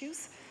these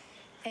issues,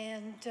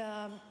 and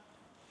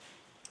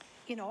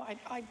you know,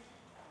 I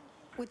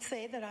would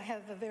say that I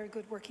have a very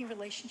good working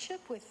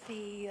relationship with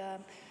the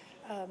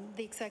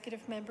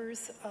executive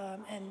members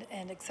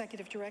and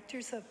executive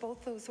directors of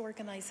both those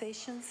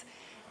organizations,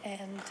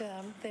 and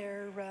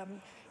they're,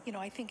 you know,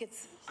 I think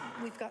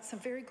we've got some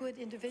very good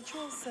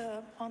individuals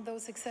on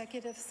those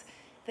executives.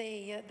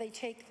 They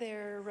take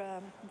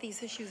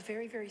these issues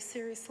very, very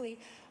seriously.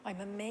 I'm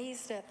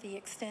amazed at the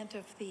extent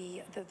of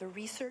the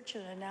research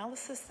and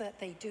analysis that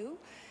they do.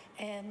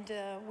 And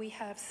we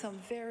have some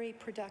very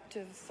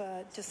productive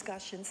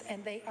discussions,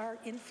 and they are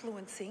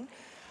influencing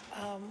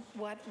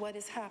what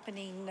is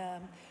happening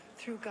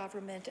through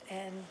government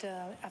and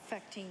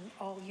affecting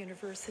all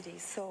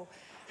universities. So,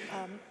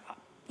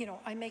 you know,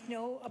 I make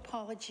no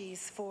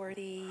apologies for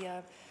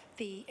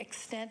the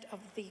extent of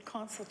the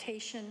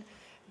consultation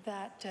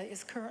that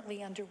is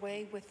currently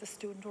underway with the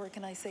student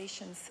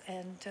organizations,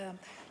 and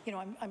you know,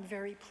 I'm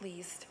very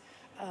pleased.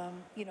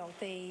 You know,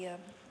 they,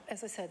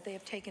 as I said, they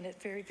have taken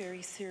it very,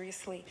 very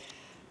seriously.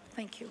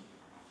 Thank you.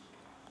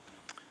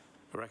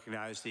 I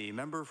recognize the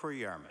member for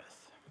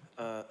Yarmouth.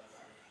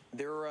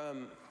 There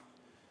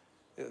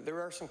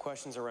are some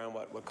questions around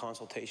what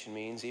consultation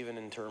means, even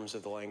in terms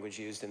of the language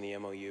used in the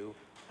MOU,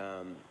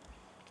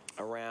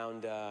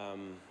 around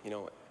you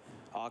know,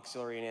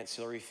 auxiliary and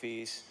ancillary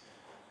fees.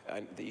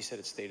 That you said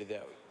it stated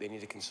that they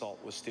need to consult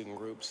with student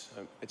groups.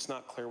 It's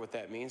not clear what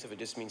that means, if it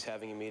just means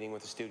having a meeting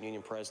with a student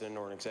union president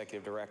or an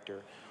executive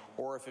director,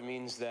 or if it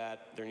means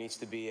that there needs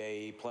to be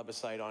a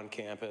plebiscite on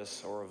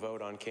campus or a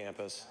vote on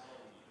campus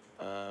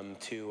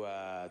to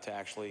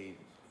actually,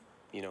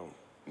 you know,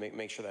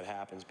 make sure that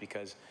happens.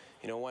 Because,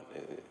 you know what,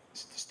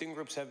 student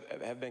groups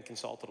have been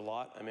consulted a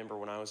lot. I remember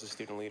when I was a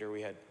student leader,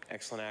 we had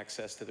excellent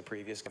access to the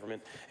previous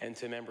government and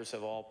to members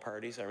of all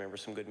parties. I remember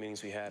some good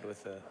meetings we had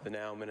with the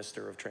now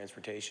Minister of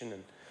Transportation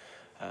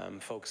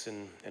and folks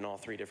in all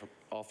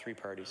three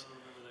parties.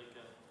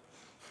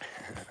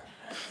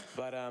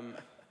 But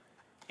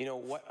you know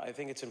what, I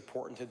think it's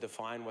important to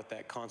define what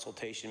that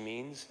consultation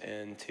means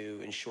and to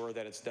ensure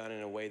that it's done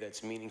in a way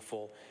that's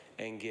meaningful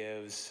and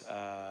gives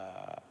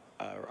a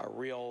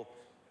real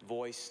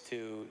voice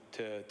to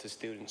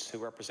students who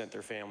represent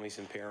their families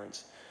and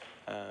parents,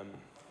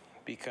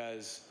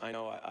 because I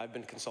know I've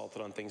been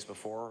consulted on things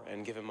before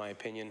and given my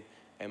opinion,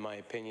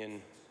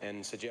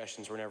 and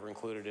suggestions were never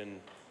included in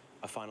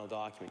a final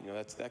document. You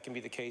know, that can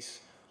be the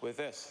case with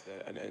this.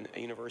 A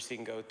university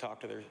can go talk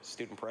to their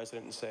student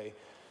president and say,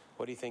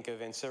 what do you think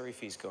of ancillary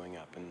fees going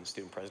up? And the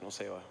student president will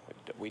say, well,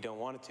 we don't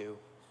want it to.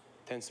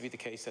 It tends to be the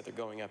case that they're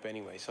going up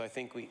anyway. So I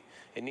think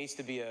it needs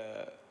to be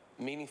a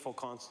meaningful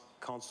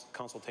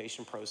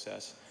consultation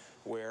process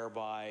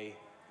whereby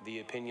the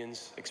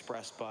opinions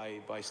expressed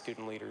by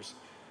student leaders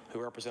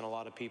who represent a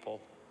lot of people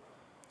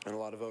and a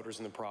lot of voters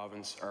in the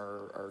province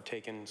are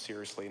taken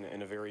seriously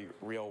in a very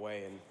real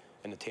way and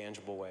in a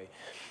tangible way.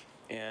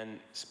 And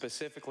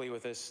specifically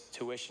with this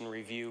tuition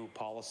review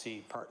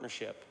policy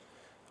partnership,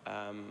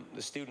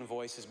 the student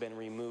voice has been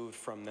removed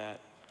from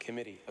that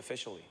committee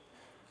officially.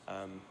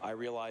 I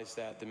realize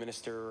that the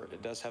minister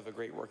does have a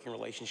great working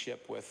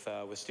relationship with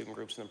student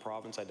groups in the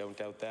province. I don't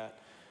doubt that.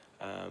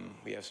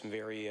 We have some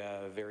very,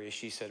 as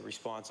she said,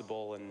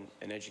 responsible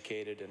and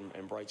educated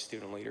and bright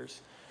student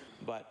leaders.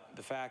 But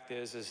the fact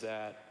is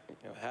that,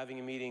 you know, having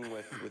a meeting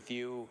with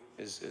you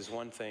is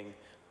one thing.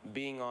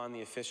 Being on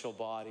the official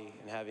body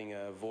and having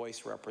a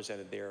voice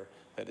represented there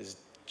that is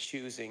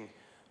choosing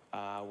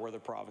where the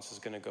province is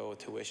going to go with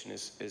tuition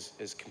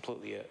is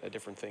completely a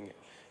different thing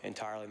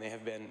entirely. And they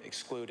have been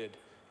excluded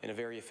in a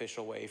very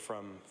official way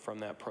from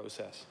that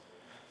process.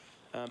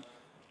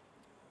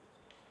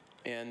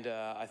 And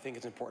I think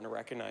it's important to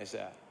recognize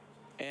that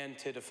and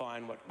to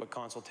define what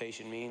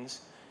consultation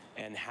means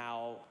and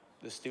how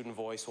the student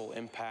voice will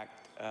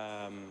impact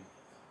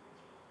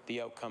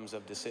the outcomes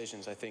of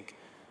decisions. I think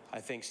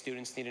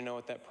students need to know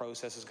what that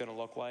process is going to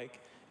look like,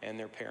 and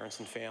their parents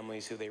and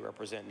families who they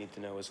represent need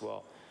to know as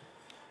well.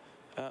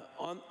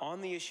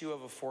 On the issue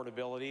of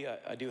affordability,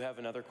 I do have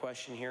another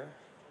question here.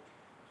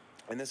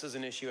 And this is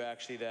an issue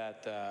actually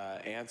that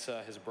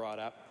ANSA has brought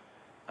up.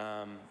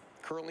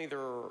 Currently there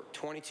are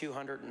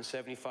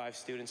 2,275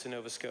 students in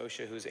Nova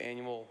Scotia whose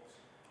annual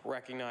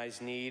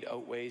recognized need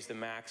outweighs the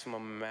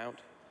maximum amount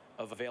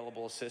of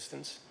available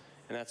assistance,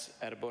 and that's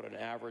at about an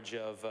average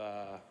of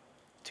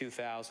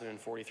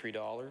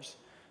 $2,043.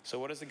 So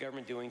what is the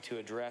government doing to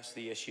address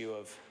the issue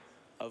of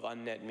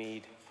unmet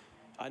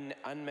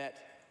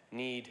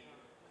need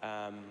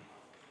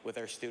with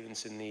our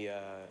students in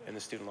the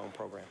student loan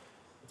program?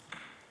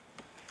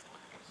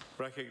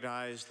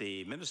 Recognize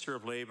the Minister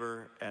of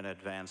Labour and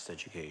Advanced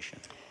Education.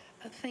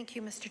 Thank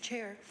you, Mr.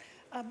 Chair.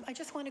 I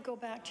just want to go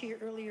back to your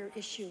earlier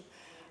issue.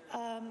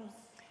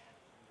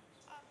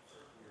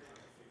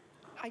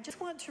 I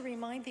just want to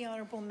remind the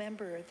honourable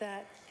member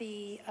that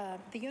the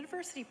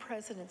university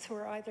presidents who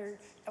are either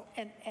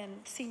and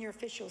senior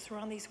officials who are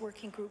on these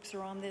working groups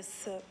or on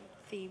this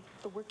the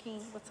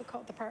working, what's it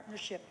called, the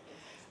partnership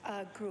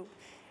group,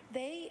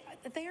 they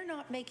are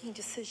not making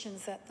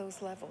decisions at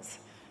those levels.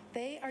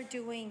 They are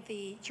doing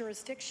the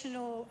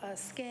jurisdictional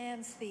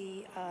scans,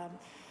 the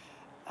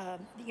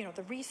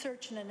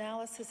research and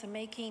analysis, and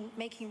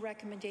making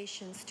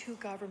recommendations to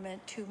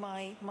government, to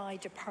my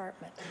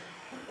department.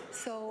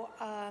 So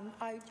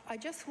I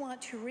just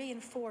want to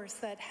reinforce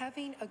that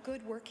having a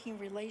good working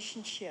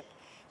relationship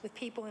with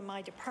people in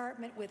my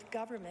department, with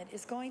government,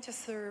 is going to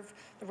serve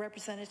the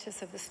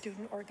representatives of the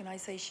student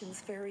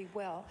organizations very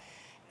well.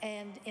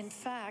 And in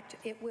fact,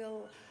 it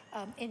will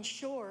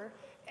ensure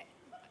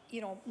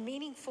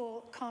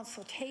meaningful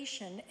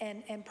consultation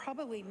and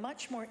probably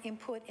much more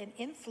input and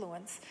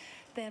influence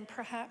than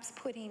perhaps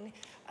putting,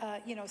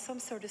 some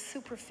sort of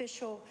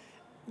superficial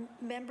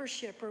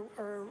membership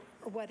or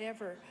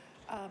whatever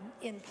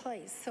in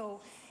place. So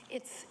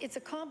it's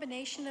a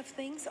combination of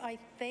things.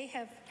 They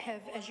have,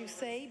 as you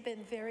say,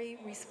 been very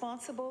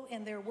responsible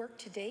in their work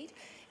to date,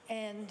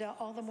 and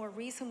all the more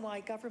reason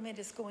why government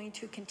is going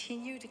to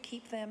continue to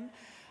keep them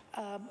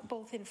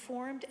both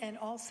informed and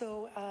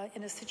also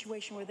in a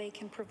situation where they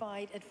can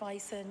provide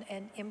advice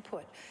and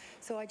input.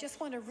 So I just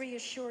want to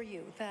reassure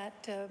you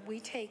that we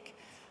take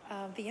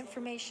the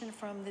information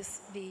from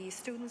the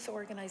students'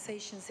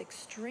 organizations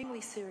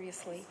extremely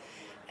seriously,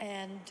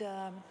 and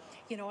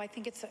I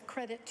think it's a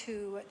credit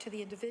to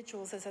the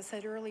individuals, as I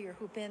said earlier,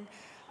 who've been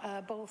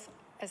both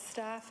as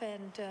staff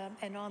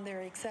and on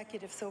their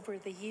executives over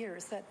the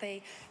years, that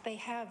they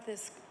have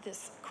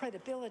this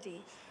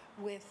credibility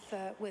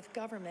with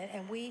government,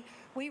 and we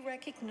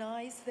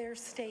recognize their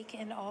stake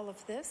in all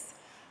of this,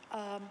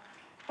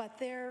 but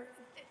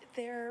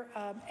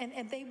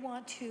and they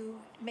want to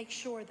make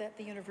sure that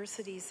the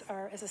universities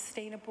are as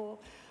sustainable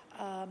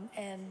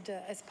and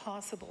as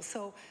possible.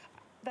 So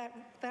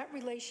that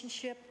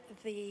relationship,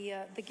 the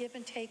give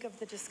and take of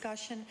the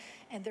discussion,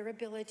 and their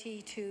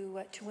ability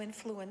to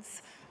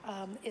influence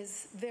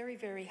is very,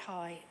 very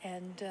high,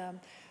 and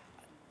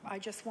I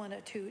just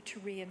wanted to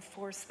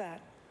reinforce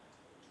that.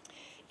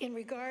 In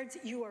regards,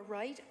 you are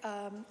right,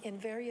 in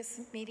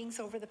various meetings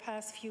over the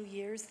past few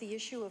years, the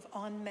issue of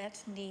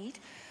unmet need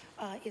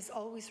is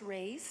always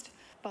raised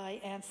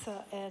by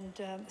ANSA and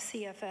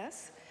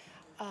CFS,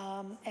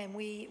 and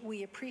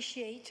we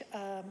appreciate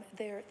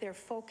their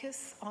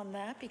focus on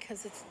that,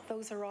 because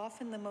those are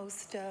often the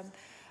most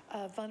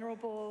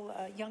vulnerable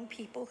young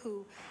people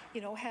who,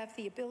 have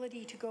the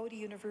ability to go to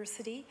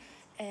university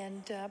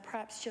and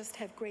perhaps just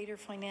have greater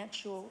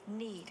financial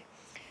need.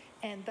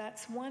 And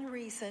that's one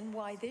reason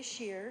why this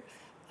year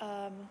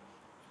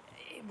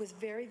it was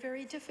very,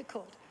 very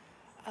difficult.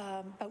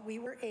 But we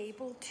were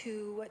able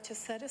to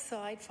set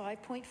aside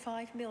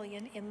 $5.5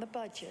 million in the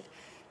budget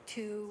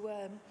to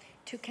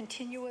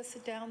continue us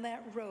down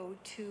that road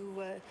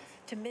to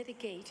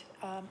mitigate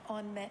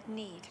unmet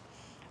need.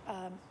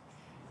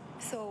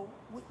 So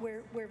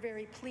we're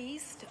very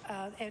pleased,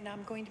 and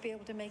I'm going to be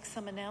able to make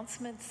some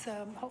announcements,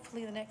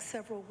 hopefully in the next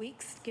several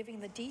weeks, giving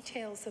the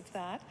details of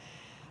that.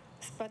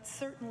 But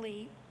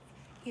certainly,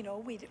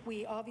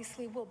 we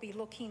obviously will be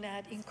looking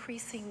at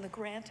increasing the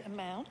grant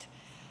amount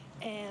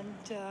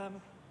and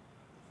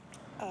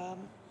or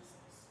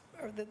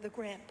the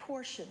grant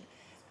portion.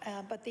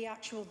 But the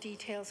actual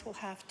details will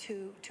have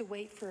to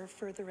wait for a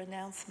further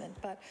announcement.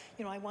 But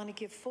I want to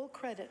give full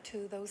credit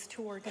to those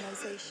two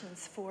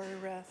organizations for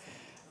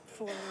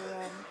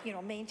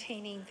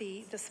maintaining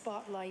the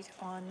spotlight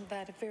on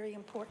that very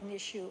important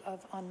issue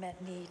of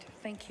unmet need.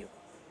 Thank you.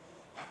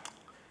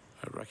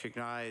 I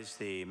recognize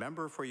the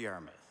member for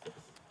Yarmouth.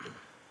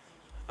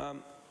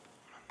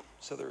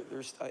 So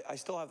I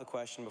still have the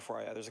question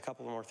before there's a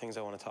couple more things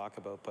I want to talk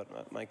about,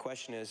 but my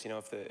question is,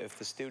 if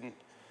the student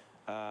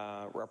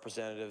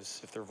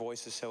representatives, if their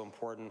voice is so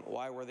important,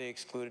 why were they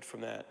excluded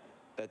from that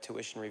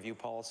tuition review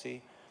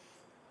policy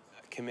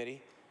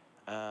committee?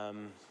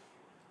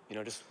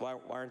 Just why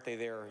aren't they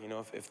there?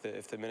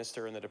 If the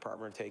minister and the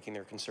department are taking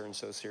their concerns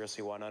so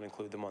seriously, why not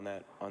include them on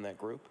that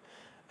group?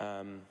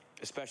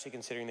 Especially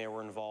considering they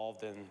were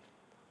involved in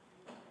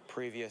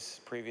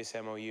previous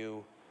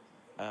MOU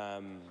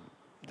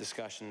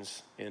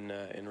discussions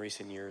in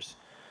recent years.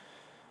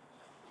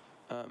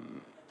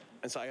 And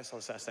so I guess I'll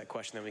just ask that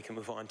question, then we can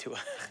move on to a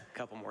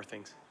couple more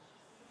things.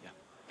 Yeah.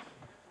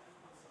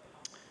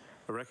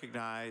 I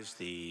recognize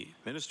the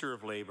Minister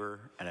of Labour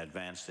and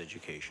Advanced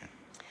Education.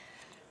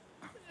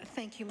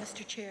 Thank you,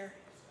 Mr. Chair.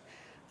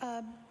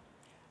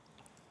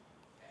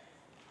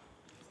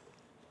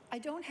 I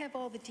don't have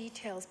all the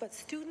details, but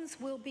students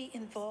will be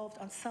involved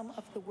on some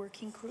of the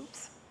working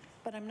groups,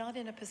 but I'm not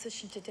in a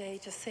position today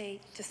to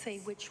say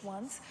which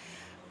ones.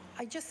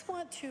 I just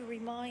want to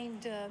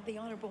remind the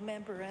honourable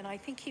member, and I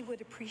think he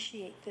would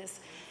appreciate this.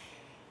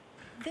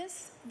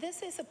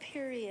 This is a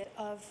period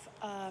of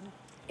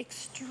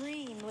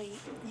extremely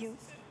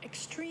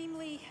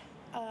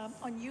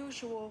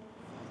unusual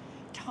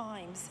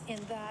times, in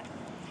that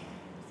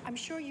I'm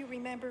sure you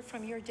remember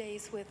from your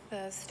days with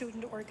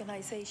student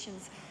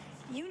organizations,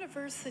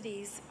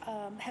 universities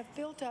have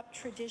built up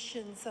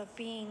traditions of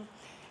being,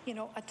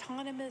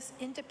 autonomous,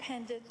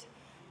 independent,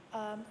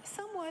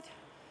 somewhat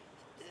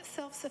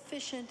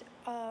self-sufficient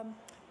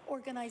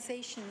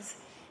organizations.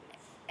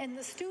 And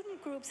the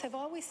student groups have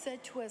always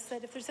said to us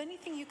that if there's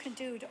anything you can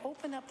do to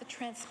open up the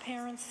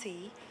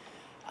transparency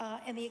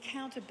and the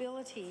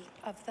accountability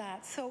of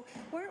that. So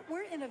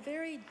we're in a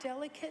very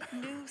delicate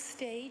new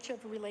stage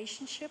of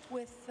relationship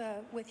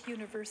with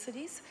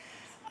universities.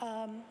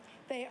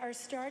 They are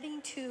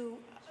starting to,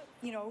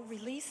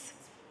 release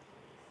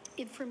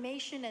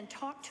information and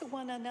talk to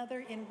one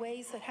another in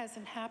ways that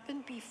hasn't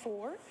happened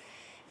before.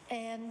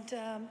 And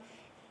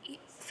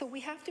so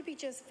we have to be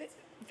just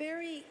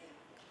very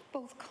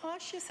both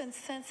cautious and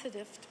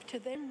sensitive to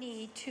their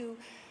need to,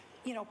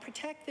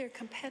 protect their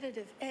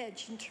competitive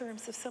edge in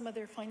terms of some of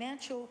their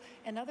financial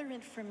and other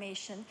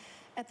information,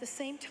 at the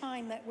same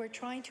time that we're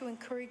trying to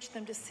encourage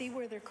them to see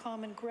where their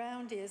common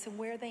ground is and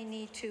where they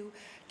need to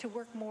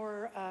work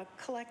more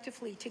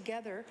collectively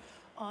together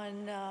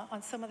on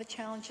some of the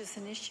challenges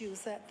and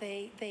issues that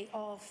they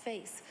all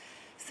face.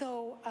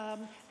 So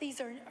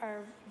these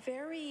are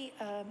very,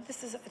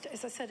 this is,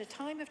 as I said, a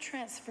time of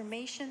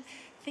transformation.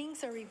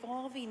 Things are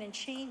evolving and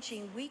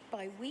changing week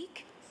by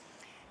week.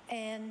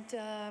 And,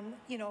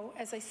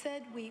 as I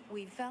said,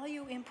 we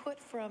value input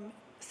from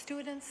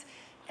students,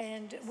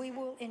 and we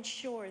will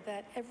ensure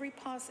that every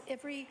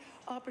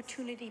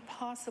opportunity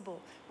possible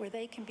where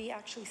they can be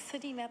actually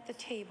sitting at the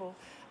table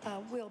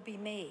will be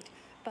made.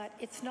 But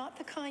it's not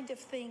the kind of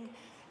thing.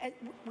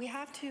 We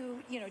have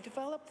to,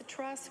 develop the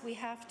trust. We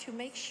have to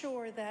make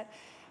sure that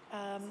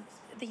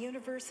the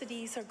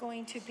universities are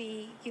going to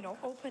be,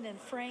 open and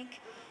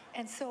frank.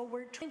 And so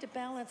we're trying to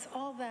balance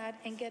all that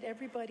and get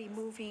everybody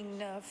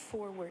moving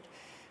forward.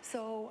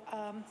 So,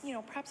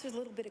 perhaps there's a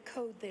little bit of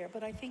code there,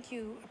 but I think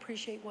you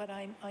appreciate what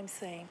I'm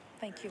saying.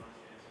 Thank you.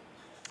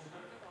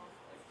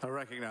 I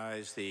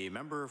recognize the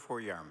member for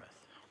Yarmouth.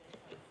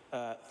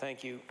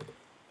 Thank you,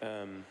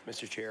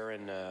 Mr. Chair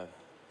and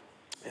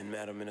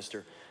Madam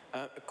Minister.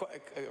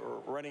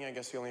 Running, I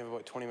guess we only have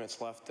about 20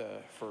 minutes left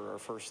for our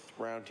first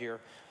round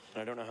here,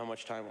 and I don't know how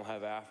much time we'll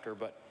have after,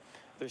 but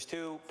there's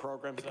two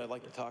programs that I'd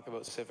like to talk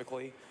about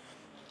specifically.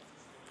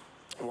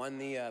 One,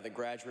 the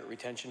graduate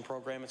retention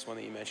program. It's one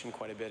that you mentioned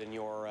quite a bit in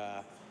your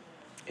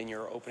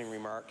opening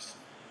remarks.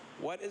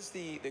 What is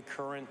the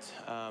current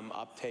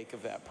uptake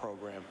of that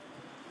program?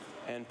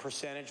 And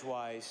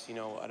percentage-wise,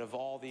 out of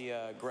all the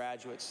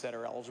graduates that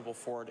are eligible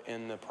for it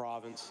in the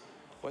province,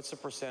 what's the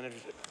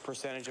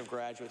percentage of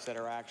graduates that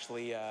are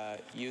actually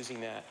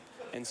using that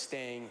and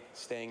staying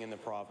in the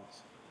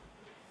province?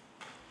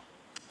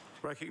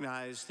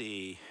 Recognize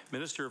the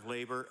Minister of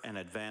Labour and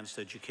Advanced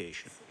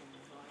Education.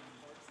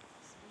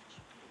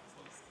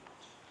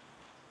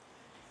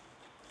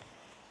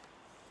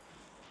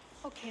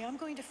 Okay, I'm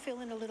going to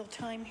fill in a little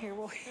time here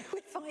while we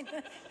find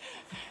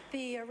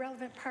the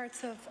relevant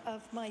parts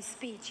of my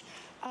speech.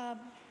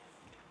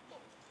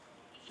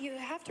 You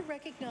have to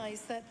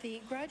recognize that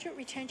the graduate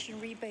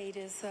retention rebate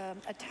is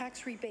a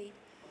tax rebate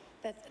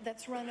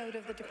that's run out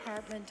of the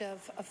Department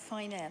of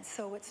Finance.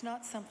 So it's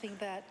not something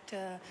that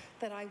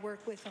I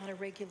work with on a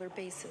regular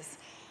basis.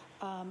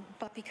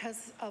 But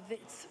because of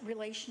its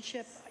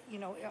relationship,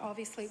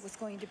 obviously it was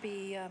going to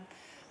be a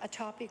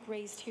topic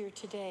raised here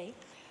today.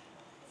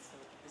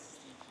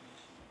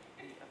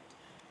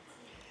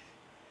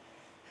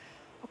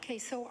 Okay,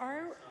 so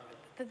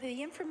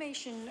the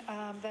information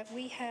that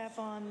we have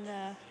on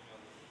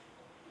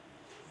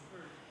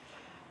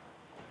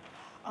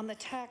the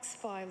tax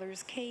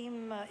filers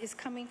is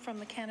coming from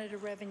the Canada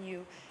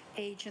Revenue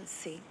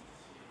Agency.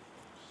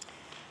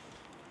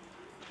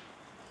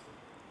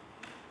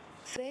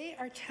 They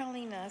are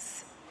telling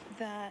us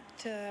that,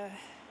 just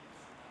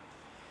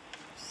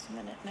a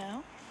minute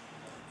now,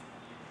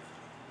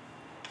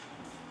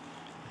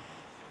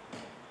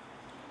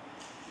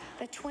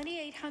 that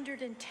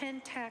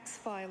 2,810 tax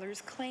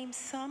filers claim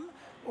some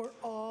or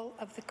all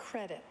of the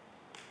credit.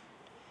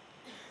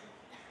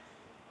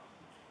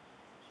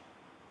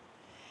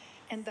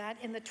 And that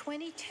in the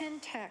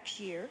 2010 tax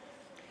year,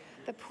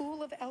 the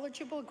pool of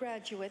eligible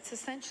graduates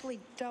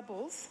essentially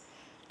doubles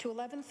to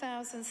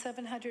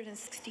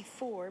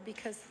 11,764,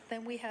 because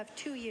then we have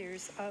 2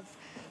 years of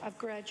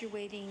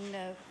graduating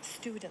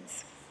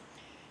students.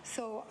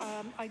 So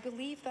I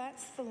believe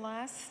that's the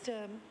last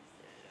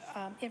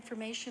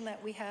information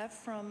that we have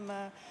from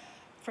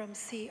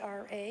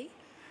CRA.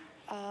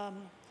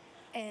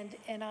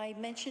 And I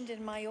mentioned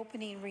in my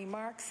opening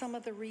remarks some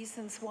of the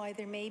reasons why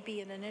there may be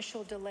an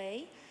initial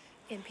delay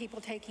in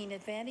people taking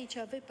advantage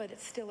of it, but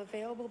it's still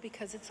available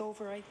because it's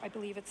over, I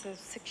believe it's a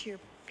 6-year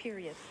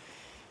period.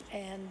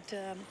 And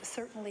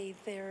certainly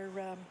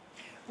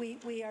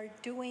we are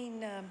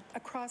doing,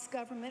 across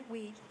government,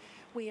 we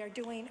are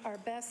doing our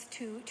best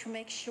to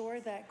make sure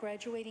that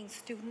graduating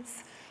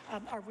students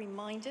are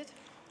reminded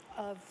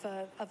of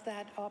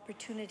that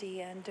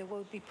opportunity, and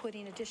we'll be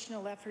putting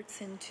additional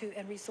efforts into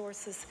and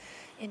resources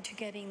into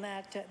getting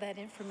that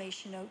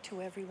information out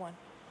to everyone.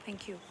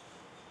 Thank you.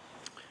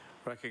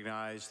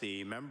 Recognize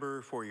the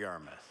member for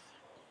Yarmouth.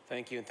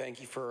 Thank you, and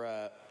thank you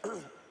for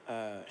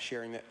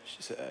sharing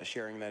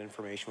that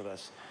information with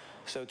us.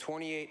 So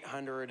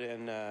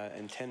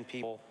 2,810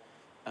 people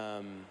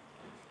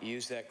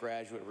use that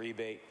graduate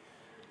rebate.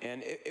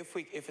 And if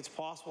it's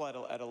possible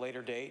at a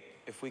later date,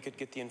 if we could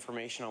get the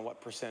information on what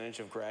percentage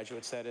of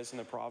graduates that is in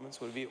the province,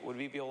 would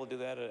we be able to do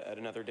that at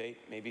another date?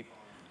 Maybe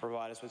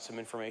provide us with some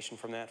information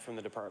from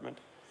the department,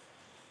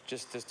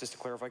 just to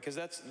clarify, because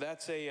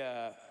that's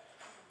a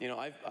you know,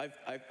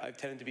 I've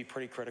tended to be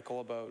pretty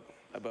critical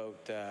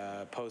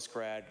about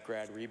post-grad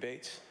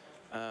rebates.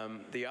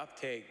 The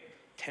uptake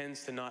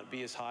tends to not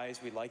be as high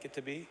as we'd like it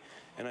to be,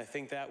 and I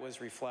think that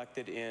was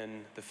reflected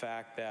in the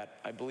fact that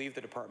I believe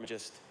the department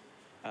just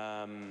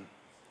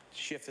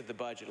shifted the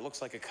budget. It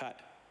looks like a cut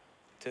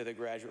to the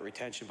graduate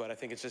retention, but I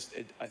think it's just,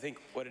 I think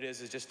what it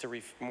is just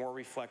to more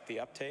reflect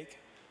the uptake.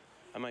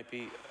 I might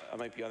be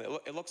on it.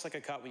 It looks like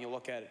a cut when you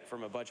look at it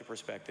from a budget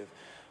perspective,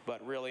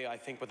 but really I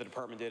think what the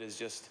department did is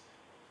just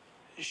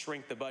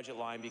shrink the budget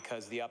line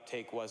because the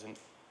uptake wasn't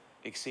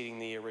exceeding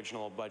the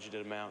original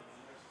budgeted amount.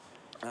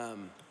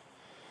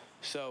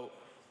 So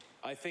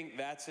I think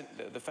that's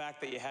the fact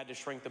that you had to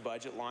shrink the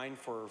budget line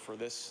for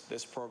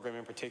this program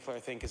in particular, I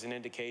think is an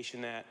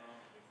indication that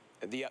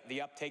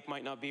the uptake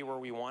might not be where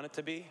we want it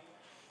to be.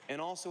 And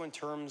also in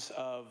terms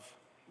of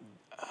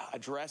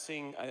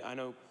addressing, I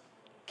know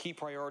key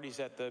priorities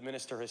that the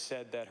minister has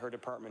said that her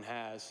department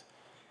has,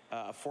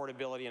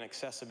 affordability and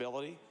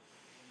accessibility.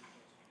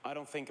 I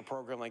don't think a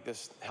program like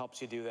this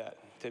helps you do that,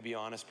 to be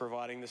honest,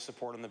 providing the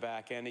support on the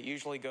back end. It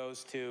usually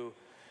goes to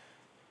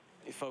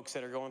folks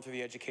that are going through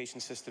the education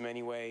system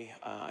anyway.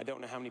 I don't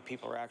know how many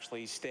people are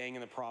actually staying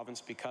in the province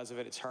because of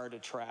it. It's hard to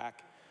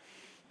track.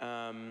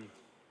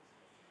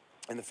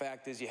 And the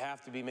fact is you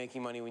have to be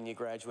making money when you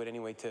graduate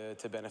anyway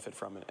to benefit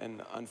from it.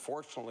 And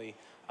unfortunately,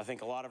 I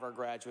think a lot of our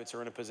graduates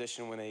are in a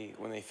position when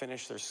they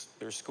finish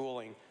their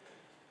schooling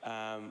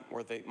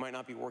where they might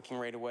not be working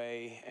right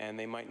away and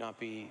they might not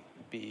be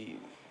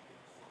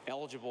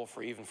eligible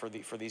for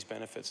these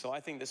benefits. So I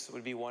think this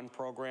would be one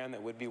program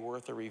that would be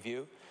worth a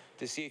review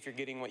to see if you're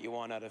getting what you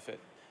want out of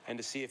it and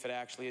to see if it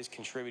actually is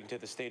contributing to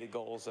the stated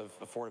goals of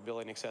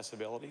affordability and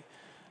accessibility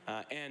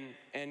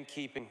and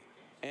keeping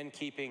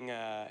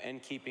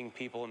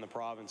people in the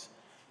province.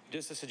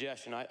 Just a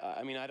suggestion.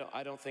 I mean,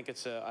 I don't think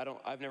it's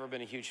I've never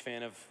been a huge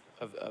fan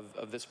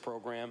of this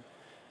program,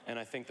 and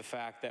I think the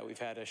fact that we've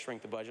had to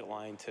shrink the budget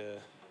line to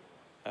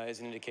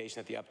is an indication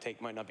that the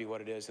uptake might not be what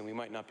it is, and we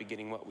might not be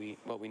getting what we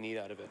need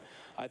out of it.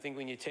 I think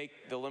when you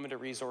take the limited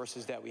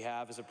resources that we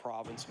have as a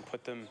province and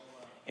put them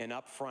in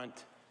upfront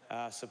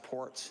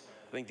supports,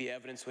 I think the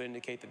evidence would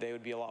indicate that they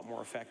would be a lot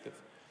more effective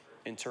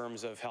in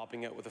terms of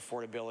helping out with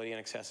affordability and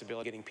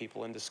accessibility, getting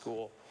people into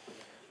school,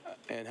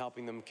 and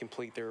helping them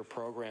complete their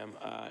program.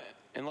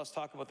 And let's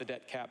talk about the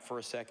debt cap for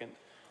a second.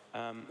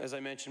 As I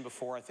mentioned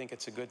before, I think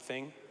it's a good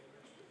thing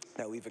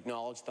that we've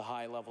acknowledged the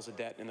high levels of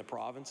debt in the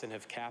province and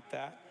have capped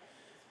that.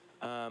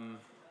 And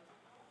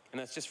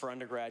that's just for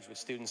undergraduate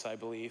students, I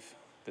believe,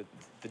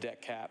 the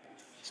debt cap.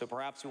 So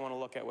perhaps we want to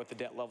look at what the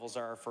debt levels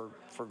are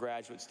for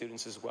graduate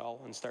students as well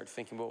and start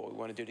thinking about what we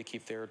want to do to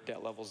keep their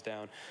debt levels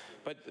down.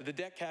 But the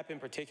debt cap in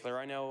particular,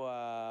 I know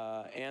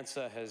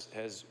ANSA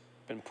has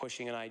been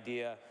pushing an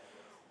idea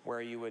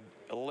where you would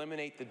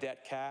eliminate the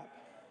debt cap.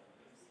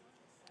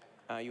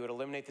 You would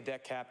eliminate the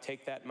debt cap,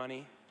 take that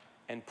money,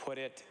 and put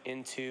it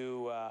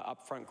into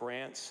upfront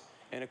grants.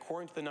 And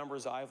according to the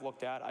numbers I've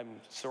looked at, I'm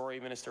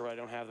sorry, Minister, I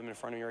don't have them in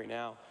front of me right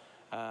now.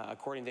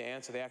 According to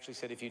ANSA, they actually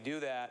said if you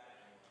do that,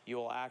 you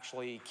will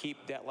actually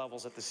keep debt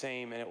levels at the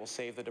same and it will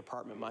save the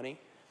department money.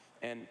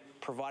 And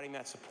providing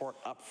that support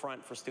up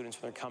front for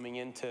students when they're coming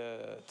into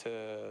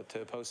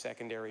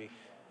post-secondary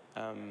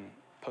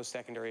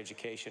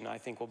education, I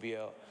think will be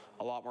a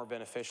lot more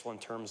beneficial in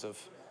terms of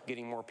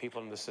getting more people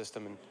into the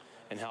system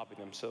and helping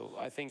them. So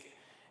I think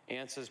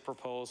ANSA's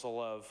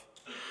proposal of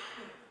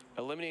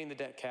eliminating the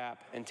debt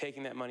cap and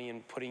taking that money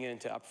and putting it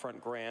into upfront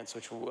grants,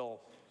 which will,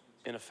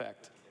 in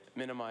effect,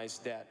 minimize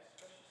debt,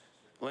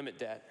 limit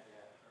debt,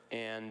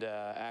 and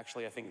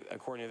actually, I think,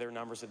 according to their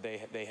numbers that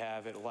they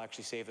have, it will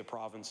actually save the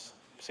province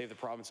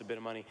a bit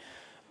of money.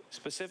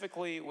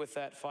 Specifically with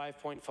that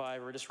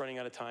 5.5, we're just running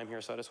out of time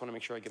here, so I just want to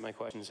make sure I get my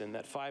questions in.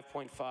 That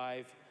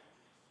 5.5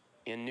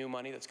 in new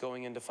money that's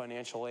going into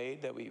financial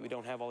aid that we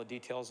don't have all the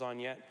details on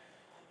yet.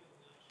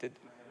 We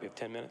have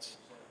 10 minutes?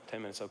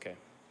 10 minutes, okay.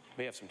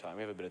 We have some time.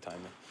 We have a bit of time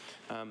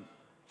then.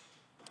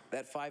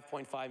 That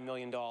 $5.5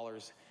 million,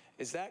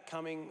 is that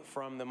coming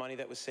from the money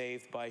that was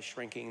saved by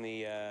shrinking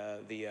the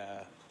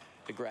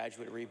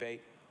graduate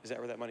rebate? Is that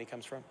where that money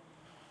comes from?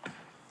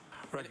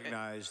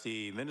 Recognize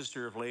the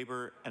Minister of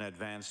Labour and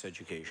Advanced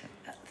Education.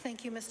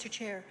 Thank you, Mr.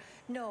 Chair.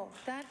 No,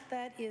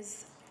 that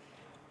is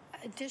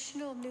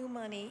additional new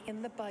money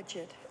in the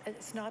budget.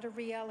 It's not a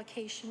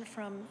reallocation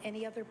from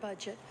any other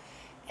budget.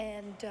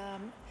 And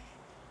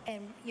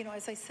you know,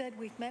 as I said,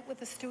 we've met with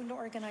the student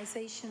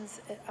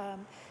organizations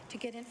to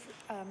get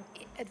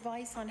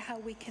advice on how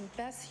we can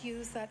best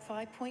use that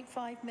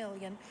 $5.5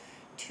 million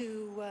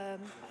to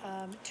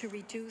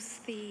reduce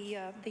the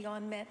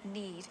unmet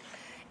need.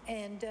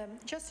 And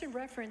just in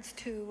reference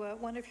to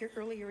one of your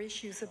earlier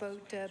issues about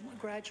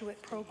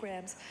graduate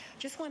programs,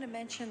 just want to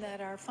mention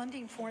that our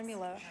funding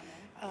formula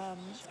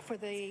for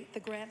the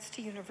grants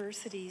to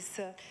universities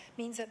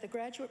means that the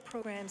graduate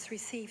programs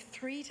receive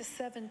 3 to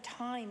 7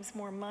 times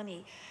more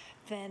money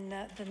than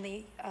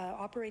the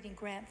operating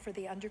grant for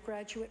the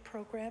undergraduate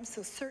program.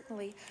 So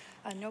certainly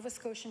Nova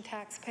Scotian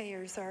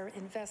taxpayers are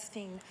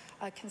investing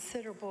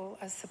considerable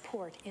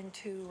support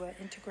into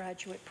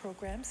graduate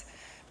programs.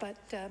 But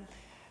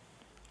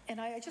and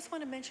I just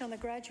want to mention on the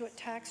graduate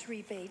tax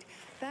rebate,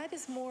 that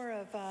is more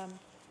of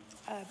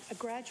a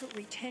graduate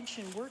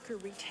retention, worker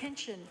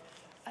retention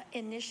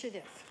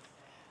initiative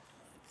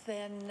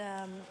than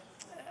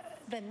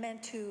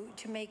meant to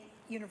make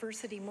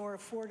university more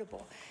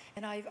affordable.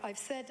 And I've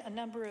said a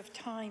number of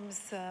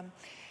times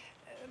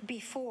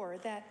before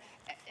that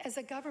as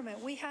a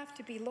government, we have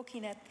to be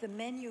looking at the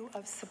menu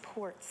of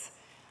supports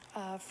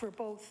for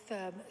both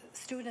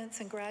students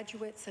and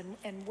graduates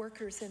and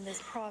workers in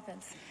this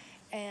province.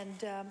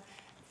 And,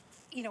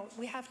 you know,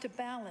 we have to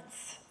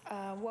balance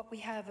what we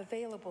have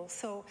available.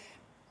 So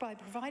by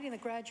providing the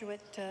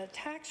graduate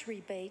tax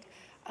rebate,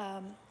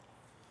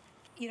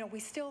 you know, we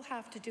still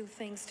have to do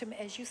things to,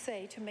 as you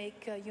say, to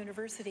make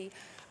university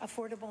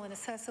affordable and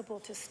accessible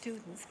to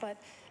students, but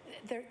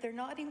they're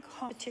not in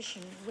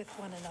competition with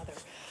one another.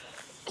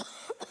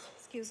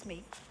 Excuse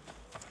me.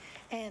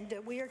 And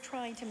we are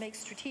trying to make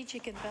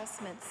strategic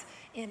investments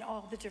in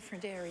all the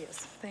different areas.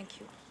 Thank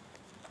you.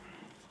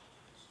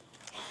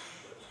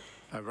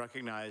 I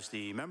recognize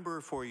the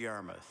member for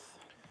Yarmouth.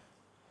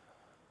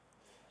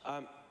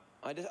 I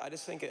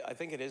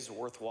think it is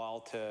worthwhile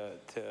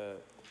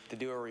to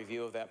do a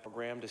review of that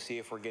program to see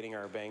if we're getting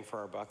our bang for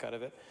our buck out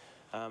of it.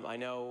 I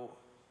know,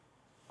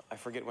 I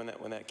forget when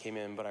that came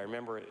in, but I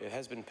remember it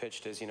has been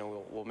pitched as, you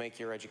know, we'll make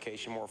your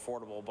education more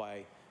affordable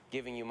by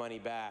giving you money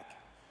back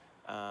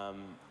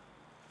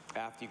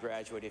after you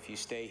graduate if you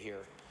stay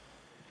here.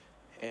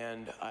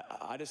 And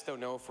I just don't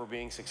know if we're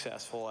being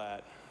successful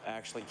at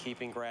actually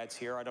keeping grads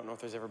here. I don't know if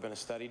there's ever been a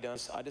study done.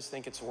 I just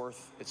think it's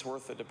worth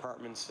the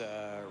department's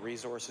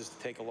resources to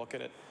take a look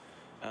at it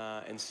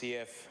and see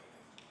if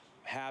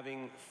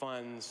having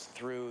funds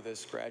through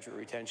this graduate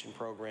retention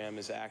program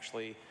is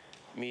actually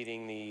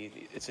meeting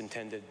its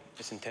intended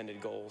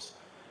goals.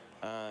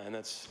 And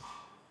that's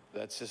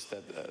just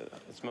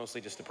it's mostly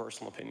just a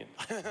personal opinion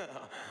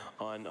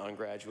on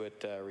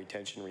graduate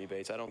retention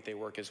rebates. I don't think they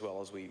work as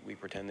well as we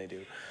pretend they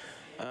do.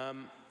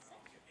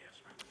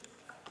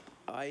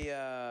 I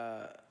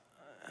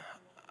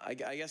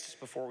guess just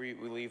before we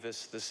leave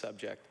this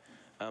subject,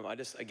 I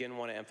just again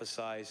want to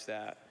emphasize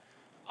that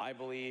I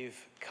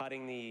believe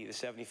cutting the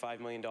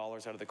 $75 million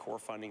out of the core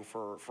funding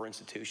for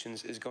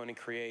institutions is going to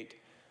create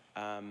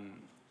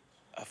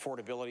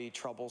affordability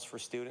troubles for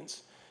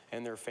students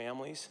and their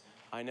families.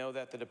 I know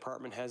that the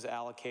department has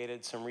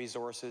allocated some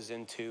resources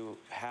into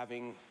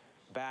having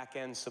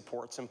back-end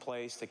supports in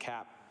place to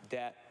cap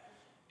debt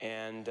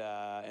and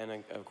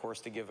of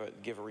course to give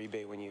a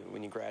rebate when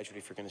you graduate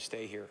if you're going to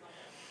stay here.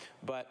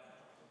 But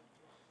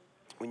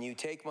when you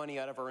take money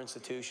out of our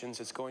institutions,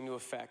 it's going to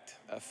affect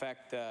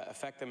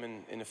them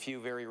in a few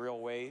very real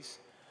ways.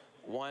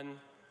 One,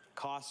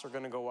 costs are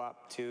going to go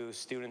up to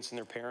students and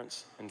their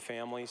parents and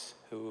families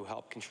who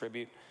help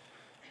contribute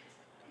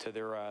to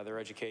their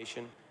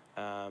education.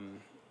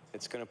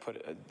 It's going to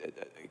put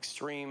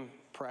extreme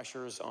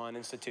pressures on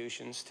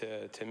institutions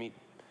to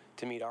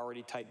meet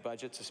already tight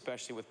budgets,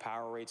 especially with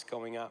power rates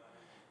going up,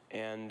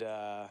 and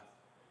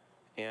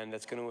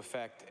that's going to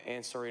affect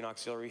ancillary and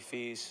auxiliary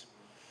fees.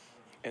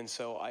 And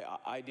so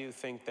I do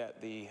think that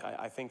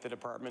I think the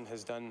department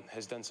has done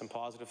some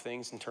positive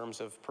things in terms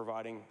of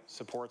providing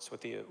supports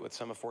with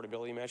some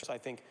affordability measures. I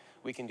think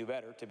we can do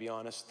better, to be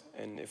honest,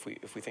 and if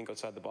we think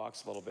outside the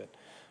box a little bit.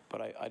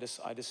 But I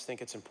just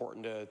think it's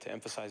important to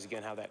emphasize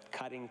again how that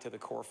cutting to the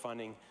core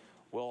funding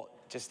will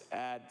just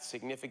add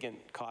significant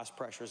cost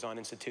pressures on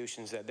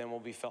institutions that then will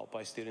be felt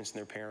by students and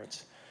their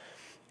parents.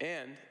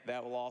 And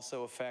that will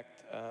also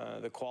affect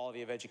the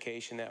quality of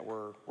education that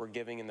we're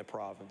giving in the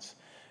province.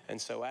 And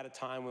so at a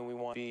time when we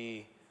want to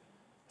be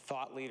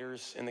thought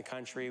leaders in the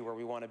country, where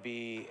we want to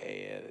be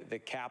the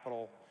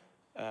capital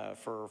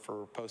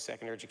for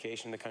post-secondary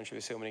education in the country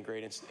with so many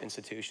great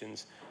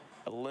institutions,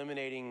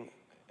 eliminating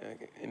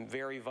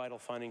very vital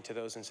funding to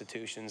those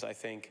institutions, I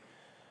think,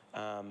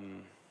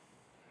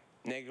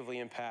 negatively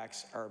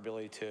impacts our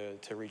ability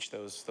to reach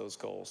those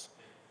goals,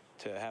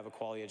 to have a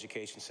quality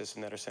education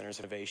system that are centers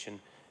of innovation,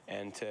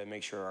 and to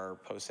make sure our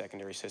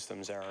post-secondary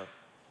systems are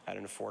at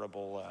an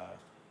affordable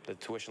the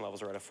tuition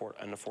levels are at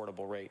an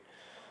affordable rate.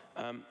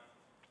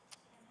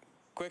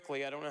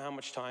 Quickly, I don't know how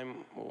much time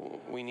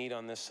we need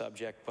on this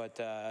subject, but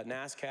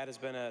NASCAD has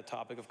been a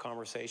topic of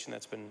conversation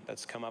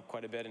that's come up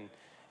quite a bit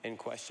in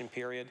question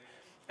period.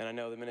 And I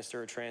know the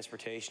Minister of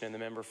Transportation and the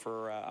member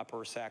for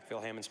Upper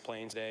Sackville Hammonds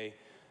Plains today,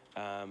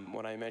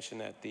 when I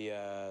mentioned that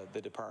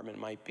the department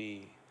might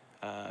be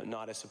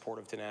not as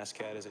supportive to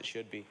NASCAD as it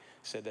should be,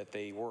 said that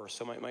they were.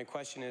 So my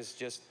question is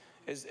just,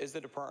 is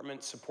the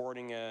department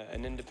supporting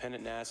an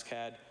independent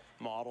NASCAD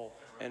model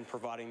and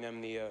providing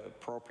them the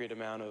appropriate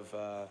amount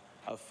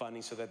of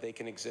funding so that they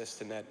can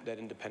exist in that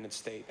independent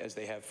state as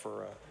they have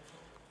for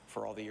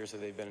all the years that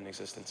they've been in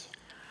existence?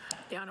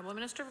 The Honourable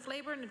Minister of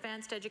Labour and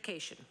Advanced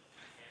Education.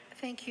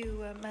 Thank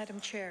you, Madam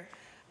Chair.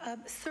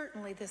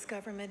 Certainly this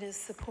government is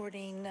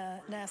supporting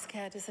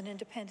NASCAD as an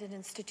independent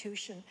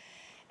institution.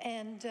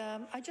 And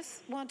I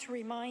just want to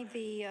remind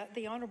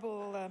the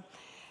honourable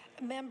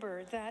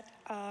member that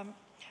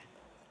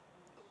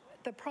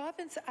the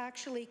province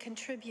actually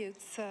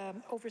contributes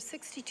over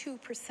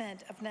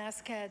 62% of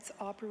NASCAD's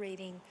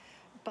operating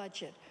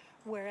budget,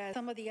 whereas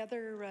some of the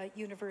other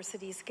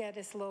universities get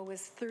as low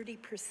as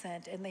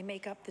 30%, and they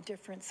make up the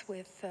difference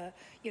with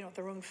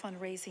their own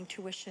fundraising,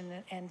 tuition,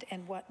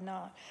 and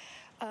whatnot.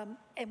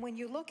 And when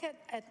you look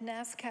at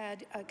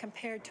NASCAD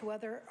compared to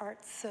other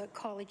arts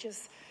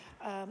colleges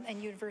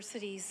and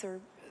universities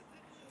or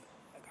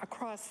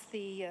across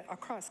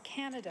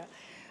Canada,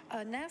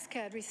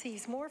 NASCAD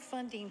receives more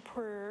funding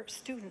per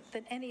student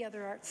than any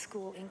other art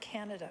school in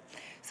Canada.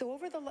 So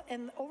over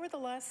the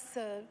last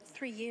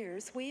 3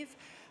 years, we've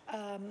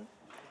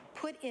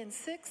put in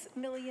 $6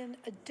 million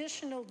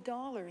additional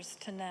dollars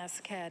to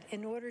NASCAD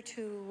in order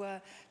to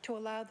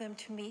allow them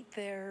to meet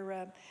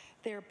their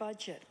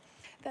budget.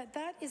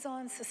 That is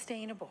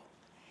unsustainable,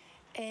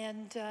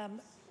 and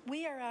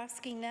we are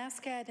asking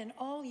NASCAD and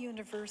all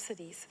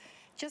universities,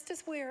 just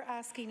as we are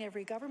asking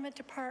every government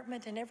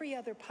department and every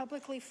other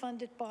publicly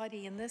funded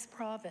body in this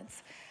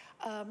province,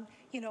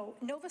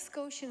 Nova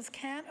Scotians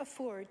can't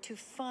afford to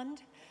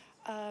fund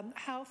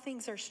how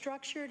things are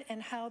structured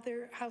and how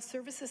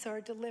services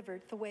are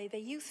delivered the way they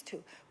used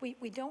to.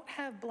 We don't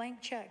have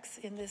blank checks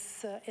in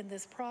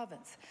this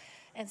province,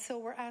 and so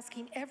we're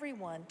asking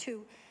everyone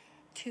to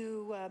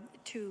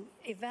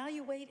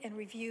evaluate and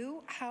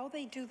review how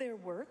they do their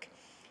work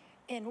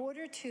in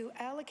order to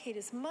allocate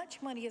as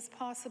much money as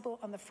possible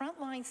on the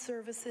frontline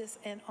services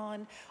and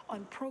on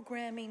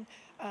programming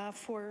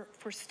for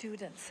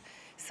students.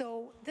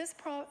 So this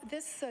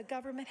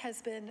government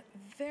has been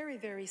very,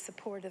 very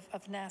supportive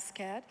of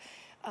NASCAD.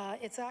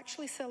 It's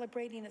actually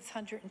celebrating its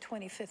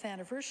 125th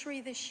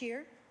anniversary this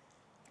year.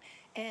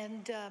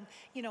 And,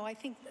 I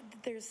think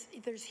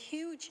there's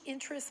huge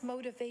interest,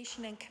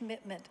 motivation, and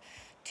commitment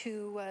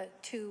to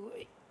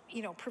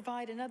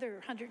provide another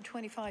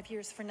 125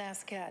 years for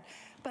NASCAD.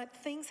 But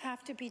things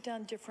have to be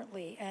done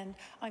differently, and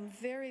I'm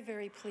very,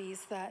 very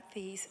pleased that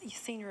the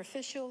senior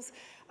officials,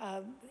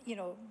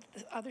 the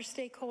other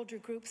stakeholder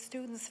groups,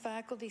 students,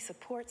 faculty,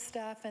 support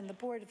staff, and the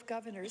Board of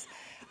Governors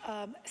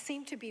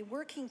seem to be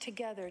working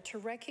together to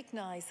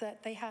recognize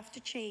that they have to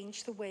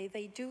change the way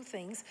they do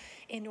things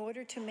in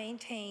order to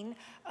maintain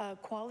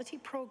quality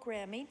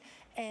programming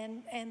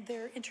and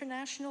their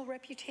international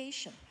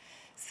reputation.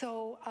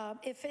 So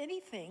if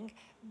anything,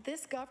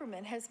 this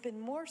government has been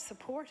more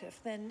supportive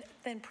than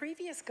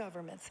previous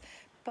governments,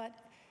 but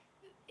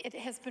it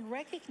has been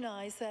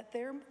recognized that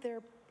their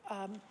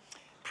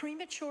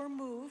premature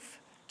move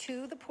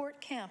to the Port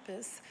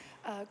campus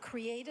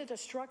created a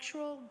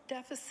structural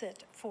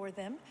deficit for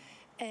them,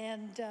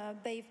 and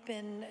they've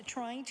been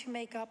trying to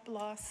make up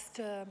lost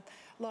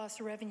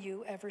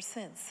revenue ever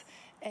since.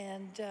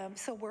 And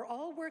so we're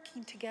all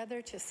working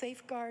together to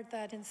safeguard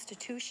that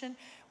institution.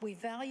 We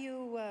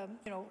value,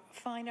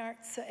 fine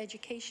arts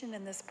education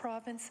in this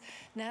province.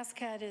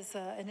 NASCAD is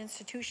an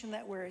institution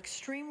that we're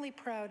extremely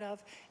proud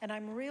of, and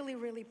I'm really,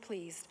 really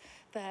pleased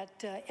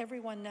that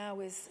everyone now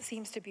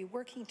seems to be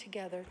working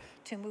together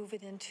to move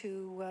it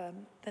into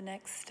the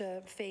next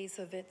phase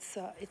of its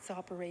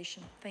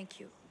operation. Thank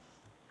you.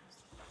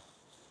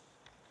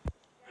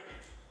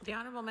 The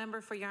Honourable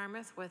Member for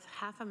Yarmouth with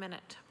half a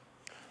minute.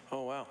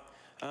 Oh, wow.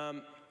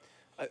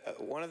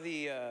 One of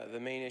the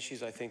main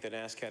issues I think that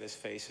NASCAD has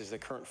faced is the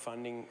current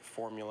funding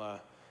formula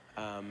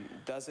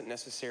doesn't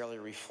necessarily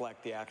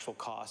reflect the actual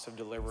cost of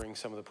delivering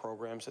some of the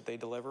programs that they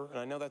deliver. And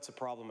I know that's a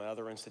problem at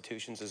other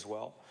institutions as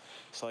well.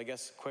 So I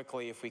guess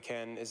quickly, if we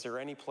can, is there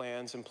any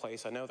plans in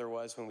place? I know there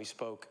was when we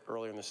spoke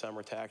earlier in the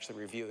summer to actually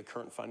review the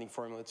current funding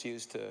formula that's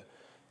used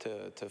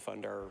to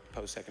fund our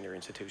post-secondary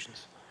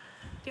institutions.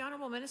 The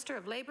Honourable Minister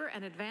of Labour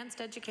and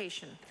Advanced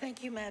Education.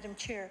 Thank you, Madam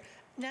Chair.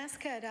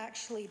 NASCAD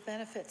actually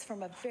benefits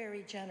from a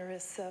very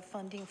generous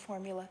funding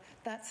formula.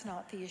 That's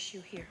not the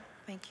issue here.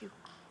 Thank you.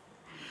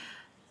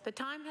 The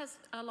time has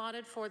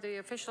allotted for the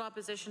official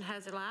opposition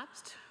has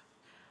elapsed.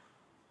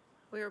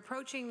 We are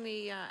approaching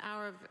the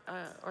hour of,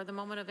 or the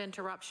moment of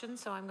interruption,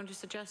 so I'm going to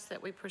suggest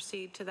that we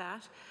proceed to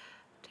that.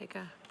 Take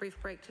a brief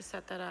break to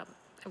set that up.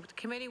 The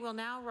committee will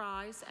now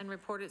rise and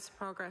report its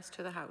progress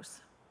to the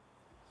House.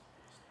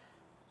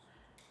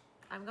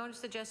 I'm going to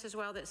suggest as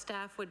well that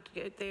staff would,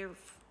 they're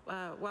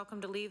welcome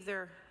to leave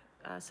their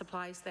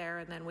supplies there,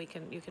 and then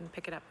you can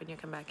pick it up when you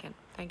come back in.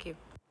 Thank you.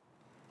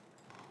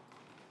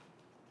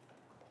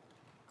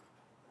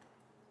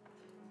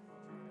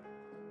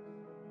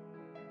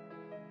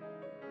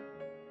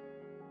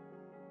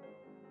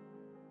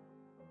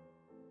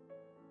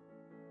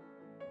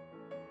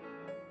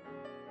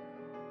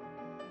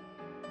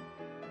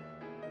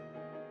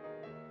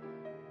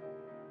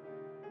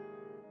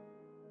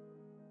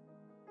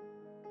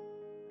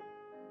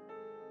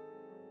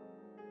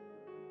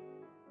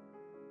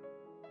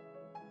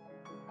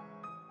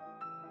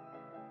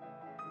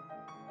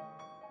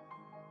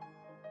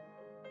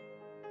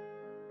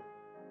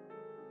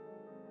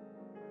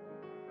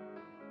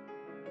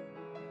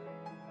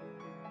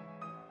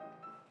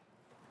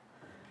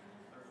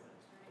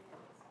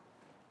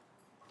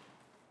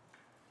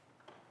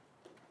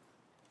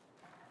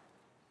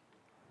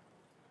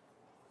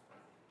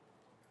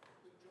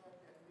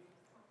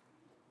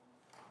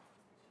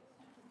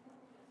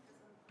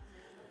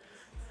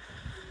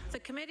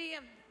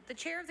 The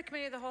chair of the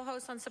Committee of the Whole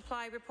House on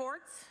Supply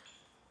reports.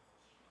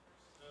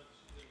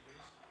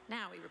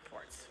 Now he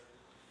reports.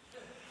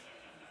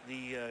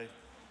 The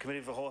Committee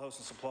of the Whole House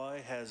on Supply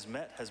has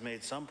met, has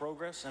made some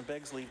progress, and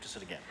begs leave to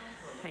sit again.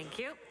 Thank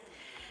you.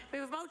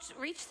 We've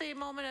reached the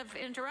moment of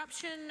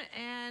interruption,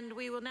 and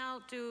we will now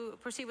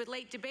proceed with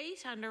late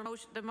debate.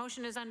 The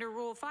motion is under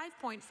Rule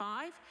 5.5.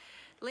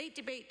 Late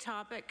debate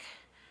topic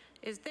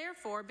is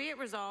therefore, be it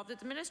resolved that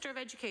the Minister of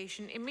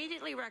Education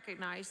immediately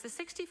recognize the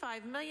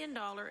 $65 million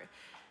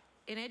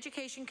in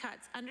education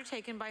cuts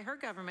undertaken by her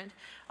government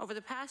over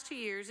the past 2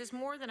 years is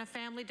more than a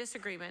family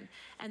disagreement,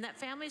 and that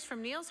families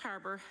from Neils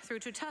Harbour through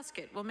to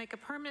Tuscott will make a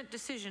permanent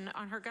decision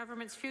on her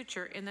government's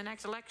future in the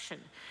next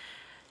election.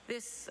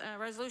 This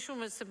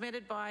resolution was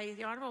submitted by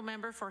the Honourable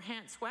Member for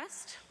Hants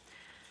West,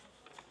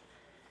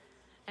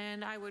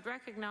 and I would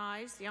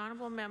recognize the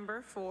Honourable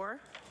Member for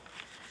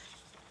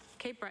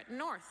Cape Breton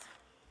North.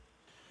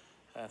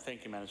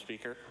 Thank you, Madam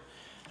Speaker.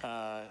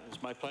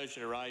 It's my pleasure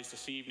to rise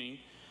this evening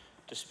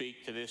to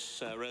speak to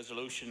this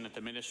resolution that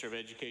the Minister of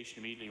Education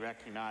immediately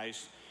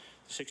recognized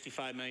the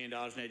 $65 million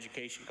in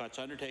education cuts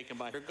undertaken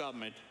by her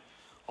government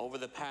over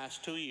the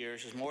past 2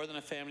 years is more than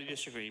a family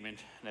disagreement,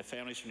 and that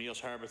families from Neils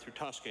Harbour through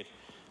Tuscott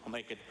will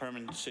make a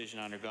permanent decision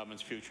on her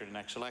government's future in the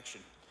next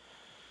election.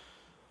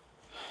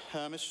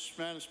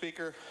 Madam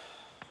Speaker,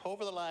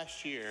 over the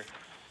last year,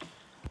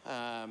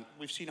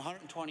 we've seen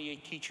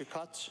 128 teacher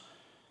cuts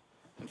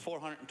and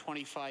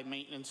 425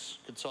 maintenance,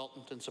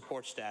 consultant, and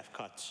support staff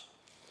cuts.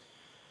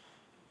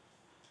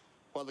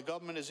 While the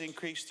government has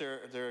increased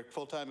their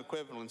full-time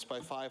equivalents by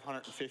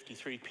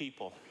 553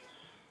 people.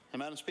 And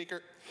Madam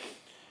Speaker,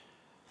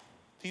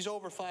 these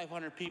over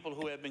 500 people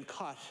who have been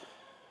cut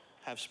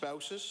have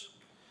spouses,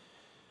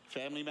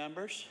 family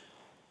members,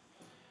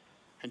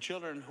 and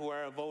children who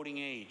are of voting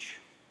age.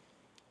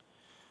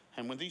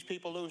 And when these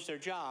people lose their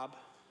job,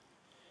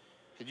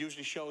 it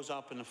usually shows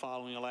up in the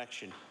following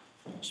election,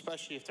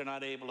 especially if they're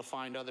not able to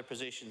find other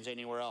positions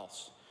anywhere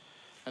else.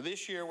 Now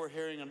this year we're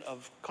hearing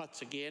of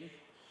cuts again.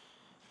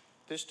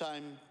 This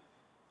time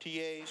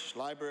TAs,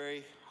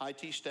 library,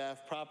 IT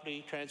staff,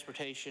 property,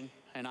 transportation,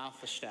 and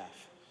office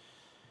staff.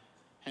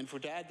 And for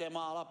to add them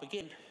all up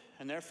again,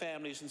 and their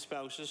families and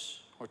spouses,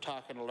 we're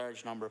talking a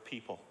large number of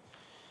people.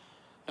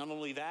 Not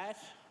only that,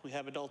 we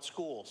have adult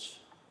schools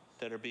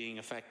that are being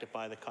affected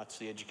by the cuts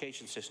to the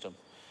education system,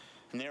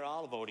 and they're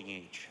all voting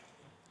age.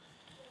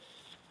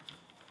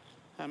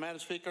 Now, Madam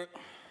Speaker,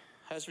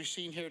 as we've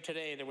seen here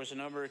today, there was a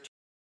number of